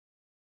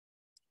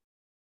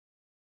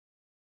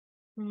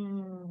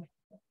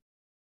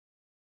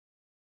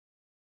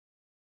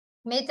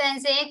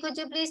 Metanze, could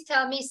you please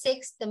tell me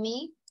 6 to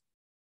me?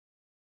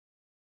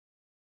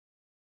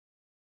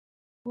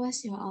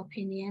 What's your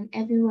opinion?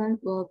 Everyone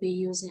will be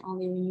using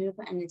only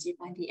renewable energy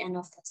by the end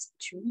of the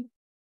century.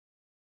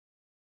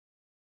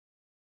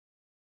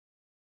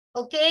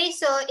 Okay,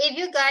 so if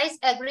you guys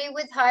agree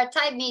with her,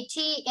 type me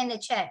T in the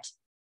chat.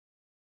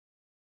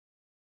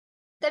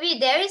 Tabi,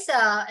 this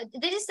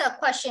is a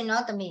question,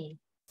 not to me.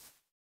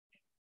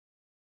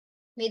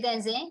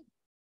 Metanze,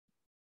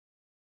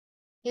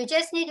 you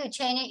just need to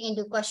change it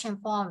into question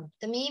form.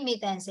 To me,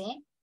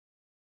 Metanze.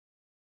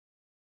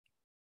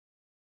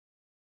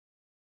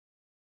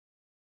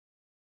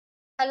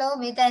 Hello,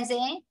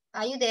 Metanze,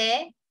 are you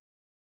there?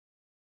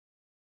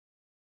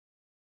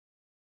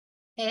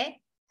 Hey,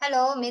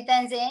 hello,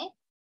 Metanze.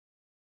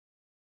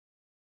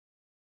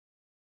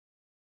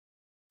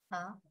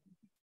 Huh?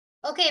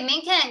 Okay,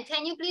 Minkan,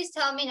 can you please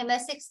tell me number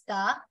 6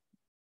 star?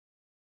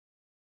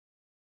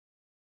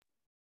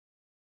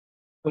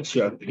 What's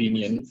your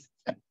opinion?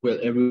 Will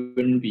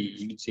everyone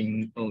be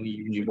using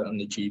only renewable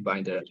energy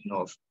by the end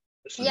of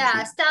the century?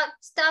 Yeah,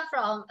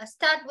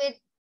 start with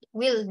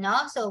will,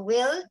 no? So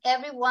will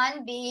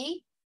everyone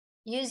be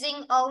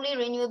using only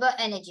renewable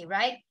energy,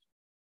 right?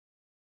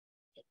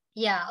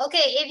 Yeah,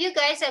 okay, if you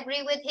guys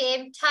agree with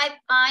him, type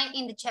I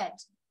in the chat.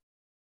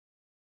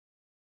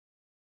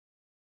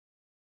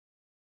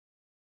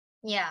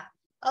 Yeah,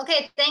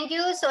 okay, thank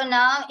you. So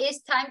now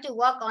it's time to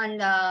work on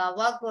the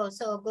workbook.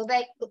 So go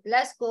back,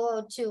 let's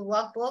go to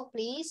workbook,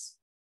 please.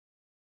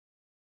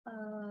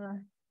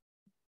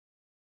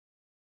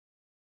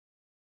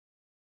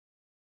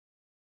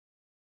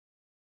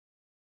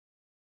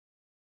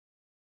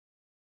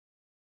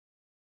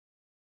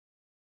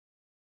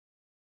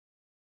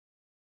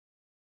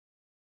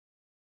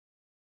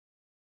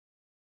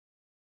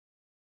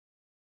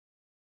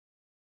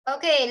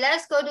 Okay,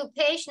 let's go to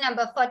page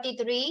number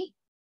 43.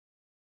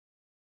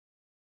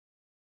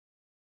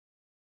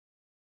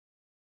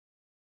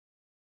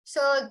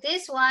 So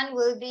this one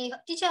will be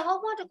teacher. How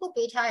about the go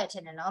page higher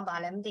channel? No,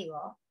 balam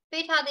diwa.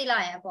 Page hadi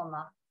line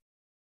apoma.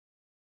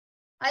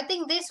 I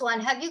think this one.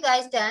 Have you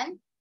guys done?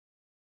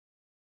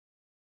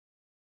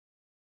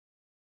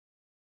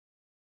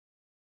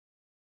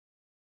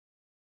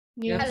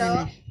 Yeah,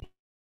 Hello. finish.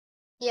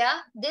 Yeah,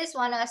 this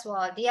one as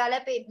well. The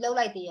other page low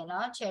like the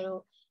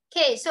chero.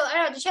 Okay, so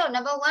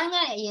number 1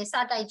 is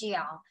start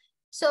idea.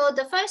 So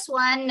the first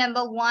one,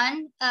 number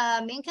 1,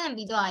 main can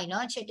be doing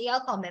no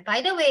comment.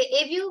 By the way,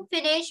 if you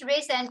finish,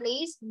 raise hand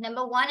please.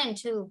 Number 1 and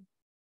 2.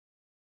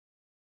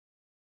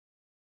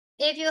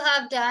 If you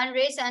have done,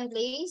 raise hand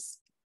please.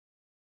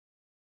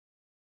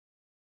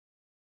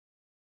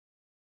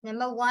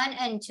 Number 1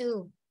 and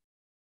 2.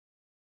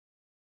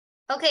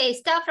 Okay,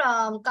 start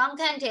from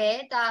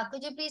Kamkante.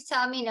 Could you please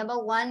tell me number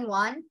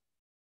 1.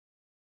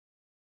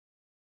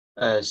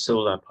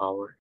 Solar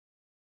power.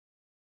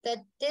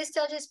 That this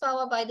church is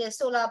powered by the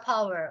solar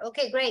power.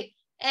 Okay, great.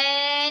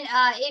 And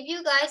if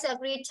you guys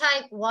agree,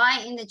 type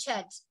Y in the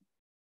chat.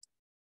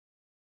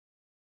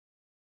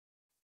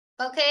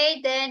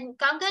 Okay, then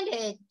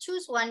Kamkante,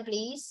 choose one,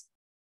 please.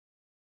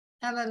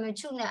 Now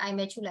next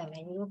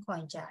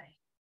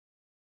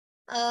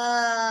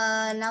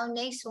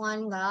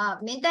one,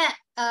 Minta,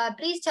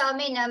 please tell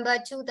me number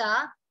 2,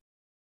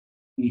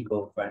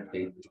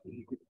 Eco-friendly.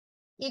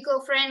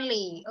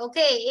 Eco-friendly.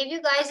 Okay, if you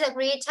guys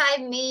agree, type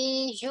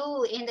me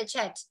you in the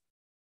chat.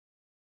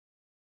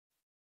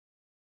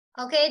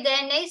 Okay,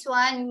 then next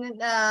one,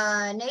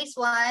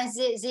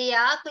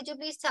 Zia, could you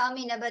please tell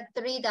me number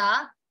 3,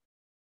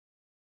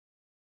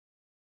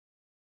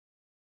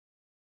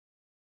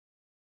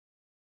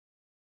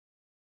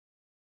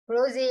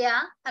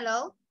 Rosia,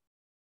 hello.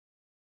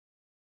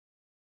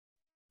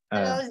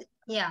 Hello,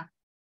 yeah.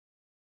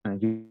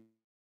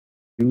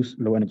 Use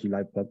low energy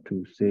light bulb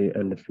to save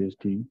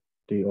electricity.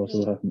 They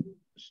also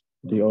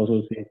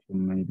save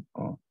money.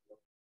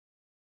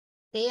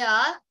 They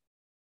are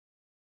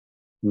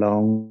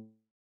Long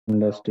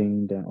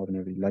lasting than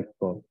ordinary light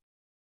bulb.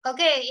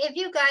 okay. If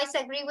you guys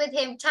agree with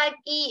him, type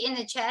E in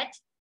the chat.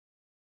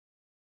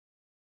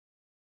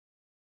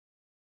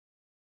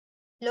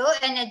 Low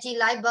energy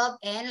light bulb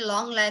and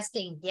long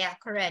lasting. Yeah,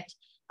 correct.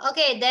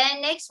 Okay,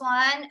 then next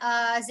one,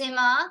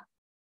 Zima,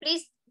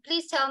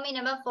 please tell me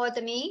number 4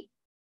 to me.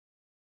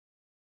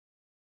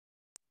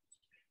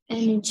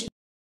 Energy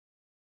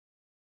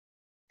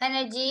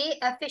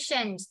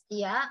efficient.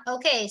 Yeah.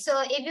 Okay.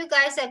 So if you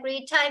guys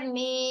agree, type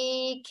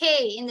me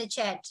K in the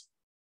chat.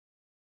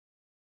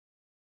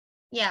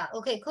 Yeah.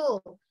 Okay.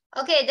 Cool.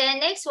 Okay. Then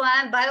next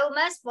one,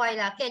 biomass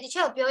boiler. Okay.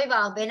 Teacher,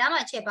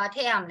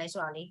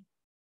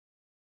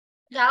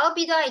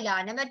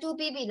 number 2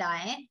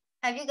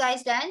 have you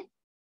guys done?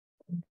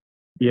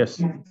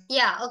 Yes.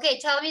 Yeah. Okay.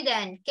 Tell me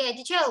then. Okay.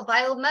 Teacher,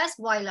 biomass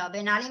boiler.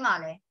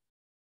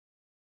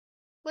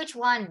 Which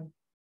one?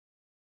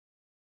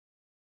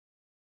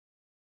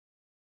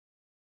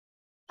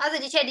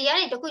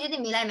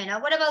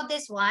 What about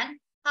this one?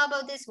 How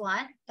about this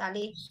one,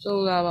 Dali?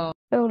 Solar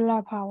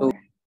power.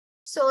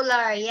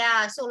 Solar,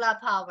 yeah, solar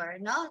power.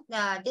 No,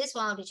 this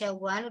one to check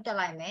 1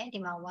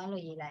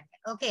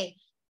 okay.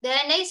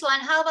 Then next one,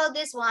 how about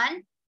this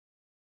one?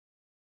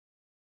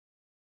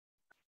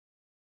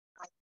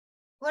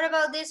 What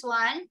about this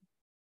one?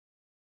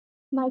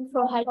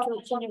 Micro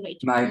hydro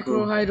generator.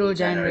 Micro hydro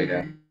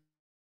generator.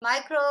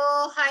 Micro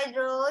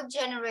hydro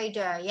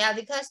generator. Yeah,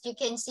 because you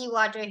can see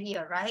water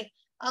here, right?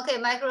 Okay,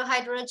 micro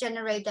hydro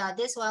generator.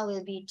 This one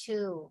will be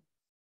 2.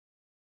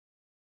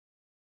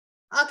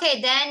 Okay,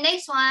 then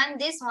next one,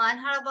 this one.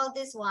 How about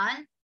this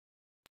one?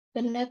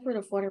 The network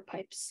of water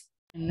pipes.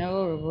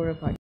 Network of water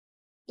pipe.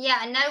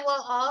 Yeah,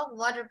 network of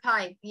water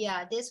pipe.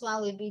 Yeah, this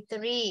one will be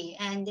 3,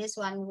 and this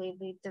one will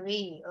be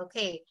 3.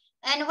 Okay.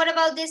 And what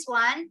about this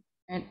one?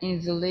 An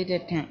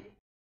insulated tank.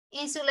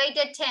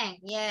 Insulated tank.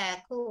 Yeah,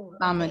 cool.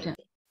 Okay.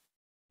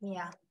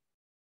 Yeah.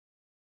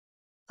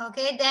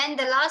 Okay, then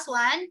the last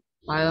one.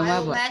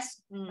 Biomass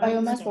Okay.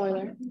 Biomass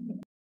boiler.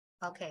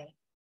 Okay.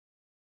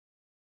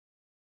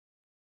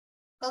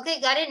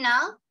 Okay, got it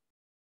now?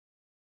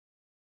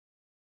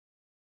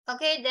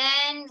 Okay,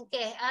 then,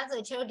 okay, as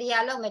a child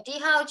dialogue,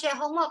 how check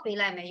homework be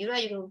like,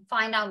 you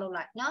find out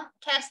like, no?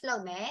 Test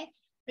lo me.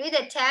 Read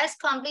the test,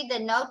 complete the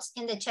notes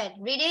in the chat.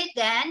 Read it,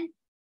 then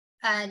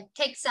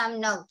take some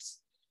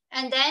notes.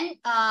 And then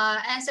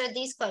answer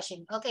this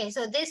question. Okay,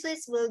 so this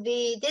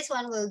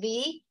one will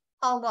be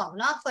homework,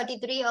 not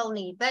 43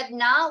 only. But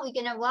now we're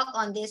gonna work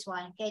on this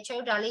one. Okay,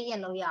 child dali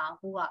yen lo ya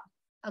who are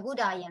a good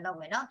eye and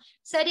no.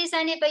 Study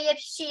sunny by a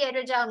she at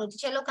a job to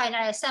cello kind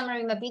of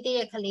summary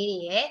mabiti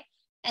a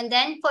and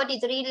then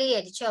 43 li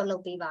at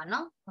cello piva,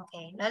 no?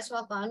 Okay, let's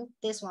work on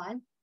this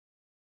one.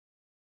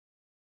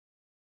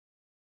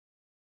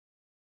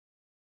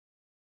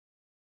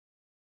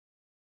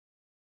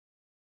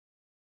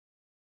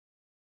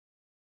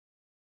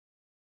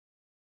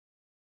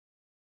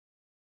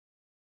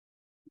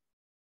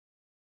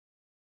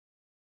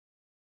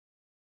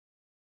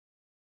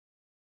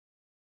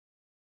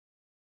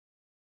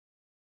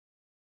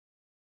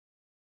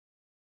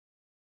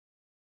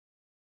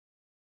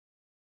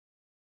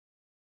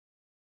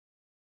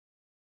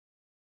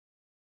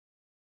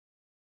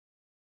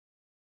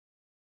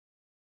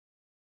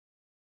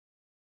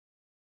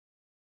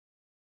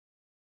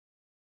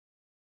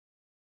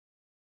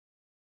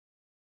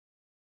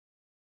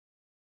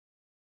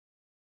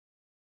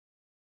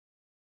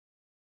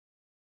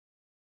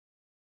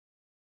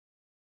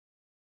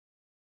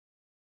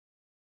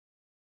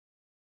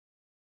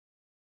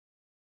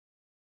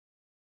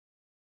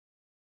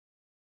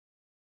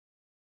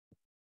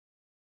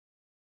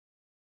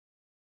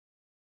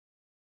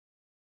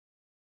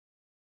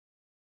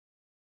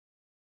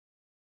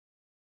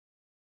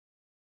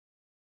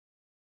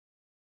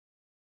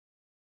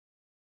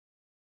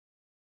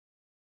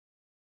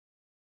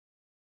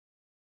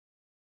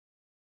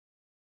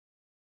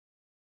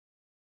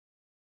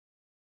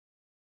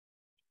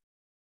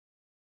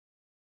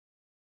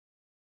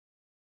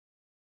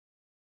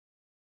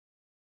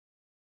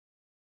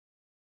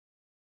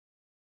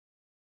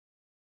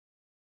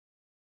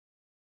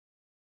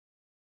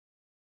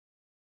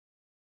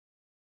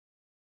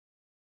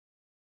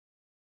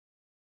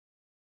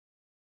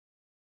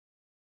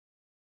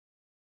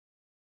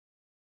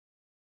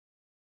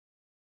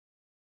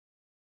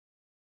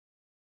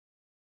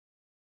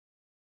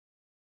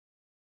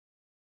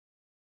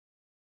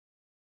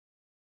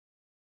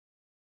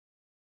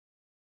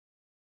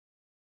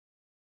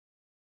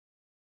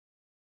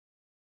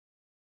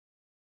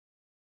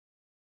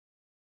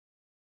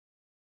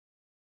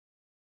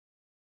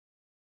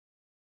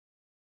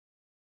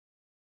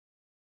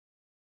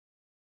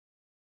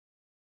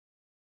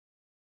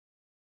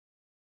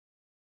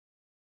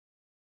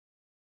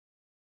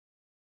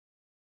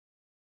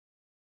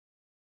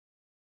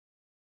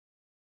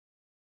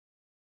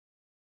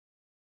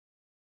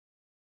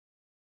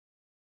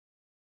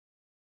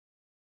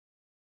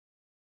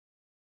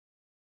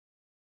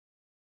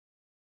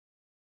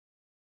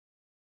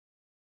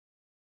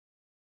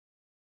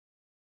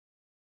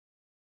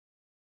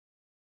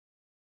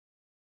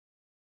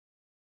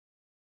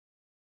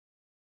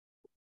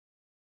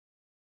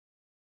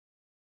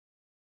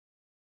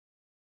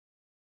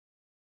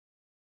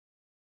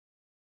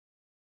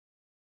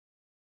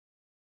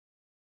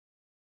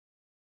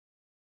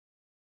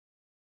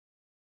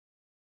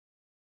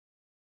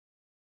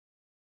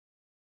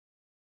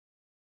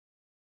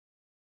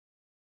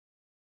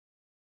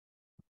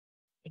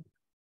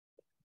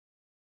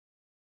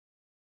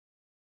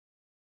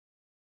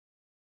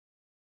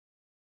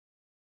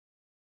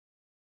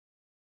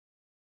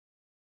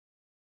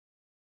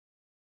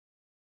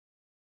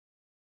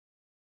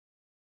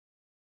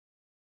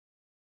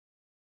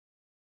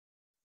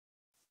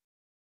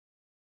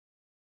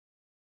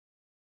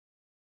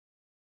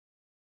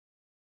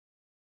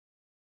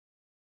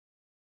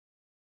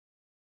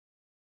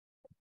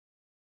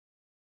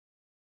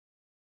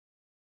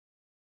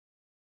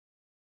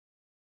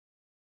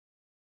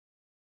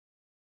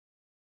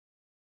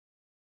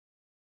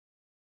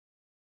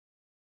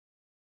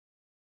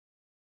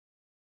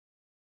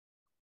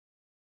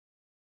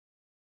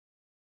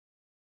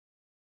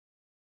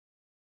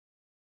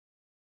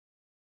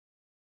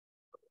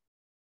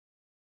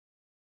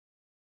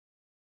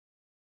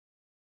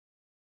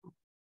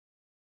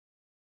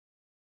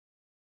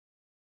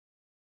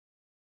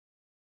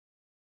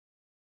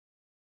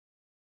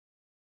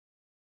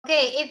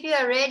 Okay, if you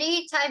are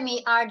ready, type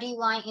me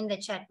RD1 in the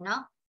chat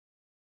now.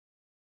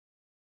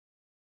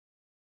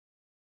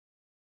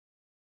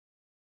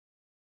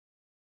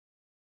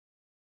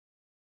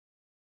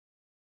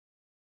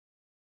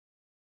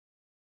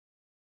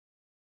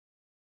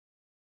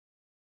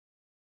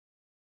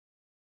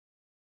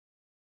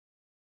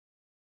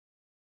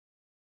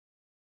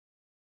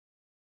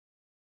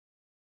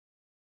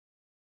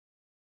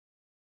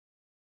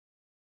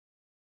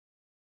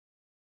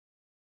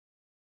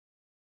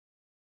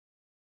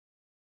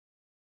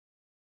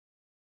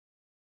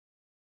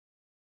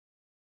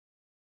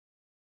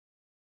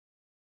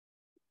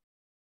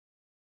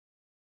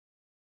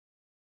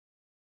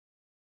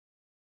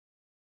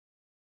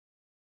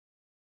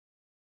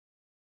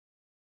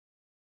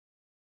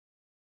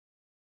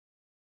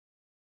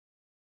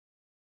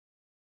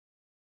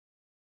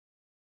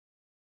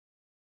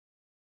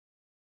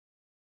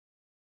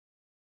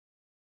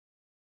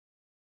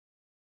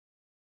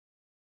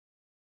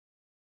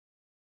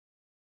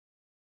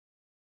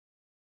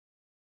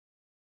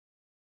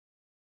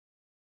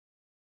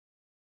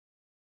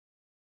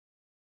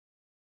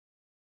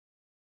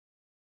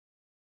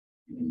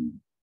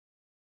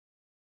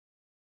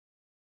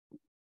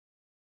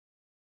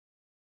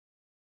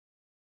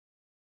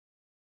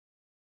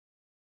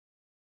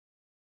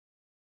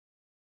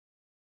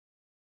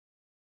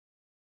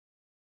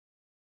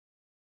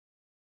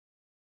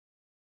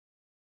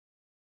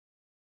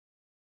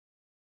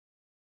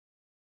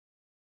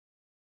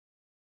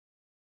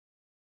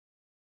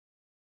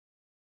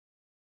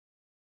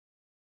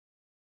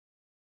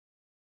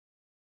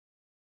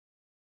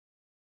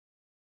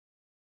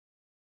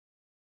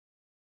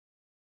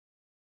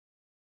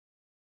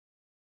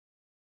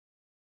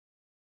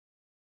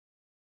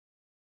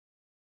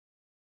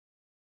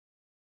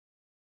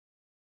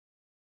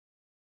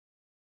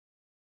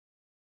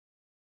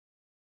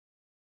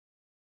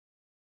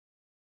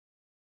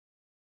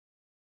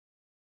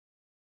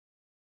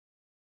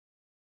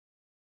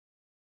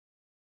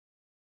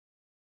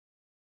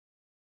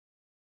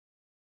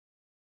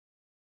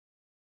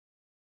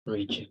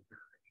 Region.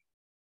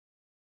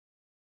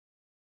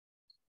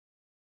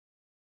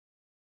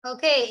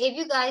 Okay, if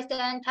you guys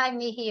can type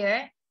me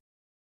here.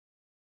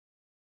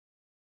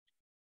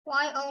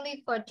 Why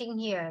only 14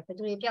 here?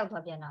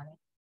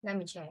 Let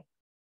me check.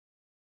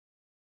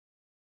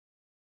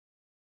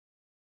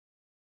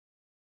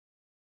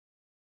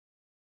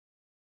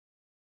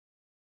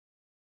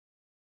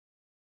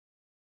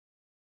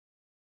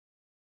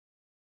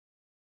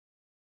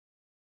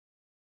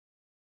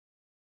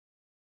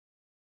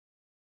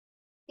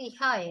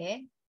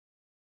 Hi.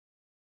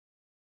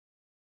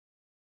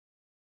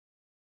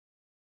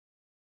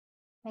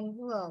 And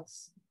who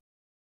else?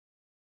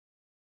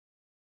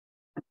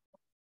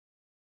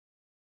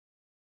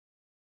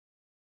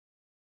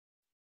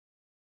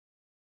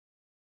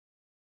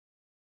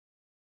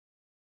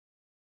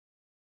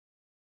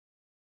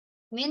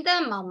 Minta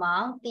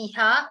Mama,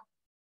 Tiha.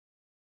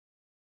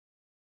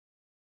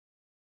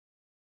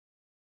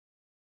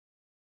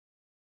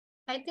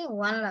 I think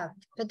one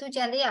left. But tu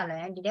chandi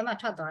ale, did ma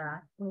thot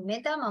dora.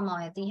 Minta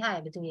Mama e Tiha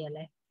e betu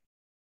yele.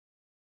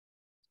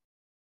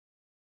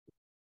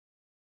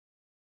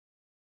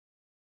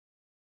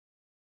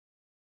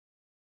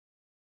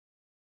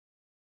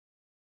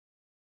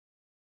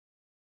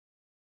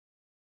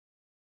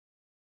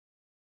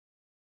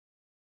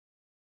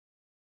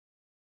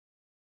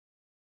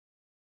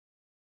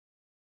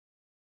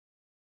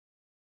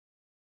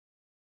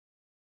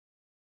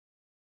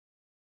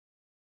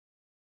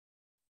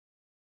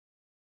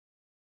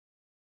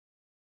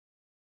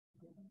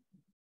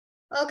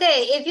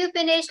 Okay, if you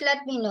finish,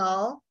 let me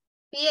know.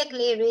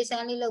 Clearly,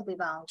 recently look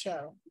about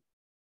show.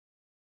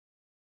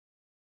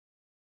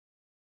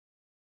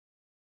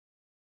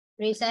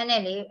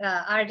 Recently,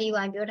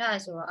 RD1 ပြောထား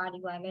ဆိုတော့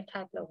RD1 ပဲ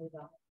type လုပ်ပြီး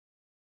ပါ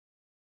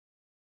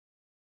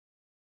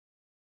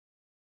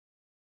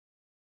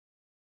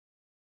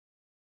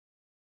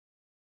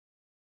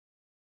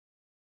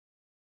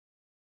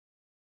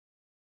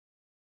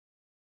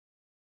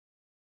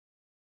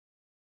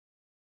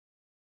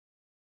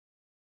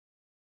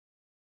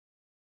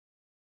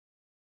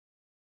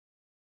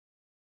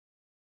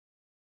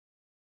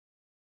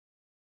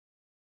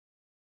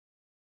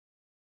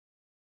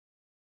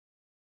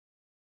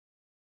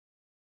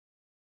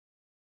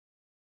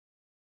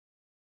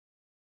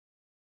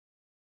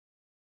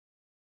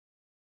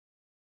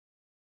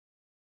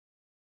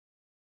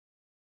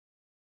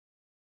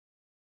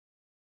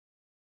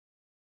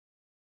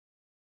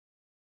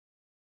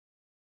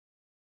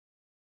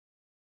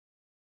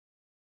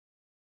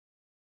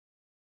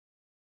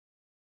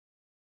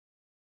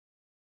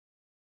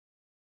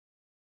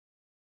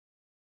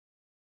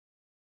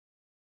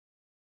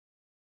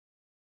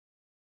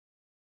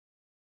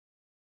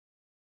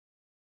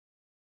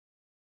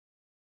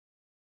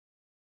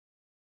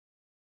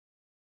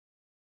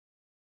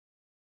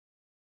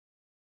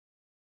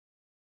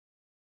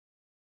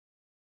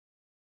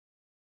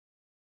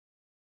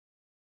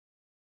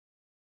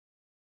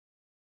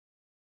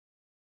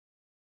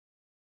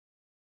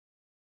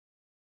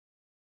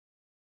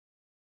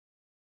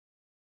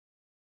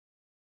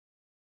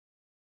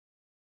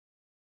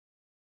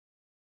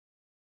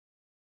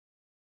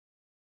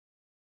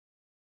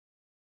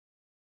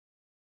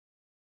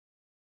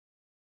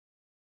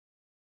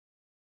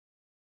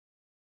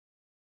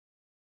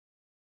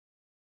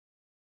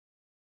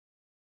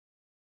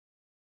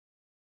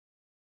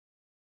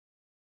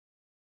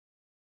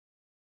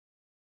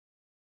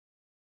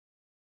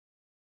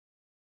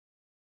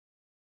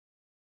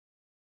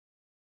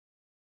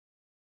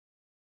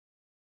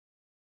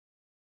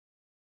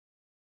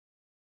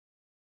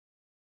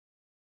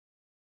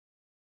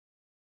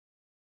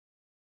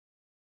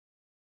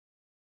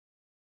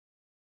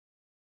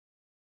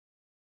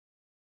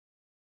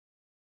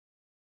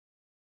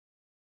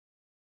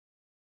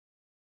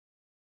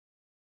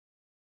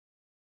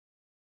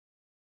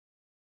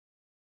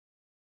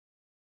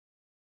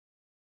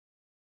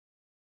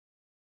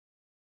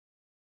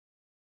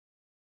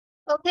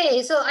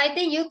Okay, so I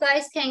think you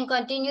guys can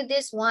continue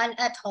this one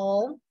at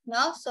home,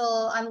 no?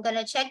 So I'm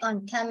gonna check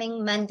on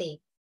coming Monday.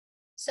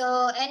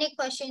 So any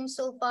questions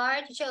so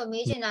far? Teacher,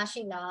 မေးချင်တာ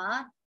ရှိလား?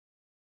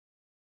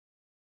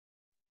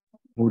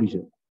 ဟုတ်ပြီ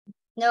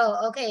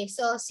No, okay.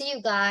 So see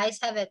you guys.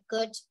 Have a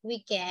good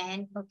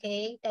weekend.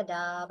 Okay.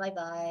 Tada. Bye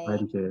bye. Bye,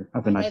 teacher.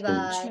 Have a nice day. Bye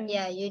bye.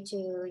 Yeah, you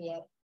too.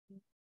 Yeah.